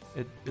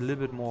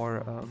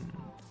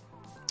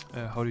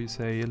 how do you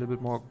say, a little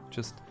bit more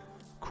just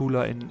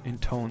cooler in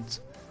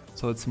tones.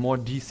 So it's more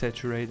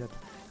desaturated,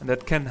 and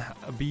that can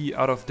be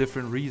out of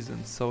different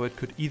reasons. So it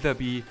could either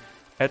be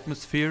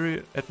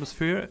atmosphere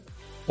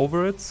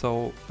over it,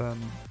 so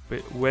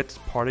wet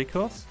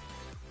particles,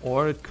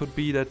 or it could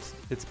be that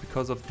it's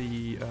because of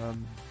the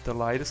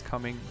light is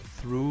coming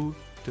through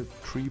the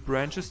tree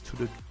branches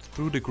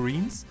through the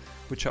greens,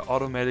 which are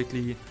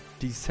automatically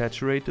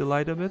desaturate the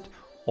light a bit.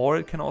 Or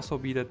it can also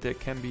be that there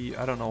can be,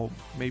 I don't know,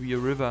 maybe a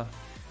river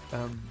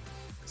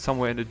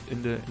somewhere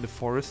in the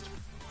forest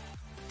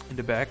in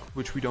the back,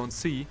 which we don't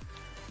see.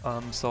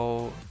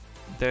 So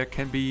there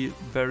can be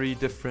very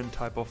different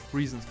type of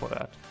reasons for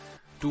that.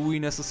 Do we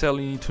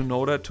necessarily need to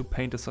know that to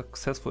paint a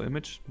successful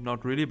image?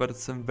 Not really, but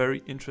it's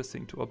very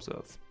interesting to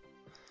observe.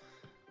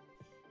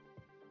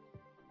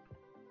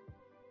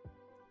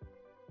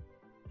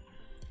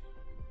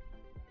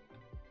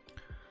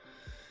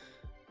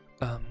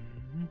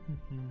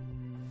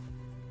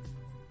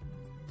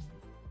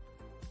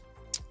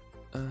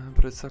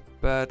 But it's not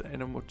bad,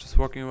 and I'm just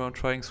walking around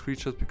trying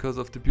screenshots because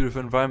of the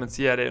beautiful environments.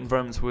 Yeah, the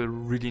environments were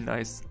really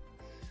nice.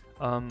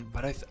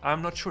 But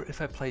I'm not sure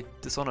if I played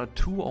Dishonored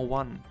 2 or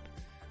 1,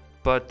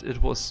 but it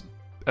was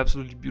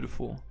absolutely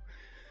beautiful.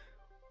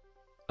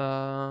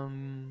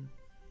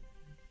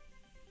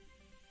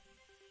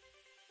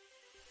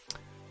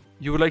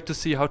 You would like to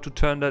see how to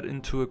turn that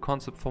into a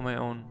concept for my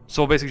own.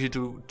 So basically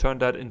to turn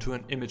that into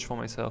an image for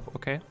myself,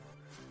 okay?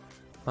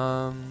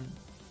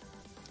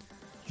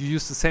 You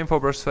use the same 4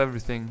 brushes for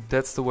everything.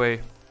 That's the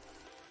way.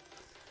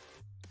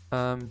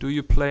 Do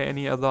you play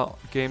any other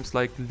games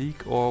like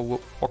League or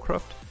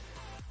Warcraft?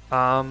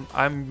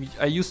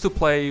 I used to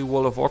play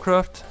World of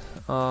Warcraft,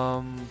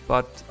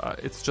 but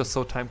it's just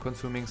so time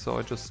consuming, so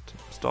I just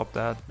stopped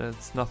that.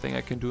 There's nothing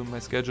I can do in my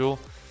schedule.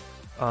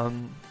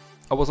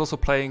 I was also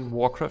playing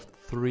Warcraft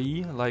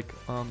 3, like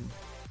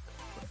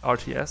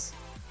RTS,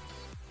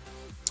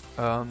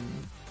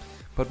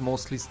 but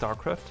mostly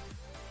StarCraft,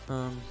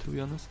 to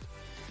be honest.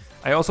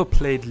 I also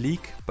played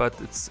League, but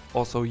it's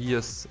also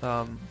years,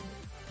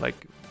 like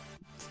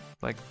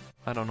I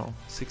don't know,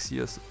 6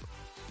 years,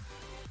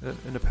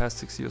 in the past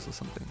 6 years or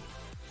something.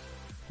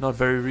 Not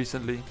very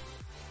recently.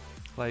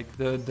 Like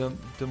the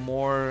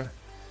more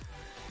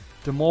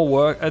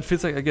work, it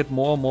feels like I get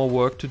more and more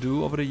work to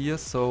do over the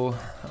years. So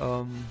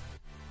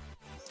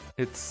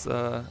it's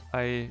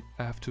I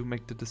have to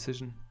make the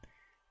decision,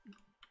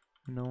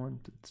 you know, and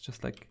it's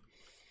just like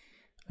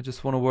I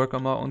just want to work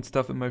on my own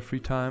stuff in my free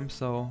time.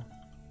 So.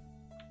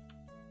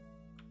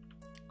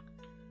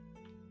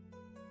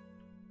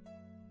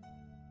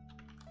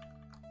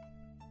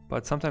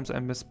 But sometimes I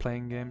miss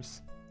playing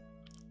games,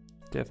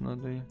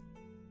 definitely.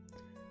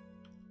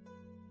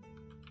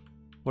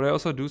 What I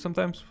also do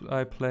sometimes,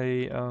 I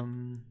play,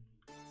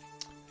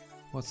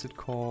 what's it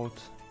called?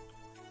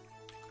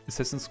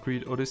 Assassin's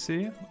Creed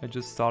Odyssey. I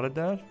just started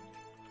that.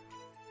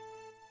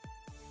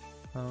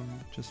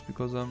 Just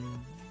because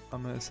I'm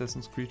an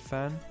Assassin's Creed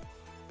fan.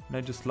 And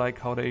I just like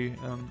how they,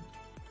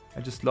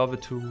 I just love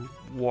it to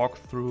walk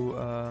through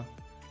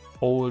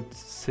old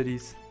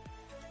cities.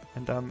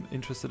 And I'm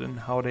interested in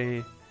how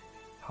they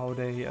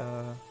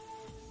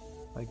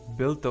like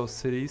build those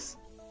cities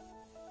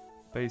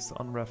based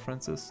on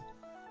references,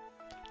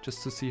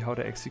 just to see how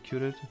they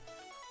execute it.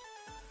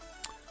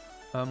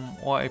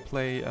 Or I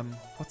play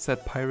what's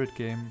that pirate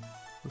game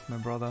with my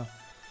brother?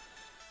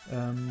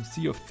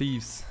 Sea of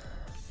Thieves.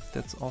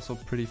 That's also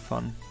pretty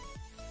fun.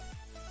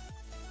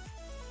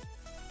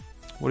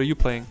 What are you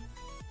playing?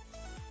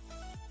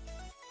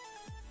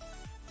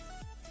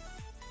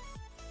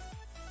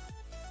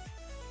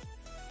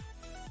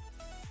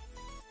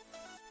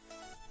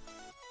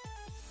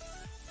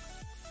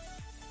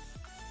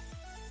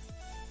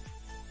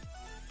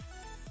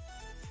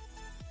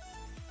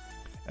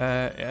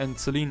 And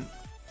Celine,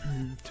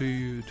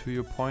 to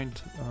your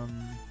point,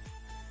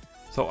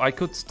 so I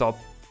could stop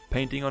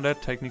painting on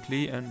that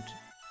technically and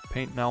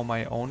paint now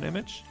my own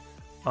image.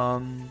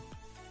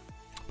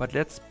 But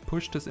let's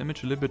push this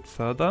image a little bit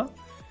further,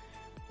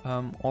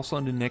 also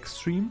on the next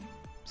stream.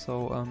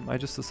 So I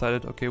just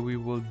decided, okay, we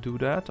will do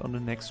that on the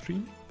next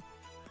stream.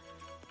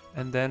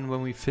 And then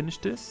when we finish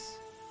this,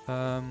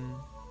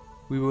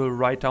 we will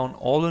write down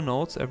all the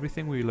notes,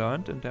 everything we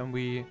learned, and then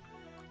we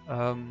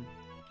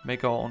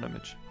make our own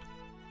image.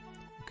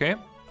 Okay?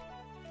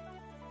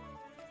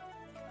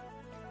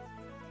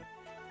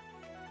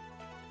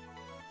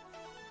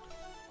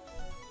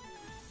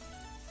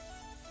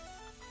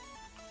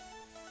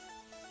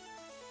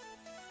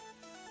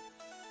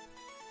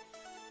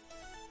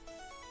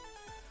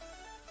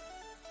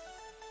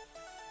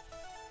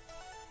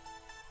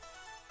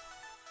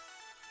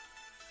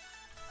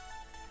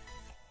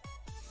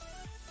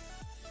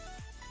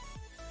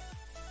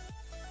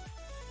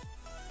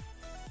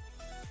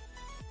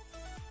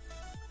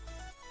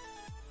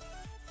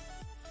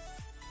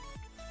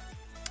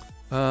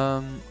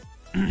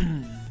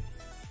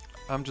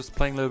 I'm just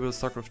playing a little bit of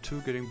StarCraft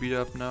 2, getting beat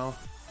up now.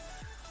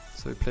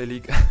 So we play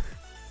League.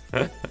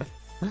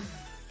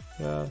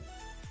 Yeah.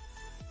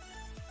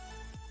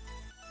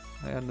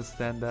 I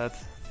understand that.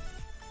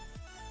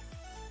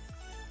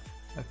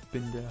 I've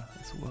been there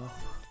as well.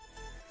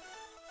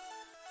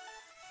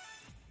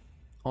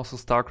 Also,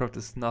 StarCraft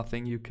is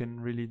nothing you can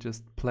really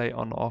just play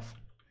on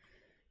off.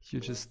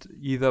 You just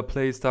either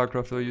play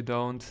StarCraft or you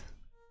don't.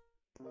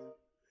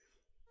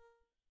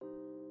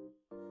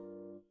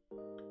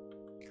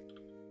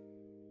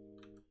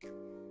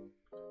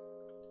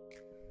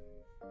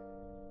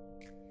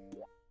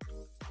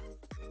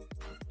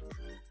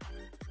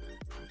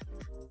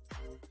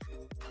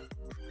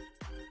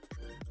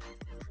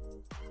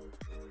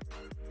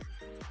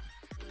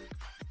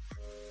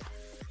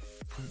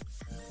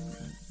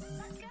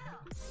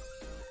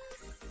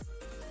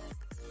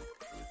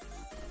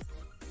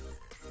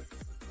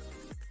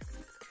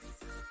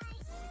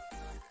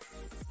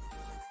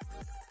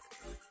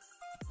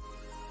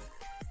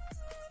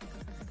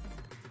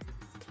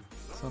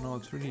 So now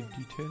it's really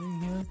detailing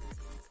here.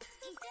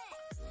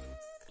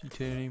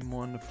 Detailing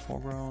more in the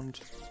foreground.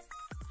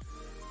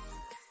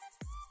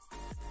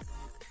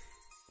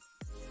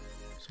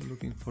 So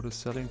looking for the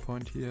selling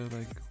point here,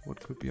 like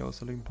what could be our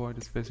selling point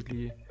is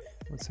basically,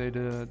 let's say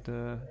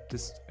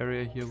this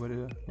area here where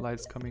the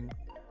light's coming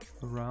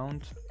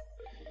around.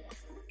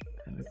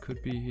 And it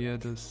could be here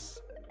this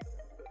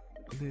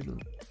little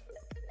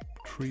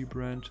tree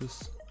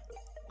branches.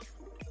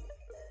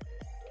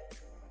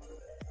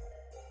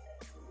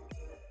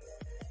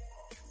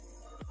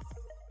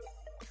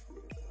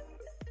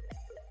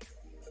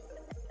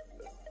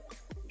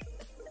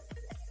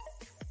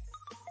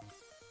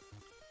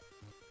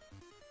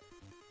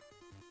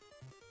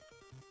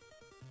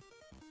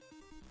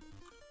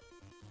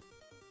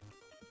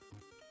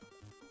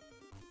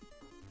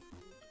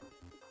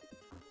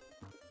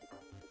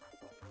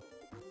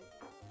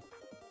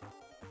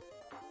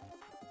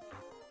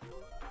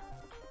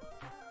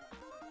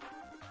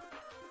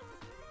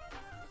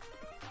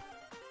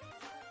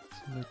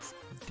 Let's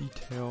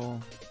detail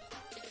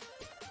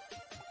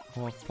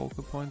our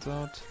focal points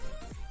out.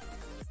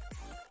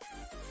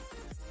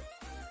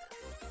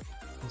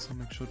 Also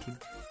make sure to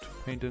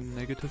paint in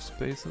negative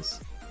spaces.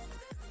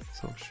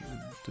 So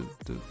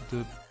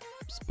the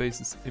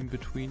spaces in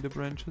between the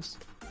branches.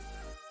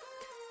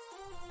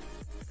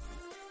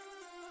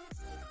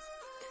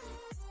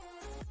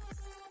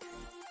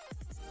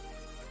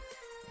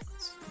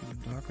 It's even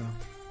darker.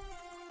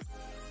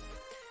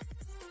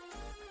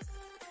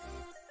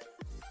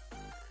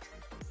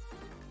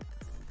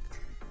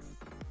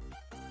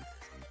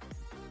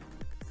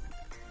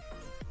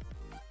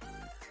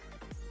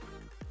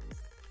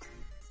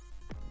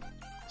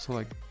 So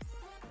like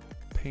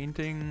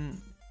painting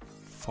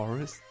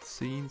forest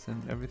scenes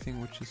and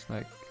everything which is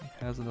like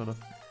has a lot of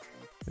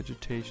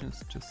vegetation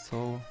is just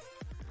so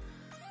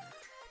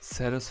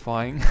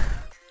satisfying.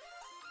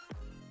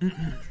 This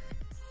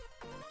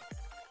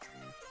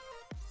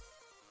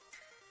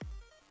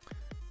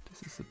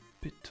is a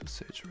bit too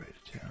saturated,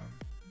 yeah.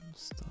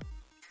 Stop.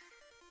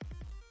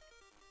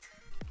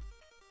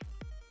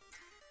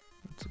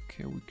 That's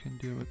okay, we can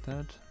deal with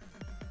that.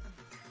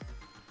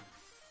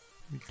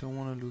 We don't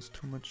want to lose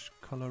too much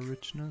color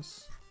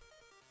richness.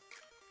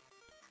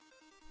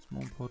 It's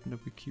more important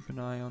that we keep an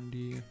eye on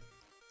the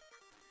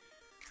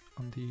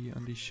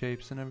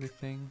shapes and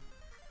everything.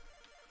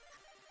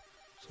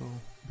 So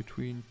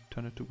between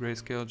turn it to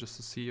grayscale just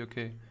to see,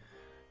 okay,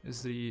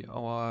 is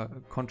our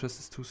contrast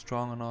is too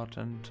strong or not,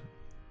 and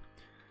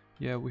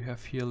yeah, we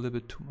have here a little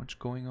bit too much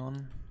going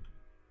on.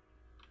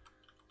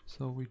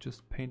 So we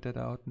just paint that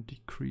out and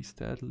decrease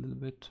that a little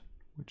bit,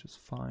 which is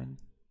fine.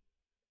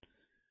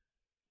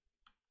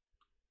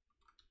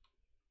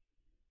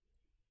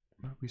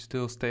 But we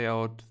still stay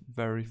out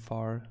very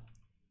far,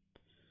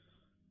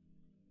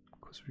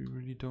 because we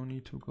really don't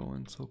need to go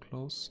in so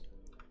close.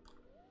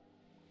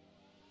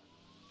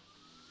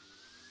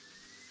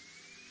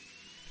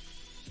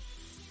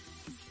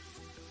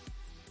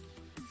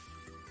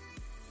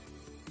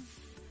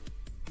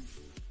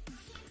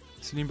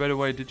 Celine, by the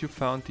way, did you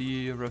found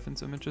the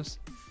reference images?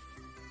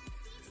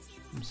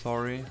 I'm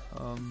sorry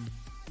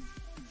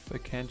if I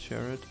can't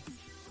share it.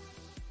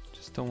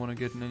 Just don't want to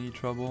get in any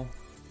trouble.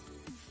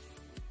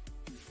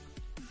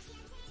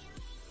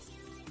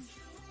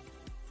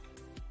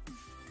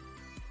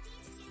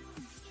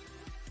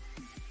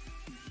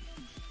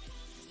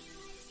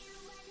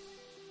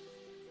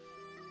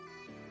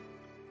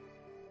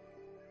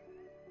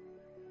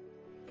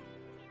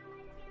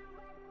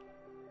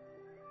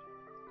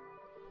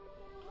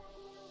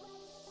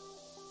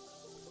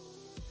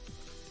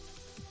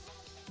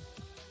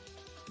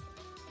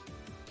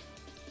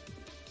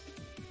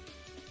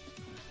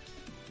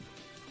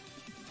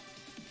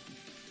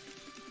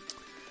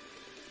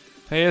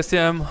 Hey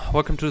STM,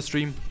 welcome to the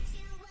stream.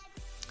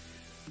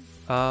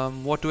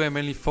 What do I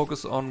mainly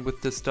focus on with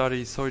this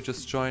study? Sorry,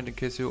 just joined in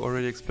case you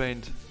already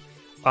explained.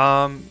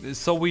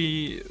 So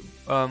we,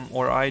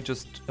 or I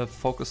just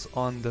focus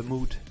on the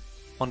mood,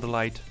 on the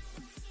light.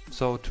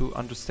 So to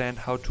understand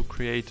how to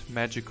create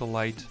magical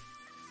light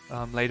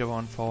later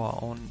on for our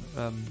own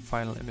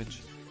final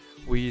image.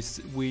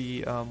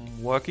 We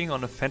working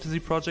on a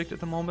fantasy project at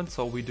the moment,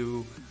 so we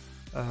do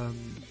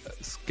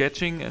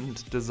sketching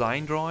and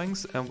design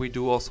drawings, and we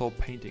do also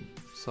painting.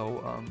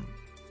 So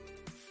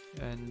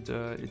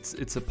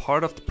it's a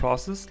part of the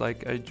process.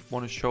 Like, I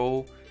want to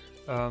show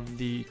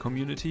the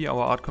community,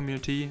 our art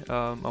community.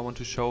 I want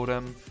to show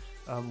them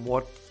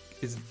what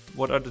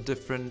are the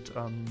different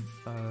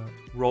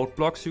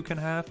roadblocks you can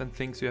have and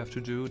things you have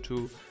to do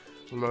to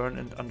learn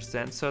and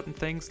understand certain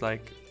things,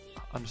 like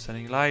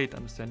understanding light,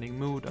 understanding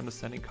mood,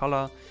 understanding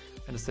color,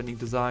 understanding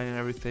design and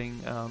everything,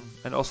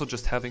 and also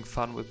just having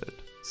fun with it.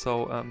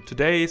 So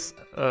today's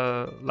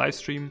live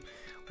stream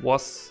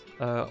was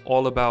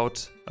all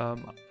about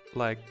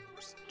like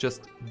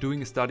just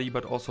doing a study,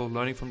 but also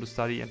learning from the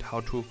study and how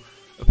to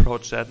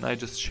approach that, and I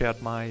just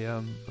shared my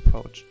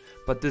approach.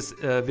 But this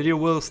video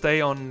will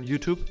stay on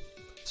YouTube,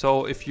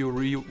 so if you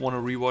want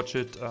to rewatch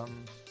it,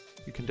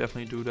 you can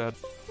definitely do that.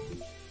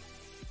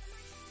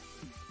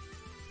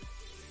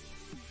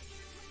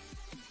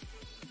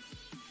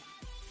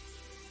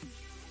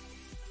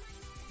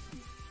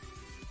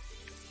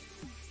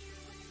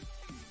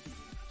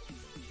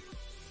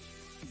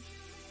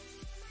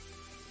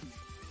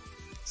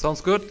 Sounds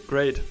good?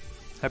 Great.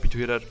 Happy to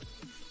hear that.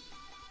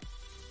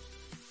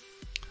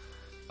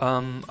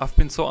 I've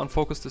been so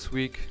unfocused this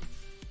week.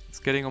 It's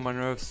getting on my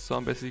nerves, so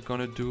I'm basically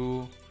gonna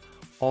do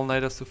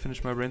all-nighters to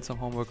finish my brainstorm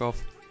homework off.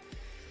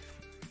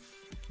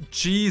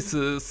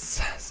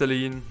 Jesus,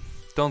 Celine,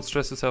 don't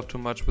stress yourself too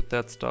much with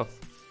that stuff.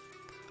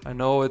 I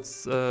know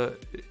it's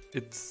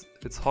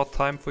hot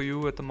time for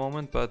you at the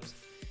moment, but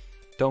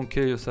don't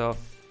kill yourself.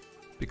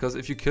 Because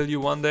if you kill you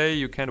one day,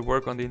 you can't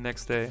work on the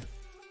next day.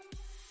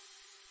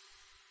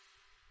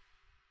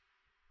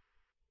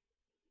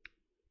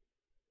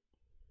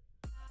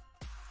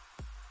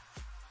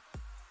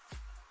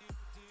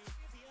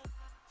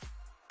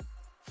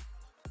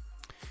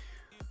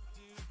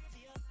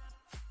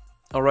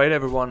 Alright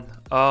everyone,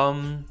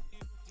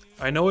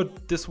 I know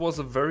this was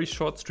a very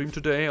short stream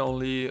today,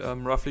 only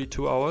roughly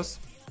 2 hours,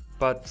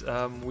 but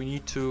we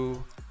need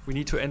to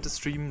end the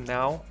stream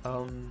now.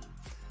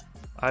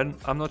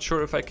 I'm not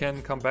sure if I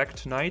can come back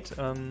tonight.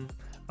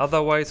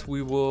 Otherwise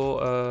we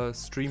will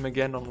stream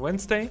again on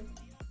Wednesday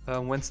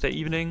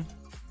evening,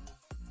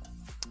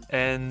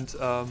 and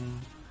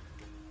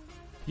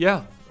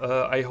yeah,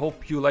 I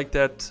hope you like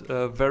that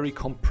very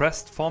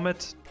compressed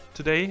format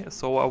today.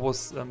 So I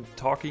was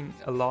talking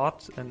a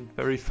lot and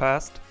very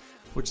fast,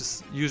 which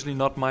is usually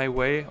not my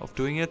way of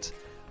doing it.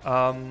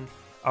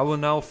 I will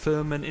now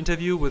film an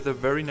interview with a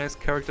very nice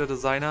character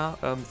designer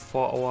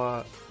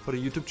for the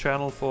YouTube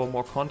channel for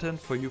more content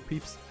for you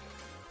peeps.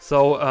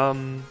 So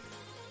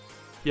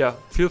yeah,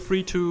 feel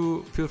free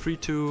to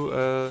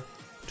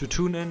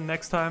tune in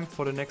next time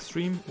for the next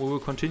stream. We will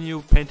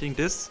continue painting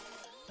this,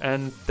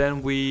 and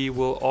then we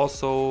will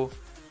also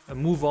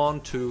move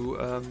on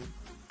to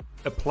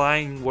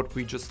applying what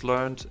we just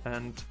learned,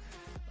 and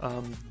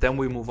then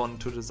we move on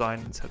to design,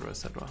 etc,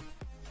 etc.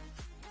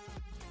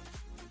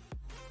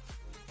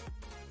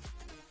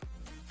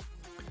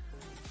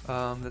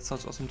 That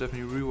sounds awesome.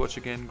 Definitely rewatch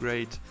again.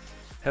 Great.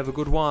 Have a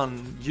good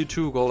one. You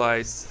too, Gold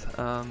Eyes.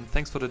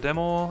 Thanks for the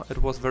demo. It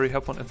was very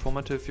helpful and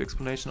informative. Your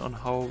explanation on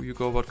how you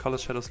go about color,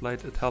 shadows,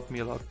 light, it helped me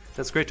a lot.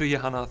 That's great to hear,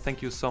 Hannah.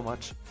 Thank you so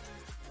much.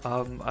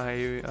 I'm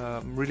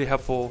really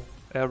helpful.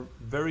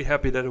 Very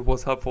happy that it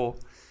was helpful.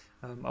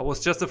 I was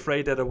just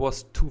afraid that it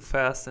was too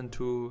fast and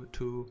too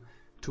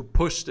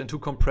pushed and too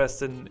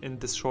compressed in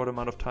this short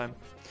amount of time.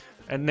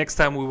 And next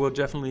time we will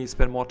definitely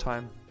spend more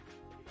time.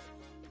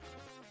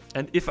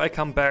 And if I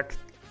come back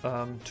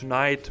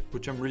tonight,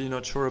 which I'm really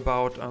not sure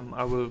about,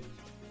 I will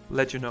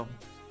let you know.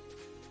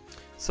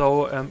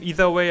 So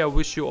either way, I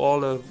wish you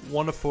all a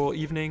wonderful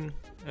evening,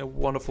 a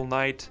wonderful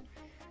night,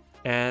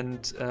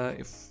 and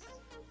if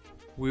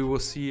we will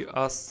see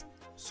us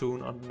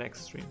soon on the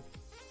next stream.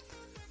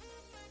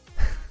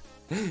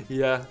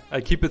 Yeah, I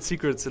keep it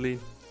secret,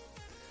 Celine.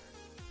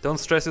 Don't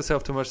stress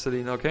yourself too much,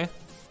 Celine, okay?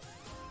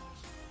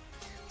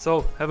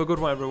 So have a good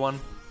one, everyone.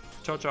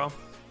 Ciao, ciao.